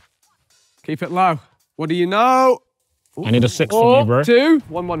go. Keep it low. What do you know? I need a 6 from you, bro. 2.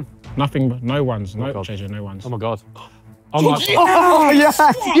 1-1. Nothing but no ones. No, JJ, no ones. Oh my god. Oh my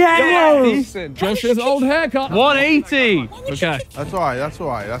Yeah. Decent. Josh's old haircut. 180. Okay, That's all right.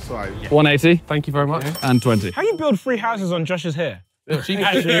 180 Thank you very much. and 20. How you build 3 houses on Josh's hair? Actually, no,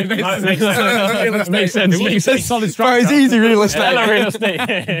 it makes sense. Makes sense. Solid structure. It's easy real estate. Hella real estate.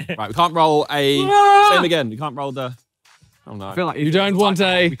 Right, we can't roll a... Same again. You can't roll the... Oh, no. I feel like You don't want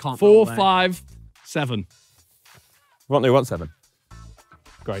a We can't 4, roll there. 5, 7. We want 7.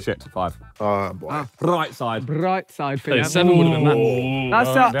 Great. Shit, 5. Boy. Right side. Bright side for So you. 7 would have been that.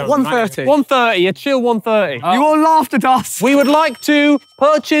 That's that was 130. 130. A chill 130. You all laughed at us. We would like to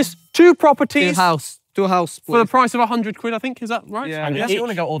purchase 2 properties Do a house. for the price of 100 quid. I think is that right? Yeah. Unless you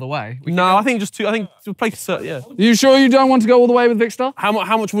want to go all the way. No, I think just 2. I think to place. Yeah. You sure you don't want to go all the way with Vicstar? How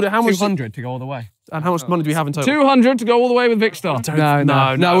much would it? How much? 200 to go all the way. And how much money do we have in total? 200 to go all the way with Vicstar.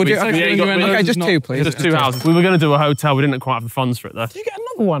 No. We'll do. we ain't got- Okay, just 2, please. Just 2 houses. We were going to do a hotel. We didn't quite have the funds for it though. You get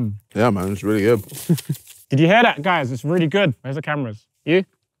another one. Yeah, man, it's really good. Did you hear that, guys? It's really good. Where's the cameras? You?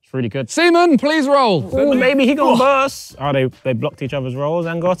 Really good. Seamen, please roll. Oh, maybe he got burst. Oh, they blocked each other's rolls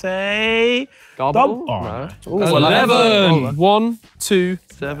and got a Gobble. Oh. No. 11. 1, 2,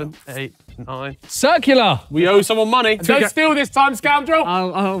 7, 8, 9. Circular. We owe someone money. Don't steal this time, scoundrel.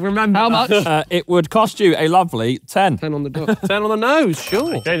 I'll remember. How much? It would cost you a lovely 10. 10 on the dot. 10 on the nose,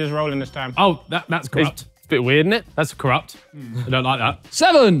 sure. They're just rolling this time. Oh, that's corrupt. It's a bit weird, isn't it? That's corrupt. I don't like that.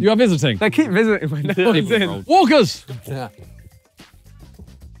 7. You are visiting. They keep visiting when no one's in. Walkers. Yeah.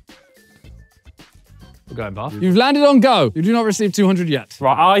 We're going bar. You've landed on go. You do not receive 200 yet.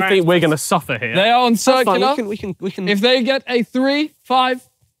 Right, I think we're going to suffer here. They are on That's fine, circular. We can. If they get a 3, 5,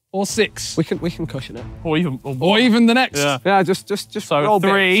 or 6, We can cushion it. Or even, or even the next. Yeah. Yeah, just So roll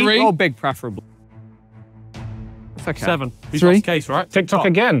 3. big. Roll big, preferable. It's okay. 7. Who's 3. lost case, right? TikTok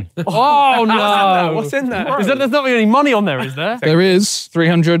again. Oh, no. What's in there? There's not really any money on there, is there? There is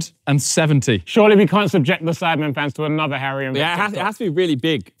 370. Surely we can't subject the Sidemen fans to another Harry and Yeah, it has to be really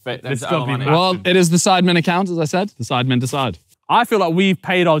big. It's got to be massive. Well, it is the Sidemen account, as I said. The Sidemen decide. I feel like we've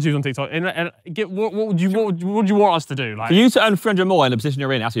paid our dues on TikTok. What would you want us to do? Like, For you to earn 300 more in the position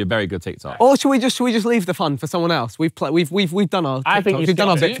you're in, it has to be a very good TikTok. Or should we just leave the fun for someone else? We've done our. I think we've done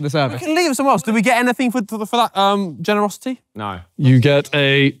our bit for the we service. can leave it somewhere else. Do we get anything for that generosity? No. You get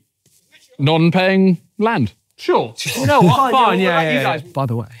a non-paying land. Sure. You know what? Fine, yeah. By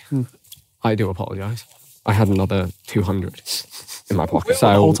the way, I do apologise. I had another 200 in my pocket. So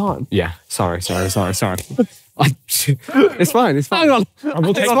the whole time? Yeah. Sorry. It's fine. Hang on.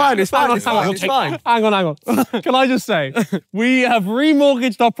 It's fine. Hang on. Can I just say, we have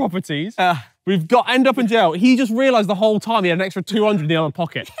remortgaged our properties. We've end up in jail. He just realised the whole time he had an extra 200 in the other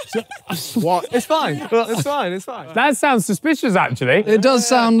pocket. What? It's fine. It's fine. That sounds suspicious, actually. It does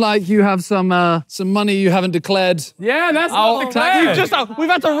sound like you have some money you haven't declared. Yeah, that's not declared. We've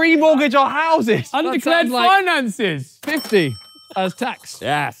had to remortggage our houses. Undeclared sounds like- finances. 50 as tax.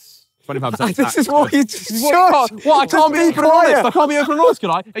 Yes. 25% This is what you just. What? I can't be Just open and honest. I can't be open and honest,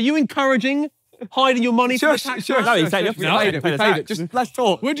 can I? Are you encouraging hiding your money from the tax? No, he's saying We paid it. Just let's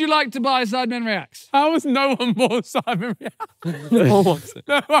talk. Would you like to buy Sidemen Reacts? How has no one bought Simon? No one wants it.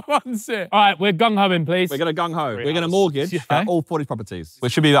 No one wants it. All right, we're gung-hoing, please. We're going to gung-ho. We're going to mortgage all 40 properties.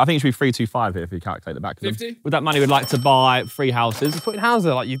 Which should be, I think it should be 325 here if you calculate the back. 50? With that money, we'd like to buy 3 houses. Putting houses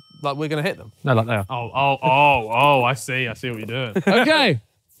there like we're going to hit them. No, like they are. Oh, I see. I see what you're doing. Okay.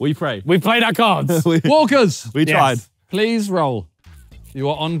 We pray. We played our cards. Walkers, We tried. please roll. You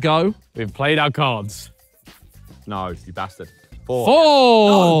are on go. We've played our cards. No, you bastard. 4.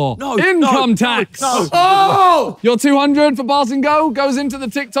 4. No, Income tax. No. Oh! Your 200 for Pass and Go goes into the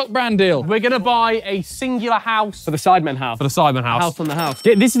TikTok brand deal. We're going to buy a singular house For the Sidemen house. for the Sidemen house. House on the house.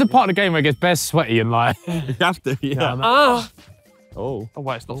 This is the part of the game where it gets best sweaty and like. You have to, yeah. Oh,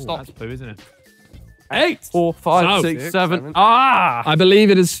 wait, it's not stopped. That's blue, isn't it? 8. 4, 5, So, 6, 7. I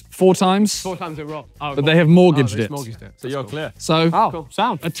believe it is 4 times, 4 times a roll. but they have mortgaged it. So you're clear. So, Oh,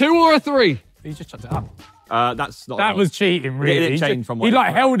 sound. a 2 or a 3? He just chucked it up. That's not. That was cheating, really. didn't change from what He it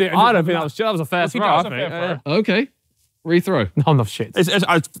like was. held it. And I don't think that was a fair throw. I think. Okay. Rethrow. No, no shit.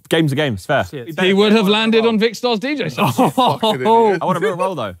 Game's a game. It's fair. He would have landed on Vicstar's DJ set. I want a real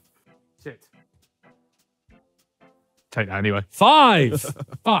roll though. Take that anyway. 5.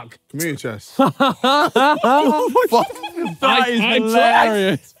 Fuck. Community chest. That is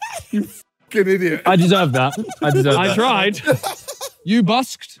hilarious. Good idiot. I deserve that. I tried. You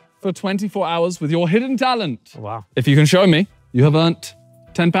busked for 24 hours with your hidden talent. Wow. If you can show me, you have earned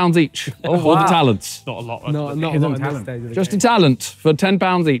 £10 each for the talents. Not a lot. Not a lot in this stage of the Just a game. talent for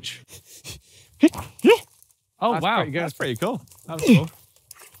 £10 each. Oh, wow. That's pretty cool. That was pretty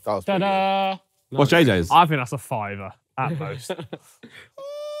Ta-da. What's JJ's? I think that's a 5 at most.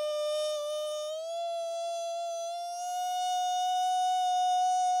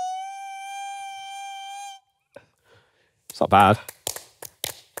 It's not bad.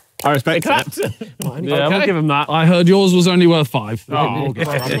 I respect it. Yeah, we'll give him that. I heard yours was only worth 5. Oh,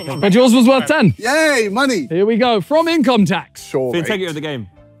 But yours was worth 10. Yay, money. Here we go. From income tax. Sure. The integrity of the game.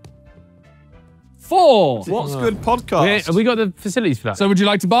 4. What's good podcast? Have we got the facilities for that? So would you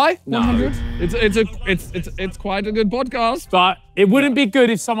like to buy 100? It's quite a good podcast. But it wouldn't be good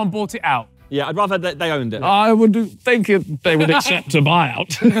if someone bought it out. Yeah, I'd rather they owned it. I would think they would accept a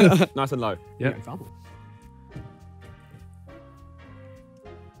buyout. Nice and low. Yeah.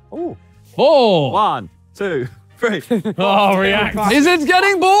 4. 1, 2, 3. Oh, react. Is it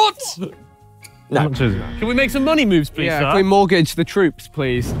getting bought? No. Can we make some money moves, please, Yeah, sir? if we mortgage the troops,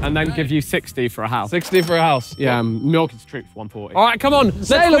 please, and then give you 60 for a house. 60 for a house. Yeah, mortgage troops 140. All right, come on.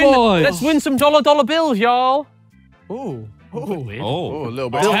 Sailor boys. Let's win some dollar bills, y'all. Ooh. Oh, a little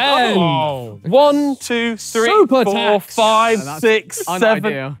bit. 10. 1, 2, 3, Super 4, tax. 5, That's 6, 7,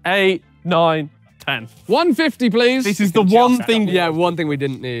 unideal. 8, 9, 10. 150, please. This is the one thing. Yeah, one thing we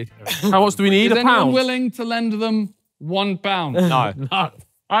didn't need. How much do we need? Is A anyone pound? willing to lend them £1? No.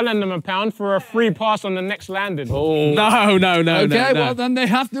 I lend them a pound for a free pass on the next landing. No. Okay, well then they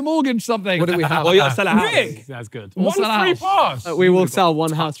have to mortgage something. What do we have? Well, you gotta sell a house. Rick, that's good. What's One that free house? pass. We will sell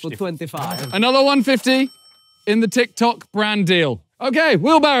one house for 25. Another 150 in the TikTok brand deal. Okay,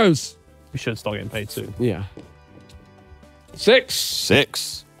 wheelbarrows. We should start getting paid soon. Yeah. 6.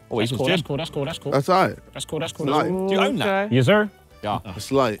 6. Oh, That's he's cool, Jim. that's cool, that's cool, that's cool. That's all right. That's cool, that's cool. Light. Do you own that? Yes, sir.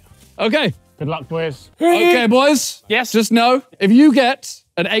 It's light. Okay. Good luck, boys. Okay, boys. Yes. Just know, if you get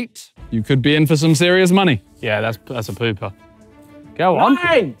an 8, you could be in for some serious money. Yeah, that's a pooper. Go on.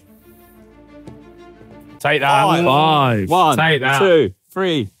 9. Take that. 5. 1, Take that. 2,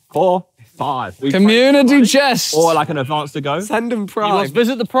 3, 4, 5. We Community chest. or like an advance to go. Send them Prime. Let's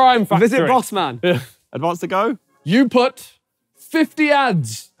visit the Prime Factory. Visit Bossman. Advance to go. You put 50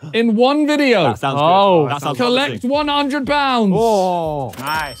 ads in one video. That sounds Oh. good. That sounds Collect promising. £100. Oh.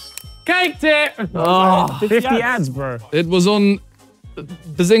 Nice. Caked it. 50 ads, bro. It was on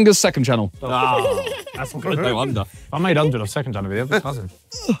Behzinga's second channel. That's good. No wonder. I made 100 on second channel video.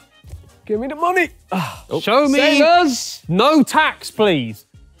 Give me the money. Show me Savers. no tax, please.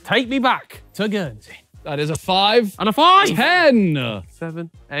 Take me back to Guernsey. That is a 5. And a 5. 10. 7,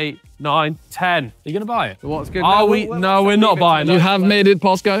 8, 9, 10. Are you going to buy it? What's good? Are we? No, we're not buying You it. have made it,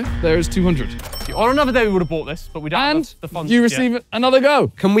 Posco. There is 200. On another day we would have bought this, but we don't And have the funds. you yet. receive another go.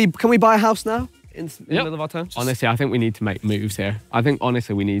 Can we buy a house now? In the Yep. middle of our terms? Honestly, I think we need to make moves here. I think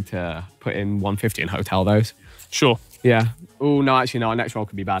honestly we need to put in 150 and hotel those. Sure. Yeah. Oh no, actually no. Our next roll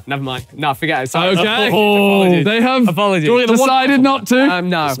could be bad. Never mind. No, forget it. Sorry. Okay. Apologies. They have Apologies. decided not to.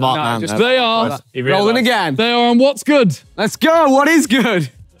 No. Smart no, man. just They are. rolling again. They are on what's good. Let's go. What is good?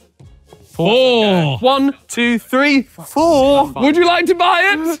 4. 1, 2, 3, 4. Would you like to buy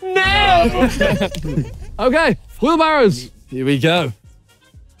it? No. Okay, wheelbarrows. Here we go.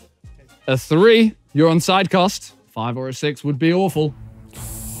 A 3, you're on side cost. 5 or a 6 would be awful.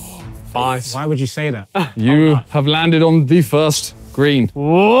 5. Why would you say that? You have landed on the first green.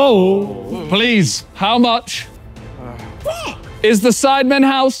 Whoa. Please, how much is the Sidemen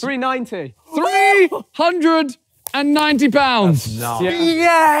house? 390. £390.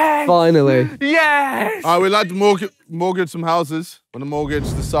 Yes. Finally. Yes. All right, we'd like to mortgage some houses. Want to mortgage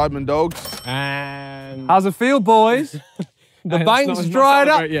the Sidemen dogs. And How's it feel, boys? The bank's Let's not dried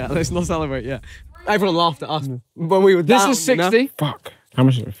up. celebrate yet. Let's not celebrate yet. Everyone laughed at us when we were This down, is 60. fuck. How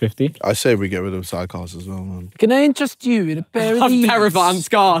much is it? 50? I say we get rid of sidecars as well, man. Can I interest you in a pair of I'm terrified. I'm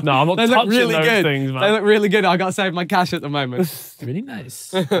scarred. No, I'm not They look touching really those good. things, man. They look really good. I got to save my cash at the moment. Really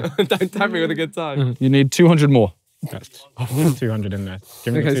nice. Don't tempt me with a good time. You need 200 more. That's 200 in there.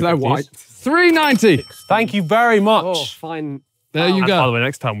 Give me Okay, the so they're 250s. white. 390. Thank you very much. Oh, fine. There you And by the go. way,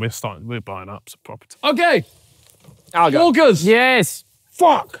 next time we're buying up some property. Okay. I'll go. Walkers. Yes.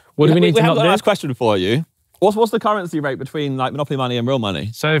 Fuck! What do we need to have not got a do? last question for you. What's the currency rate between like Monopoly money and real money?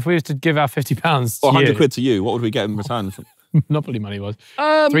 So if we was to give our £50 Or to 100 you, quid to you, what would we get in return? Monopoly money was.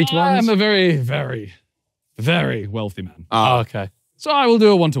 3 to I ones? am a very, very, very wealthy man. Oh, okay. So I will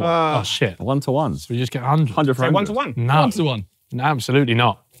do a 1-to-1. Oh, shit. 1-to-1. So we just get 100. 100 for Say 100. 1 to 1. No. 1-to-1. No, absolutely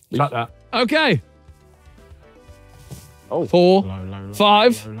not. Shut that. Okay. Oh. 4, Low.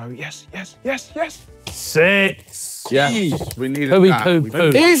 5. Low. Yes. 6. Yes, we needed Poo, that. poo, We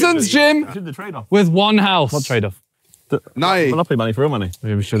poo. Ethan's gym Did the trade-off. with 1 house. What trade-off? 90. Monopoly money for real money.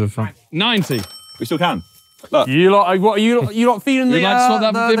 Maybe we should have. 90. We still can. You lot, what are you lot feeling You'd the, like to swap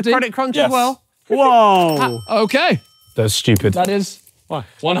that for the 50? credit crunch Yes. as well? Whoa. Okay. That's stupid. That is Why?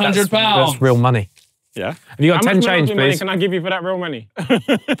 £100. That's real money. Yeah. Have you got How 10 much change, Monopoly money please? can I give you for that real money?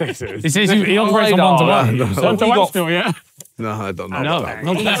 This is, he operates on one-to-one. One to one still, yeah? No, I don't know. No. about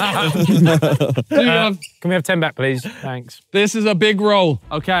that. Do you have- Can we have 10 back, please? Thanks. This is a big roll.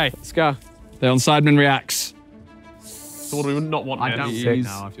 Okay. Let's go. They're on Sidemen Reacts. So what do we not want I now? don't Six. see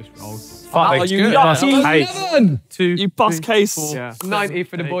now. I've just rolled. Fuck, you good. lucky. That's 11. 2, You bust case. Yeah. 90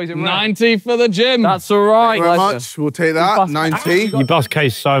 for the boys in red. 90 for the gym. That's all right. Very much. We'll take that. 90. You bust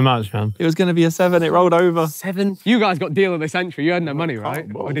case so much, man. It was going to be a 7. It rolled over. 7. You guys got deal of the century. You had no money, right?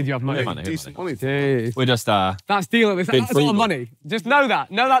 Or did you have money? Money. Decent money. Dude. We're just, That's deal of the century. That's a lot of frugal. money. Just know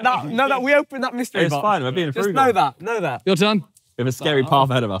that. Know that we opened that mystery it's box. fine. We're being Just frugal. know that. Know that. Your turn. We have a scary path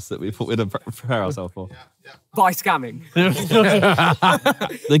ahead of us that we thought we'd prepare ourselves for. By scamming.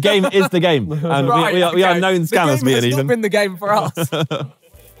 The game is the game. And we are known scammers, me and It's not Ethan. been the game for us.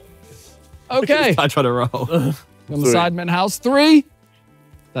 Okay. I try to roll. On the Sidemen house. 3.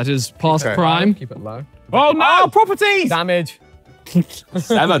 That is past prime. Keep it low. Oh no! Properties! Damage.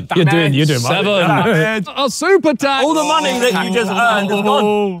 7. You're doing 7. A super tax. All the money that you just earned is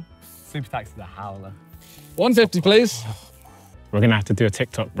gone. Super tax is a howler. 150, please. We're gonna have to do a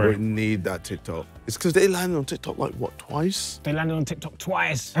TikTok, bro. We need that TikTok. It's because they landed on TikTok like, what, twice? They landed on TikTok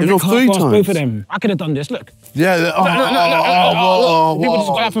twice. You know, 3 times. Both of them. I could have done this. Look. Yeah. People just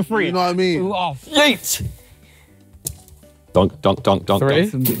got that for free. You know what I mean? Yeet. Donk.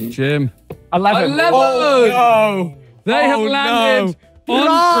 3. Jim. 11. 11. Oh, They have landed on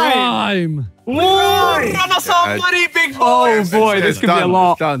Prime. Run us our money, big boy. Oh boy, this could be a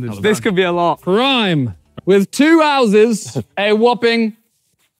lot. This could be a lot. Prime with 2 houses, a whopping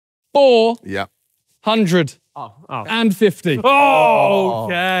 450. Oh,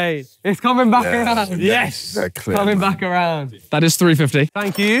 okay. It's coming back around. Yes. Coming back around. That is 350.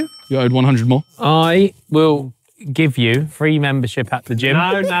 Thank you. You owed 100 more. I will give you free membership at the gym.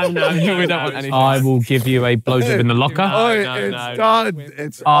 No. We don't want anything. I will give you a blowjob in the locker. It's done.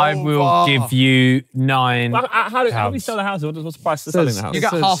 It's I over. will give you 9 How do we sell the house? What's the price of selling the house? You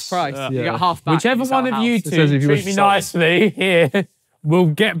got half price. You got half back. Whichever one of you two says if you treat wish me to sell it. nicely here will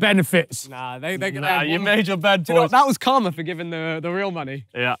get benefits. Nah, they You made your bed, You know, boys. that was karma for giving the real money.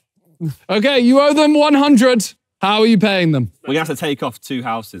 Yeah. Okay, you owe them 100. How are you paying them? We're going to have to take off 2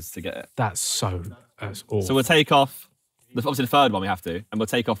 houses to get it. That's awful. So we'll take off, obviously the third one we have to, and we'll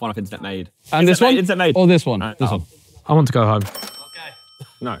take off one off Internet Made. And this one? Internet Made. Or this one? This one. I want to go home.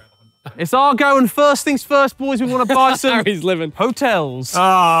 No. It's our go, and first things first, boys. We want to buy some Harry's living. hotels.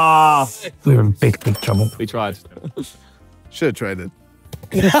 Ah, We're in big trouble. we tried. Should have traded.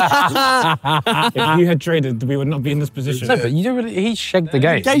 If you had traded, we would not be in this position. No, but you don't really. He shagged the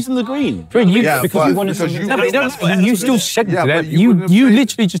game. Gave them the green. Because but you wanted because something. No, but you still shagged Yeah, them. but you You wouldn't have traded.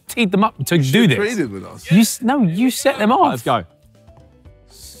 literally just teed them up to do this. Traded with us. You set them off. Let's go.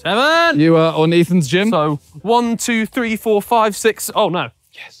 7. You are on Ethan's gym. So 1, 2, 3, 4, 5, 6. Oh no.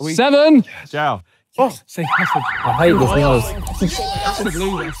 7. Ciao. I hate this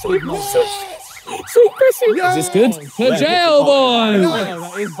Is this good? The jail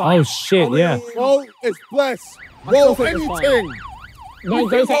boys. Oh shit! Yeah. Oh, it's blessed. Roll anything. Don't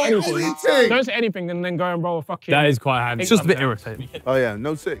say anything. Anything. Don't say anything and then go and roll a fucking. That is quite handy. It's just a bit irritating. Oh, yeah,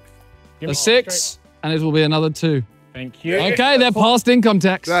 no 6. A 6, and it will be another 2. Thank you. Okay, they're past income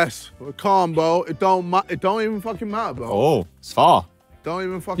tax. Bless. We're calm, bro. It don't even fucking matter, bro. Oh, it's far. Don't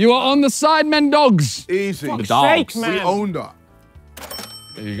even fucking You are on the Sidemen dogs. Easy. The dogs. We own that.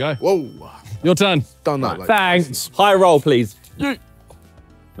 There you go. Whoa. Your turn. Done that like Thanks. High roll, please. No,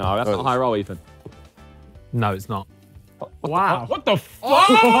 that's not high roll, Ethan. No, it's not. Wow. What the fuck?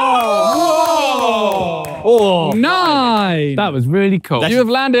 Oh, 9. that was really cool. You have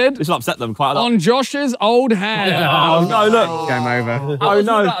landed This will upset them quite a lot. on Josh's old hand. Oh, no, look. Game over. Oh,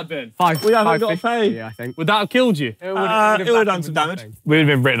 no. That have been? We haven't got to pay. Yeah, I think. Would that have killed you? It would have done some damage. We'd have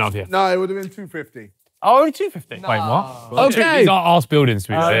been written off here. No, it would have been 250. Oh, only 250. Wait, what? Okay. These are arse buildings, to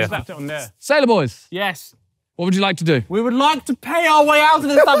be fair. Slapped it on there. Sailor boys, Yes. what would you like to do? We would like to pay our way out of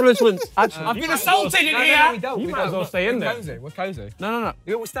the establishment. I've been assaulted in here. You might as well stay in there. We're cozy. No.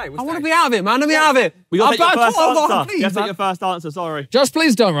 We'll stay. I want to be out of it, man. Let me out of it. We got to take your I'm first about to- answer. please, You have to take man. your first answer, sorry. Just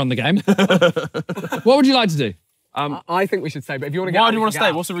please don't run the game. What would you like to do? I think we should stay, but if you want to get Why out, do you want can to get stay?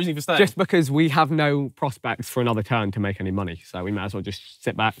 out. What's the reason for staying? Just because we have no prospects for another turn to make any money, so we might as well just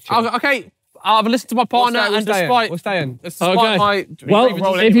sit back. chill. Okay, I've listened to my partner, and despite we're staying. despite Okay. my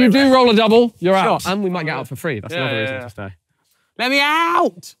Well, if you do roll a double, you're Sure, out. and we might get out for free. That's another reason to stay. let me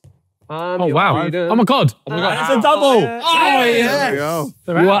out. Oh, wow. Oh, my God. It's a double. There we go.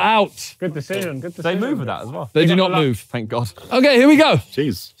 You are out. Good decision. Good They decision. move with that as well. They do not move. Thank God. Okay, here we go.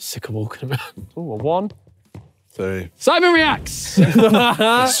 Jeez. Sick of walking around. Ooh, a 1. 3. Simon reacts.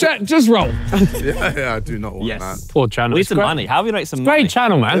 Just roll. Yeah, I do not want that. Poor channel. We need It's some great- money. How do we make some Great money?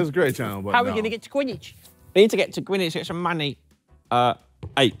 channel, It man. was a great channel, but How are we no. going to get to Greenwich? We need to get to Greenwich to get some money.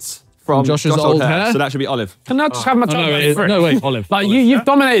 8. From Josh's old hair. So that should be Olive. Can I just have my Oh, child no, back it is, for free? no, wait, Olive. Like, you've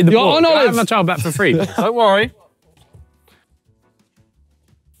dominated the You're board. on Can I have Olive. my child back for free? Don't worry.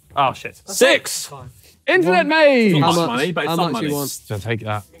 Oh shit. 6. Internet made. Not much money, but it's how some much money. you want? So take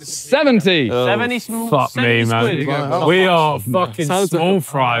that. 70. 70 small. Fuck me, 70 man. squid. We are fucking small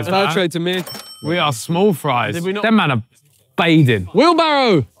fries, Fair man. trade to me. We are small fries. Did we not- Them man are bathing.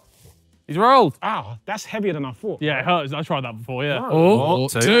 Wheelbarrow. He's rolled. Ow, that's heavier than I thought. Yeah, it hurts. I tried that before. Yeah. Oh,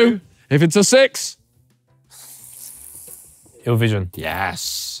 2. If it's a 6. Ill vision.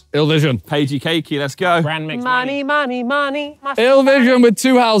 Yes. Ill Vision. Pagey cakey, let's go. Brand makes Money, money, money. Ill Vision with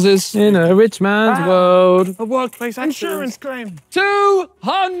 2 houses. In a rich man's world. A workplace Insurance claim.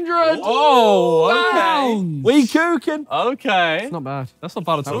 200 pounds. We cooking. Okay. Not bad. That's not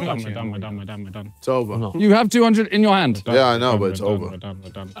bad at all. We're done. It's over. You have 200 in your hand. Yeah, I know, but it's over. We're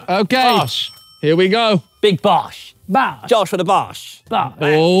done. Okay. Bosh. Here we go. Big Bosh. Bosh. Josh for the Bosh.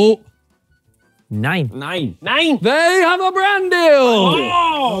 Oh, 9. 9. they have a brand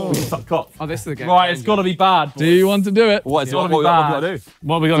deal. Fuck off. Oh, this is the game. Right, it's got to be bad. Do you want to do it? What is it? What gotta be we got to do?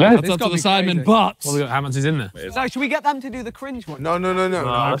 What have we got left? It's up to gotta the be Sidemen, crazy. but What have we got? How much is in there? So, should we get them to do the cringe one? No.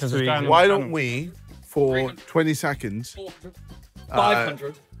 Because it's going on Why the don't channel. we, for 20 seconds,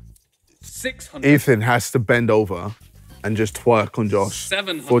 500, 600, Ethan has to bend over and just twerk on Josh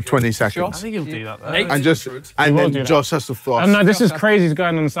 700 for 20 I seconds. think he'll do that. Though. And just, and will then do that. Josh has to floss. Oh, no, this is crazy. It's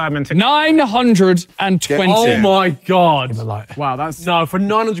going on the Sidemen TikTok. 920. Oh my God. Like, Wow, that's... No, for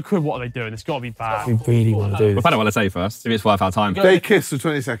 900 quid, what are they doing? It's got to be bad. we really want to do We'll this. find out what I say first. If it's worth our time. They kiss for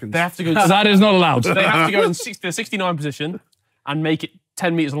 20 seconds. They have to go. That is not allowed. They have to go in the 69 position and make it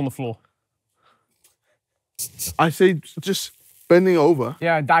 10 meters along the floor. I say just bending over.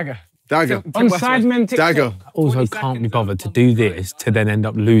 Yeah, dagger. Dagger. On Sidemen TikTok. Dagger. Also, can't be bothered to do this to then end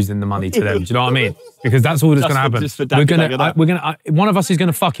up losing the money to them. Do you know what I mean? Because that's all that's going to happen. just for We're dagger, gonna, one of us is going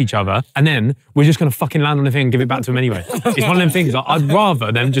to fuck each other, and then we're just going to fucking land on the thing and give it back to them anyway. It's one of them things. I'd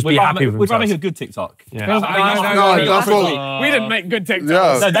rather them just be happy with We'd rather themselves. make a good TikTok. Yeah. No, that's what. We didn't make good TikToks.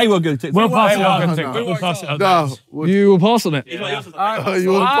 Yeah. No, they were good TikToks. We'll pass it We'll on. pass it on. No. You will pass on it. You want to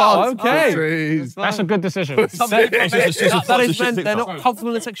pass? okay. Jeez. That's a good decision. That is meant they're not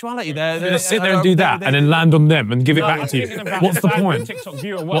comfortable in sexuality. They're Just sit there and do that, and then land on them and give it back to you. What's the point? TikTok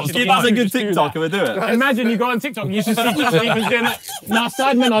viewer What's watching the it. That's a You good just do TikTok that. if we do it. Imagine you go on TikTok and you just see Ethan's doing that. Now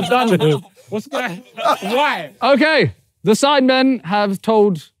Sidemen are done. What's going on? Why? Okay. The Sidemen have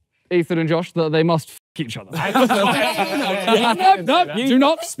told Ethan and Josh that they must f each other. No, do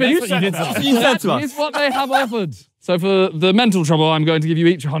not spin. You said that. You said to us. Is what they have offered. So for the mental trouble, I'm going to give you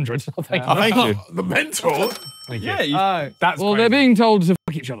each 100. Thank you. The mentor. Yeah, you, That's Well, crazy. they're being told to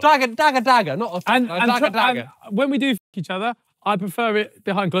f each other. dagger, not a And dagger. when we do f each other, I prefer it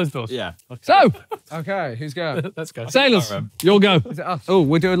behind closed doors. yeah. So, Okay, who's going? Let's go. sailors, you'll go. Is it us? Oh,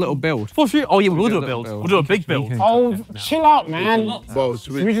 we'll do a little build. Oh yeah, we'll do a build. We'll do a big build. Oh, chill out, man. Well, should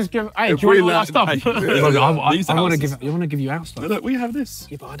Should we we, just give? Hey, If do you we want our land- stuff? I want to give you our stuff. Look, we have this.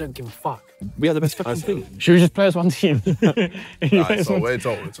 Yeah, but I don't give a fuck. We have the best fucking thing. Should we just play as one team? it's over.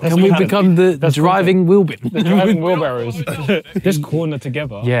 Can we become the driving wheelbin? Driving wheelbarrows. Just corner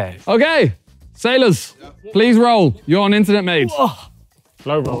together. Yeah. Okay, sailors, please roll. You're on internet made.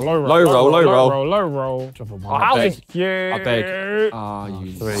 Low roll, low roll. Low roll, low roll. Low roll. I beg. Thank you. I beg. Ah,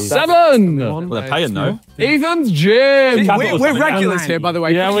 you... 7. Well, they're paying though. Ethan's gym. We're regulars here, by the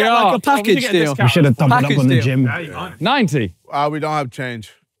way. Yeah, we Like are. a package deal. We should have doubled up Package on the deal. gym. 90. we don't have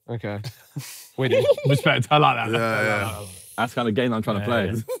change. Okay. Respect. I like that. Yeah. That's the kind of game I'm trying to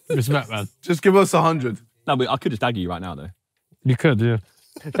play. Respect, man. Just give us 100. No, but I could just dagger you right now though. You could, yeah.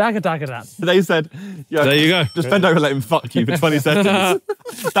 Dagger that. They said, yeah, There you go. just bend over and let him fuck you for 20 seconds.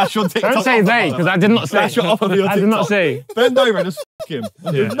 That's your TikTok. Don't say offer, they, by the because way. I did not say. That's your offer for your I did not TikTok. say. Bend over and just fuck him.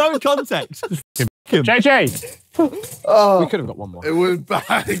 There's no context. Just fuck him. JJ. We could have got one more. It was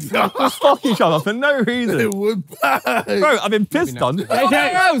bad. Just fuck each other for no reason. It was bad. Bro, I've been pissed on.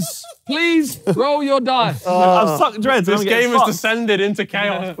 Heroes, please roll your dice. I've sucked dreads. This game has descended into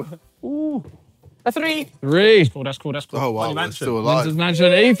chaos. A 3. 3. Cool, that's cool, that's cool. Oh, wow. We're still Winter's alive.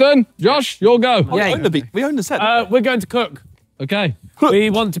 Mansion. Ethan, Josh, you'll go. We own the set. We're going to cook. Okay.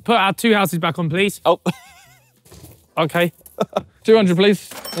 We want to put our 2 houses back on, please. Oh. Okay. 200, please.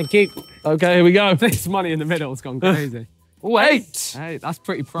 Thank you. Okay, here we go. This money in the middle has gone crazy. 8. Hey, that's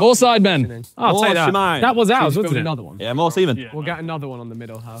pretty proper. More Sidemen. I'll More take that. Shemai. That was ours, Build wasn't it? another one. Yeah, more semen. We'll get another one on the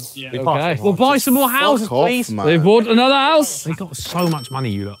middle house. Yeah. Okay. We'll buy some more houses, Fuck off, please. man. They've bought another house. They got so much money,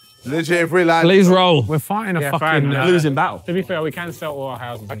 you lot. Literally, if we land. Please roll. We're fighting a Yeah, fucking... fine. Losing battle. To be fair, we can sell all our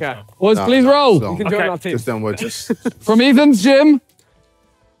houses. Okay. Boys, please roll. No, We can join our team. just then we're just. From Ethan's gym.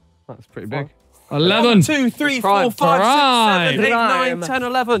 That's pretty big. 11. 2, 3, Prime. 4, 5, 6, 7, 8, Prime. 9, 10,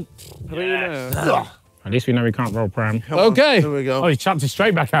 11. At least we know we can't roll prime. Okay. Here we go. Oh, he chucked it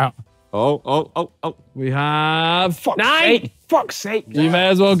straight back out. Oh. We have 9! Fuck's sake. You may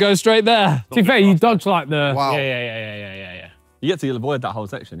as well go straight there. To be fair, you dodged like the... Wow. Yeah. You get to avoid that whole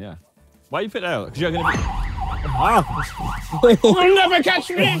section, yeah. Why you put that out? Because you're going to be... Wow. You'll never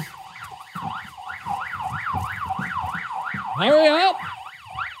catch me! Hurry up.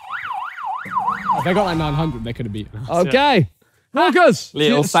 If they got like 900, they could have beaten us. Okay. Lucas.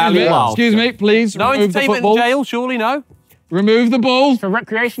 Little excuse Sally me, Wild. Excuse me, please No remove the entertainment in football. jail, surely no? Remove the ball. For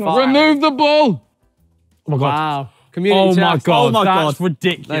recreational. Remove the ball. Oh my God. Wow. Community Oh my chest. God. Oh my God. That's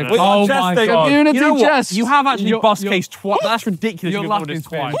ridiculous. Oh my God. Community You know what? chest. You have actually bust case twice. That's ridiculous. You're You've done lucky this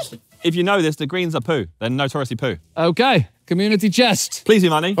twice. If you know this, the greens are poo. They're notoriously poo. Okay. Community chest. Please, you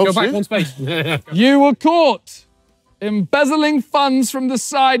money. Go back one space. You were caught embezzling funds from the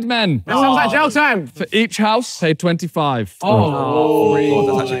Sidemen. That sounds like jail time. For each house, pay 25. Oh,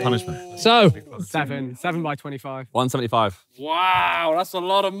 that's actually punishment. So, 7 by 25. 175. Wow, that's a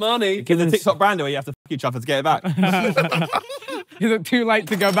lot of money. Give the TikTok brand where you have to fuck each other to get it back. Is it too late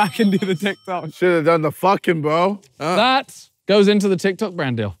to go back and do the TikTok? Should have done the fucking, bro. that goes into the TikTok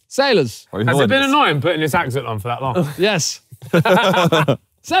brand deal. Sailors. Has it been annoying putting this accent on for that long? Yes. 7.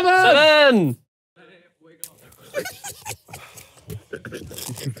 7.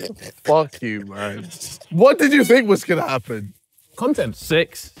 Fuck you, man. What did you think was gonna happen? Content.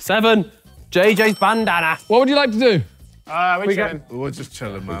 6. 7. JJ's bandana. What would you like to do? We're chilling. We're just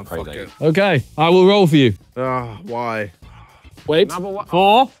chilling, man. Fuck it. Okay, I will roll for you. Why? Wait. Number one.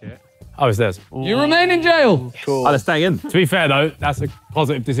 4. Oh, it's theirs. You remain in jail. Cool. I'll stay in. To be fair, though, that's a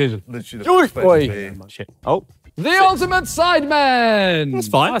positive decision. Literally the best place to be. Shit. Oh, The ultimate Sidemen. that's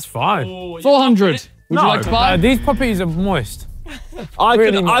fine. That's fine. 400. Would you No, like to buy? these puppies are moist. I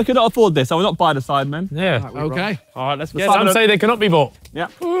could not afford this. I will not buy the Sidemen. Yeah. Okay. All right, let's get Some it. say they cannot be bought. Yeah.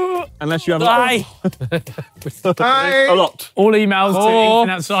 Unless you have Aye. a lot. All emails to Ethan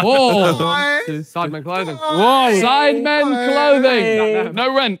outside. 4. Sidemen clothing. Sidemen clothing.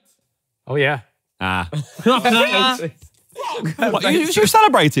 No rent. Oh, yeah. Ah. What, you're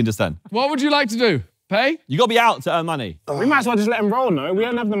celebrating just then. What would you like to do? Pay? You got to be out to earn money. We might as well just let him roll, no? We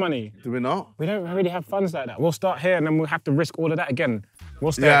don't have the money. Do we not? We don't really have funds like that. We'll start here and then we'll have to risk all of that again.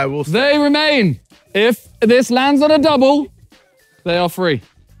 We'll stay. Yeah, we'll. They remain. If this lands on a double, they are free.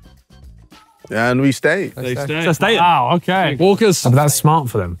 Yeah, and we stay. They stay. So stay in. Wow, okay. Walkers. But that's smart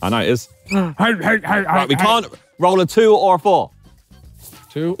for them. I know it is. Right, we can't roll a 2 or a 4.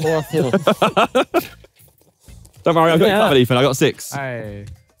 2 or a 4. Don't worry, I've got you covered, Ethan. I got 6. Hey.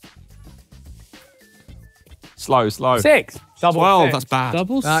 Slow. 6. Double 12, 6. that's bad.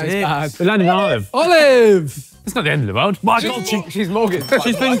 Double That is 6. bad. We landed on Olive. Olive. It's not the end of the world. My God, She's mortgaged.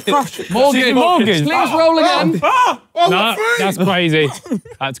 She's been crushed. Morgan. mortgaged. Please roll again. No, that's crazy.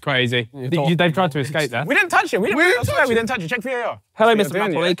 That's crazy. They've tried to escape there. We didn't touch it. We didn't touch it. Check VAR. Hello, Mr.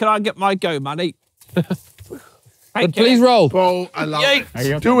 Napoli. Can I get my go, money? But please roll. Bro, I love it.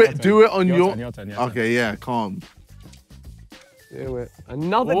 Hey, Do it on your. Your turn. Okay, yeah, calm. Do it.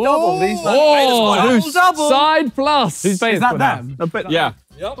 Another double. These Oh, side plus. Who's paying Is that for that? them? Yeah.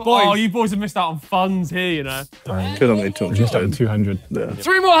 Oh, you boys have missed out on funds here, you know. Could have made 200. Just over 200.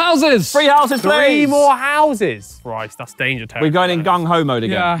 3 more houses. 3 houses, please. 3 more houses. Christ, that's danger territory. We're going in gung-ho mode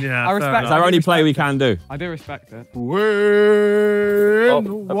again. Yeah, I respect It's it. our only play we can do. I do respect it. We're in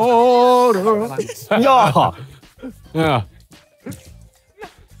the water. Yeah. Yeah.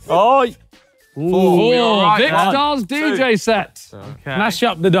 Oh. Four. Victor's DJ set. Mash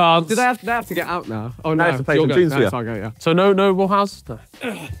up the dance. Do they have to get out now? Oh no, have to play some tunes for you. I'll go, yeah. So no more houses?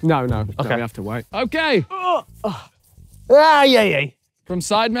 No. No, we have to wait. Okay. Yeah. From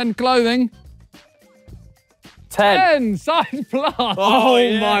Sidemen Clothing. 10. 10 side plus.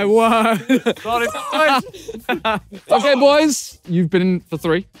 Oh my word. Okay, boys. You've been in for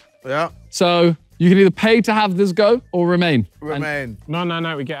 3. Yeah, So you can either pay to have this go or remain. remain.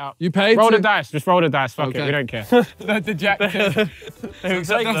 No, we get out. You pay Roll to... the dice. Just roll the dice. Fuck Okay. it. We don't care. They're dejected. They're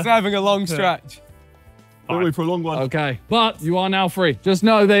having a long stretch. Probably for a long one. Okay. But you are now free. Just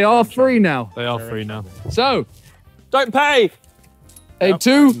know they are free now. They are free now. So, Don't pay. a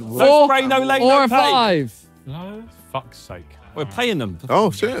 2, 4, spray, no lane, or no a pay. 5. No, fuck's sake. We're paying them. Oh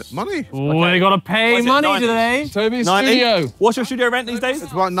shit, money. Oh, they gotta pay What's it, money 90? today. Toby's 90? studio. What's your studio rent these days?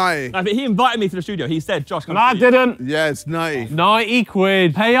 It's about 90. No, but he invited me to the studio. He said, Josh, come No, I see." didn't. Yeah, it's 90. 90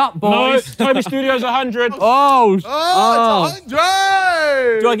 quid. Pay up, No, boys. Toby Studios 100. Oh, Oh, it's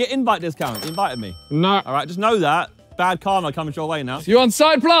 100. Do I get invite discount? He invited me. No. All right, just know that. Bad karma coming your way now. You're on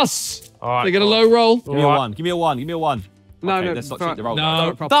side plus. All right. They get a low roll. Give me a 1. Give me a 1. Give me a 1. No, Okay, no, let's not for- cheat the roll.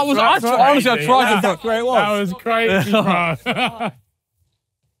 No. that was honestly, I tried to. That's where it was. That was crazy, bro.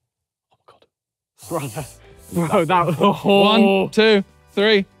 Bro, that was... 1, 2,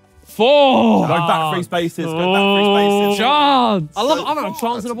 3, 4. Go back 3 spaces. Go back 3 spaces. Chance. I love it. I've had a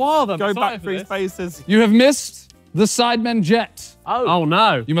chance in a while. Then. Go back 3 spaces. You have missed the Sidemen jet. Oh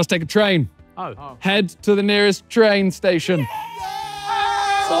no. You must take a train. Oh. Head to the nearest train station.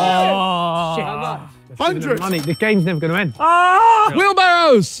 Oh. 100. Money. The game's never going to end.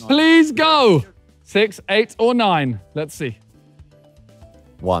 Wheelbarrows, please go. 6, 8, or 9. Let's see.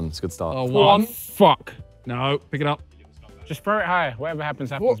 1. It's a good start. Oh, 1. Fuck. No, pick it up. Just throw it high. Whatever happens,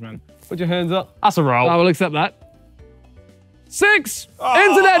 happens, man. Put your hands up. That's a roll. I will accept that. 6!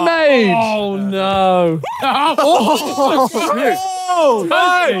 Internet mage! Oh no. That's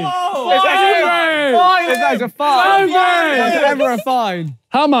a fine. That's never a fine.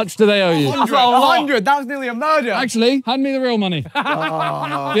 How much do they owe you? 100. That was nearly a murder. Actually, hand me the real money.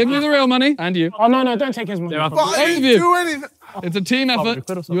 Give me the real money. And you. Oh, no, don't take his money. I Both of didn't you. do anything. It's a team effort.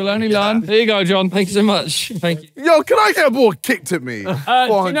 You will only learn. Here you go, John. Thank you so much. Thank you. Yo, can I get a ball kicked at me? Do you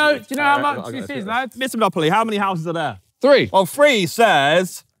know how much this is, lads? Mr. Monopoly, how many houses are there? 3. Well, 3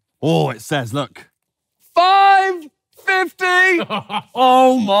 says... Oh, it says, look. 550.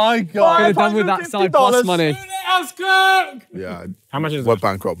 Oh my God. Could have done with that side plus money. Yeah. How much is We're it?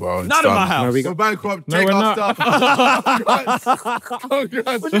 bankrupt, bro. It's None of done. my house. We're bankrupt. No, Take we're our not. stuff.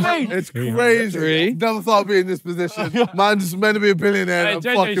 Congrats. What do you mean? It's crazy. 3. Never thought I'd be in this position. Man's meant to be a billionaire. Hey, I'm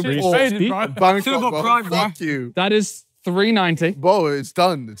JJ, fucking should've poor. paid it, bro. Bankrupt, Should've got bro. prime, bro. Fuck you. That is 390. Bro, it's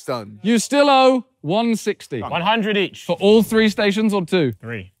done. It's done. You still owe 160. 100 each. For all 3 stations or 2?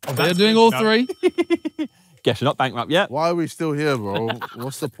 3. They're doing all 3. Guess you're not bankrupt yet. Why are we still here, bro?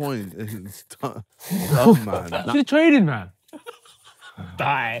 What's the point? It's done, man. Should have traded, man.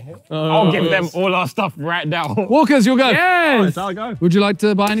 Die. I'll give them all our stuff right now. Walkers, you'll go. Yes. I'll go. Would you like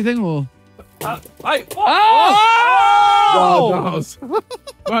to buy anything or? Hey. Oh!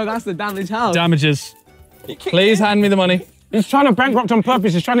 Bro, that's the damaged house. Damages. Please hand me the money. He's trying to bankrupt on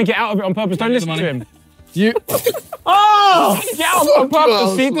purpose. He's trying to get out of it on purpose. Don't listen to him. You. Oh! Get out on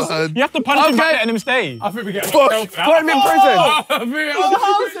purpose. See, man. you have to punish him back and let him stay. I think we get Put him in prison.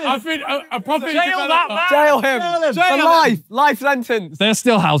 I think a proper Jail that man. Jail him. For life. Life sentence. They're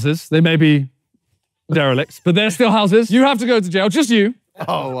still houses. They may be derelicts, but they're still houses. You have to go to jail. Just you.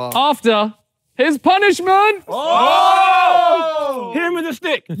 Oh, wow. After his punishment. Oh! Hit him with a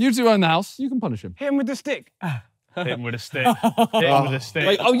stick. You 2 own the house. You can punish him. Hit him with a stick. Hit him with a stick. Hit him with a stick.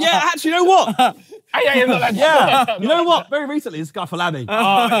 Wait, oh yeah, actually, you know what? Yeah. You know what? Very recently, this guy Falani.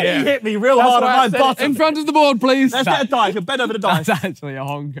 Oh, He hit me real hard on my bottom. In front of the board, please. Let's get a dice. You'll bend over the dice. That's actually a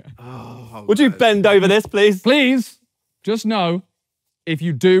honker. Would you bend over this, please? Please, just know, if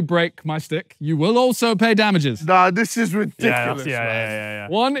you do break my stick, you will also pay damages. Nah, this is ridiculous. Yeah.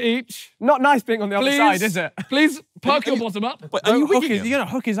 1 each. Not nice being on the other Please, side, is it? Please perk your bottom up. Wait, are you wigging him? You're going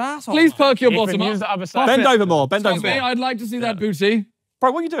to hook his ass off. Please perk your Ethan, bottom use up. the other side. Bend over more. Bend over Excuse me, more. I'd like to see that booty.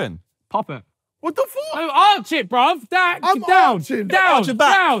 Bro, what are you doing? Pop it. What the fuck? Oh, arch it, bruv. Down. I'm Down. arching. Down. Arch it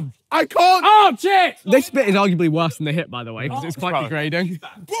back. Down. I can't. Arch it. This bit is arguably worse than the hit, by the way, because it's quite degrading. Bro,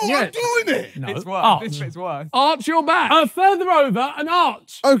 I'm doing it. It's worse. Arch. This bit's worse. Arch your back. Further over and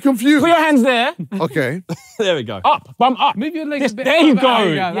arch. I'm confused. Put your hands there. Okay. There we go. Up. Bum up. Move your legs a bit. There you further go. out.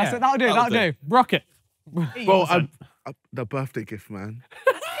 Yeah, that's it. That'll do. That'll do. Rocket. Bro, the birthday gift, man.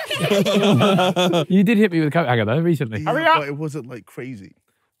 You did hit me with a coat hanger, though, recently. Yeah, Hurry up. but it wasn't like crazy.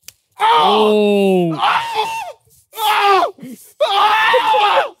 Oh.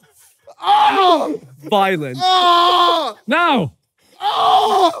 Violent. Now,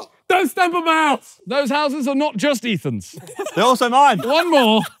 Don't stamp them out. those houses are not just Ethan's. They're also mine. One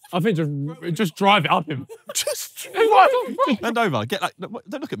more. I think just drive it up him. Bend over. Get like.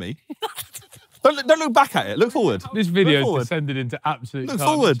 Don't look at me. Don't look back at it. Look forward. This video Look has forward. descended into absolute Look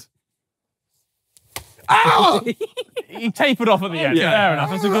carnage. forward. He tapered off at the end. Yeah. Fair enough.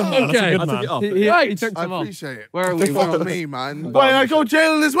 That's a good one. That's a Okay. good I took man. it off. He took I some off. appreciate it. Where are we? Where are Fuck we? me, man. Wait, I go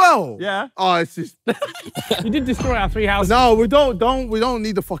jail as well? Yeah. Oh, it's just... You did destroy our 3 houses. No, we don't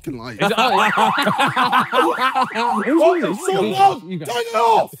need the fucking light. Turn it off!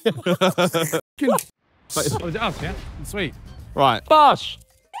 Oh, is it us, yeah? Sweet. Right. Bosh.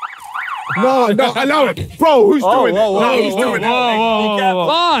 No, I know it. Bro, who's doing it? No, who's doing it? Whoa.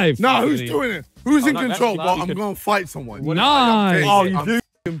 5. No, who's doing it? Who's in no, control, that's bro? bad. I'm going to fight someone. 9. Oh, you do.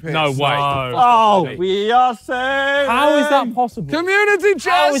 No way. Oh, we are safe. How is that possible? Community chest.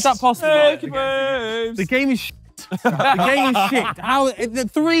 How is that possible? The game is shit. The game is shit. How?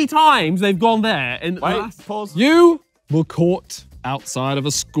 3 times they've gone there. And Wait, pause. You were caught outside of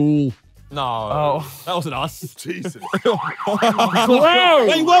a school. No. Oh. That wasn't us. Jesus. Whoa!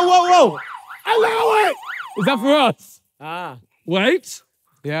 Wait, whoa! Allow it. Is that for us? Ah. Wait.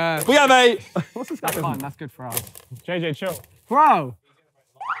 Yeah. We have a... That's fine. That's good for us. JJ, chill. Bro.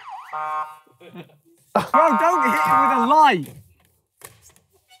 Bro, don't hit him with a light.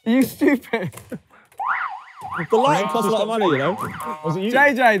 You stupid. The light costs a lot of money, you know? Was it you?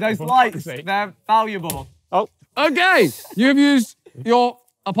 JJ, those lights, they're valuable. Okay. You have used your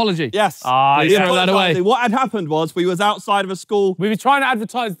apology. Yes. Please throw that away. What had happened was we was outside of a school. We were trying to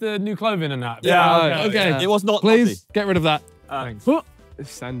advertise the new clothing and that. Yeah. Okay. It was not Please get rid of that. Thanks.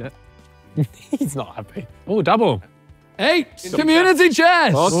 Send it. He's not happy. Oh, double. 8. Community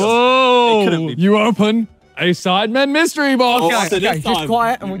chest. Oh, it couldn't be. You open a Sidemen mystery box. Okay, just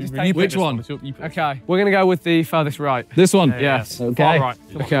quiet and we'll just take Which one? Okay, we're gonna go with the furthest right. This one. Yes. Okay. All right.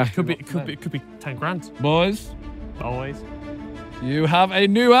 Okay. It could be 10 grand. Boys, Always. you have a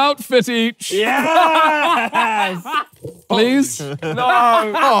new outfit each. Yes! Please. I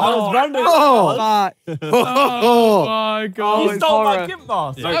was wondering. Oh my God. You stole my gimp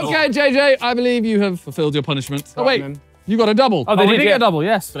mask. Okay, JJ, I believe you have fulfilled your punishment. Oh, wait. You got a double. Oh, they did get a double,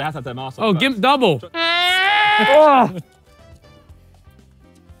 yes. But they have to have their mask on. Oh, gimp double.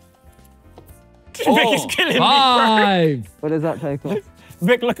 Vic is killing me. 5. What does that take off?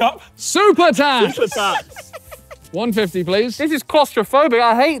 Vic, look up. Super tax. Super tax. 150, please. This is claustrophobic.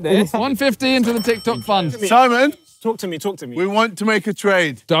 I hate this. 150 into the TikTok fund. Simon, Talk to me, talk to me. we want to make a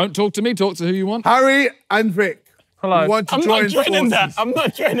trade. Don't talk to me. Talk to who you want. Harry and Vic. Hello. We want to I'm join not joining forces. that. I'm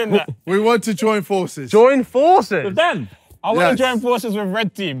not joining that. We want to join forces. Join forces. With them. I want Yes. to join forces with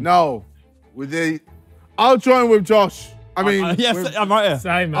Red Team. No. With the... I'll join with Josh. I mean... Yes, I'm right here.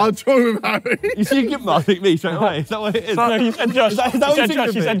 Same, man. I'll join with Harry. You see a gimp mask, pick me straight away. Is that what it is? No, you said Josh. Is that You what said you Josh.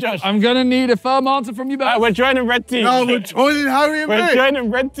 think You of said me? Josh. I'm going to need a firm answer from you both. We're joining Red Team. No, we're joining Harry and We're Vic.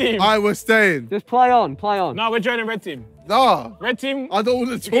 joining Red Team. I was staying. Just play on, play on. No, we're joining Red Team. No. Red Team. I don't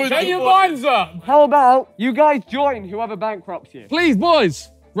want to join Get your them. minds up. How about you guys join whoever bankrupts you? Please, boys,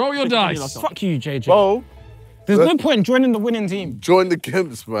 roll your dice. Fuck you, JJ. Bro, There's no point in joining the winning team. join the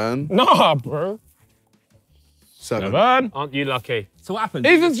Gimps, man. Nah, bro. 7. Aren't you lucky? So what happened?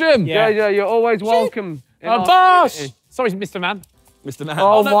 Ethan's gym. Yeah. JJ, you're always welcome. in our boss! community. Sorry, Mr. Man. Mr. Man.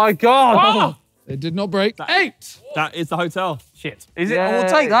 Oh my God. It did not break. 8. That is the hotel. Shit. Is it? We'll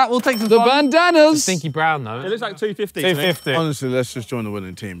take that. We'll take The bandanas. Stinky brown, though. It looks like 250. to me. 250. Honestly, let's just join the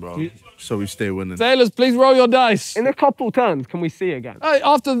winning team, bro. So we stay winning. Sailors, please roll your dice. In a couple turns, can we see again?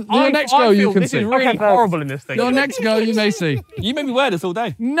 After your next go, you can this see. is really Okay, horrible in this thing. Your next go, you may see. You made me wear this all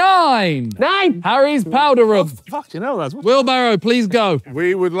day. 9. 9. Harry's powder room. Fucking hell, that's... Wheelbarrow, please go.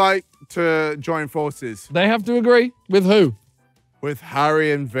 We would like to join forces They have to agree with who? with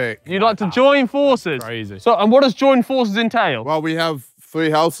Harry and Vic. You'd like to join forces? Crazy. So, and what does join forces entail? Well, we have 3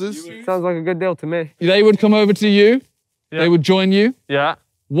 houses. Sounds like a good deal to me. They would come over to you. Yeah. They would join you. Yeah.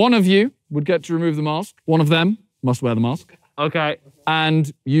 One of you would get to remove the mask. One of them must wear the mask. Okay.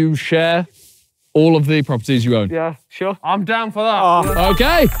 And you share all of the properties you own. Yeah, sure. I'm down for that.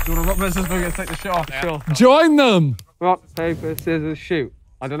 Okay, Do you want to rock, versus Booger, take the shit off? Sure. join them. Rock, paper, scissors, shoot.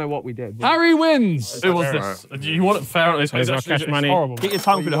 I don't know what we did. Harry wins. Who was this? Do you want it fair at least? There's our cash money. Horrible. Get your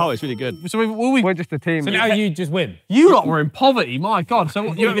tongue through the hole, it's really good. So we We're just a team. So now you just win. you lot were in poverty. My God. So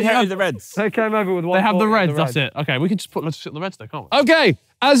what, You inherited the Reds. They came over with one. they have the ball and Reds. That's it. Okay, we can just let's sit the Reds there, can't we? Okay,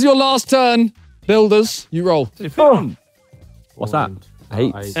 as your last turn, builders, you roll. What's that?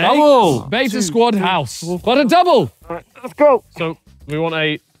 8. Double. Beta squad house. Got a double. Right, let's go. So we want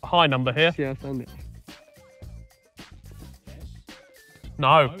a high number here. Yeah, send it.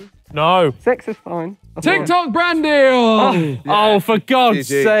 No. No. 6 is fine. That's all right. TikTok brand deal. Oh, for God's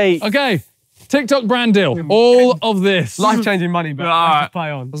GG. sake. Okay, TikTok brand deal. All of this. Life-changing money, but let's just play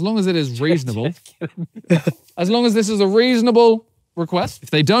on. As long as it is reasonable. As long as this is a reasonable request.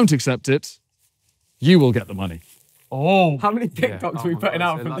 If they don't accept it, you will get the money. Oh. How many TikToks are we putting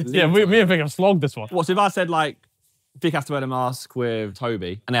out from this? Yeah, me and Vic have slogged this one. What, so if I said, like, Vic has to wear the mask with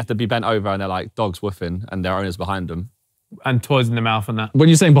Toby, and they have to be bent over, and they're, like, dogs woofing, and their owner's behind them. And toys in the mouth and that. When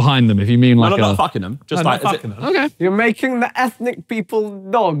you're saying behind them, if you mean No, like not fucking them. Just like, Not fucking them. Okay. You're making the ethnic people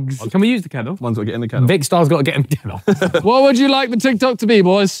dogs. Can we use the kettle? ones that get in the kennel. Vic Star's got to get him kettle. What would you like the TikTok to be,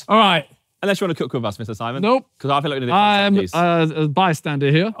 boys? All right. Unless you want to cook with us, Mr. Simon. Nope. Because I feel like we're I'm going to do a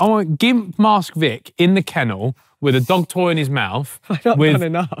bystander here. I want Gimp Mask Vic in the kennel with a dog toy in his mouth, not with done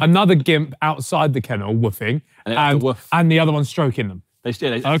enough. another Gimp outside the kennel woofing, And they have to woof. and the other one stroking them.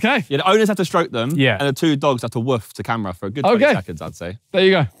 Okay. Yeah, the owners have to stroke them. Yeah. And the 2 dogs have to woof to camera for a good 20 Okay. seconds, I'd say. There you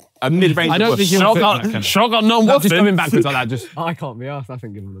go. A mid-range I don't woof. think you'll fit in that kennel. Shotgun, no Not just woofing. coming backwards like that. Just I can't be asked. I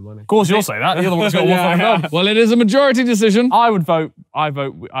think give them the money. Of course you'll say that. The other one's got woof on them. Well, it is a majority decision. I vote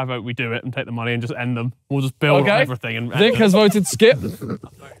we do it and take the money and just end them. We'll just build on Okay. everything and end Vic them. has voted skip.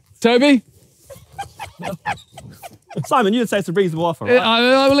 Toby, Simon, you'd say it's a reasonable offer, right?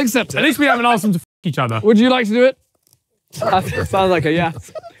 I will accept at it. least we haven't asked them to f each other. Would you like to do it? That sounds like a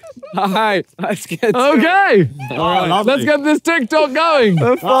yes. All right, let's get Okay. Lovely. Let's get this TikTok going.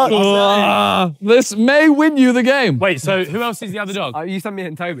 This may win you the game. Wait, so who else is the other dog? You sent me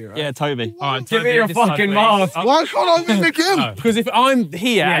and Toby, right? Yeah, Toby. All right, Give me your fucking mask. Why can't I be in the Gimp? Because if I'm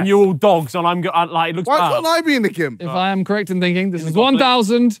here and you're all dogs and I'm like, it looks Why bad. can't I be in the Gimp? If I am correct in thinking, this is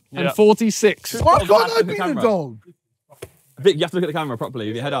 1,046. Why can't I Look be at the camera. dog? Vic, you have to look at the camera properly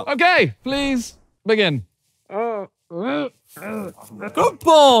with your head up. Okay, please begin. Good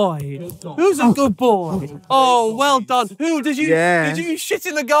boy. Who's a good boy? Oh, well done. Who did you? Yeah. Did you shit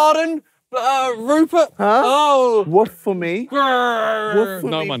in the garden, Rupert? Huh? Oh. Woof for me. Woof for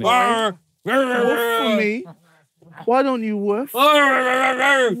No me. money. boy. Woof for me. Why don't you woof?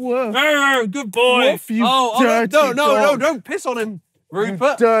 Woof. Good boy. Woof, you no, dirty dog. don't piss on him,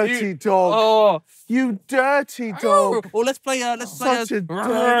 Rupert. Dirty dog. Oh. You dirty dog. Well, let's play. Such a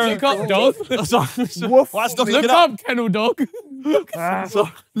dirty Look up, dog. Woof. Look up, kennel dog.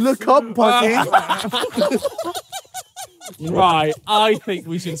 Look up, Putty. Right, I think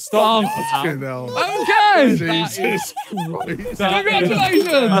we should stop. Okay. Jesus Christ.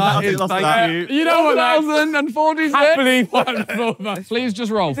 Congratulations. Thank you. You know what, 1,046. Happily. Please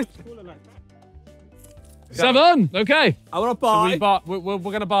just roll. 7. Okay. I want to buy. We're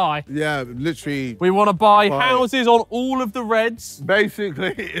going to buy. Yeah, literally. We want to buy houses on all of the reds.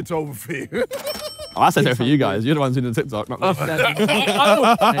 Basically, it's over for you. Oh, I said it for you guys. You're the ones doing the TikTok, not me.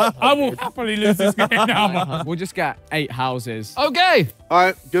 I will happily lose this game now. We'll just get 8 houses. Okay. All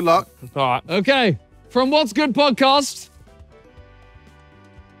right, good luck. All right. Okay. From What's Good podcast.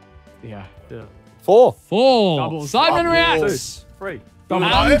 Yeah. 4. 4. Sidemen reacts. 3. And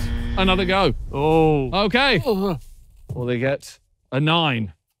another go. Oh. Okay. Will they get a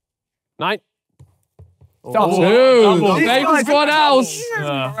 9? 9. 2. Bacon Squad House.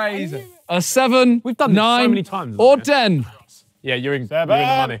 Crazy. A 7. We've done this 9 so many times. or 10. Yeah, you're in You're in the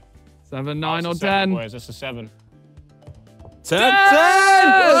money. 7, 9 or 7, 10. boys. That's a 7. 10.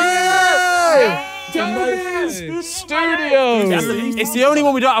 10. Studio. It's the only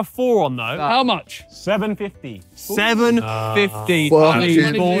one we don't have 4 on, though. How much? 750. 750.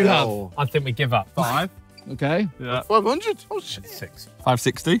 Fucking I think we give up. 5. Okay. 500? Oh, shit. 6.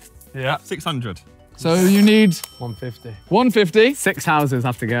 560. Yeah. 600. So you need 150. 150. 6 houses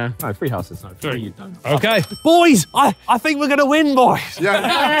have to go. No, 3 houses. No, 3 you don't. Okay. Boys, I think we're going to win, boys. Yeah.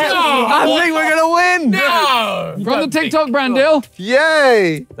 I think we're going to win. No. From the TikTok brand deal.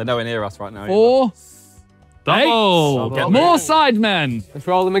 Yay. They're nowhere near us right now. 4. Double. 8. More Sidemen. Let's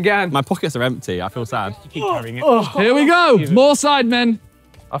roll them again. My pockets are empty. I feel sad. Keep carrying it. Here we go. More Sidemen.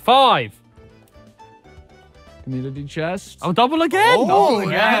 A 5. Community chest. Oh, double again.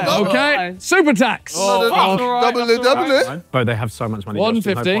 Okay. Super tax. Double it. Bro, they have so much money.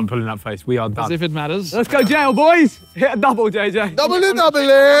 150. No point pulling that face. We are As done. if it matters. Let's go jail, boys. Hit a double, JJ. Double it.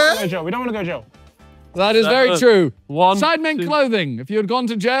 We don't want to go jail. That is very true. 1. Sidemen clothing. If you had gone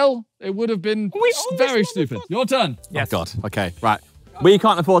to jail, it would have been very stupid. Your turn. Oh, God. Okay, right. We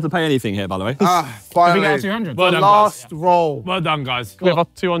can't afford to pay anything here, by the way. We Finally. got 200. The last roll. Well done, guys. We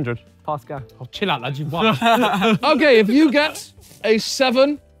have 200. Pass go. Oh, chill out, lads. You've won. Okay, if you get a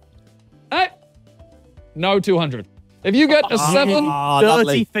 7, no 200. If you get a 7,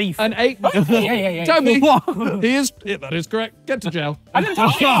 Dirty thief. an 8, Yeah. Toby, that is correct. Get to jail.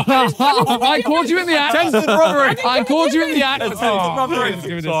 I caught you in the act. Attempted robbery. I caught you in the act.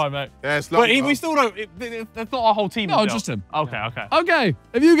 Sorry, mate. Yeah, it's long. But we still don't. That's not our whole team. No, is just him. Okay. Okay,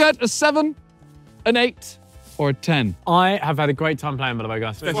 if you get a 7, an 8, or a 10. I have had a great time playing, by the way,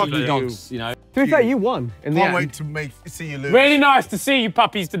 guys. Fuck you. Dogs, you know. To be fair, you won in the Can't end. wait to see you lose. Really nice to see you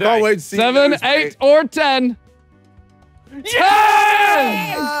puppies today. Can't wait to see 7, you lose, 8, mate. or 10. 10!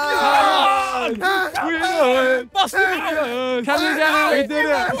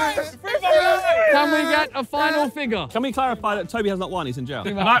 Can we get a final figure? Can we clarify that Toby has not won? He's in jail.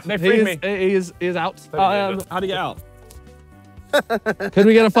 No, they freed me. He is out. How do you get out? Can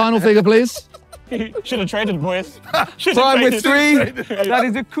we get a final figure, please? Should have traded, boys. Time with 3. That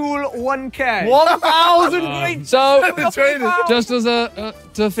is a cool 1K. 1,000 great. So, just as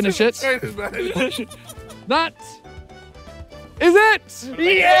to finish it, that is it.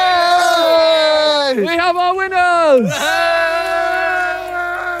 Yay! We have our winners.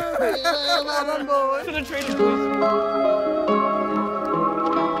 Should have traded, boys.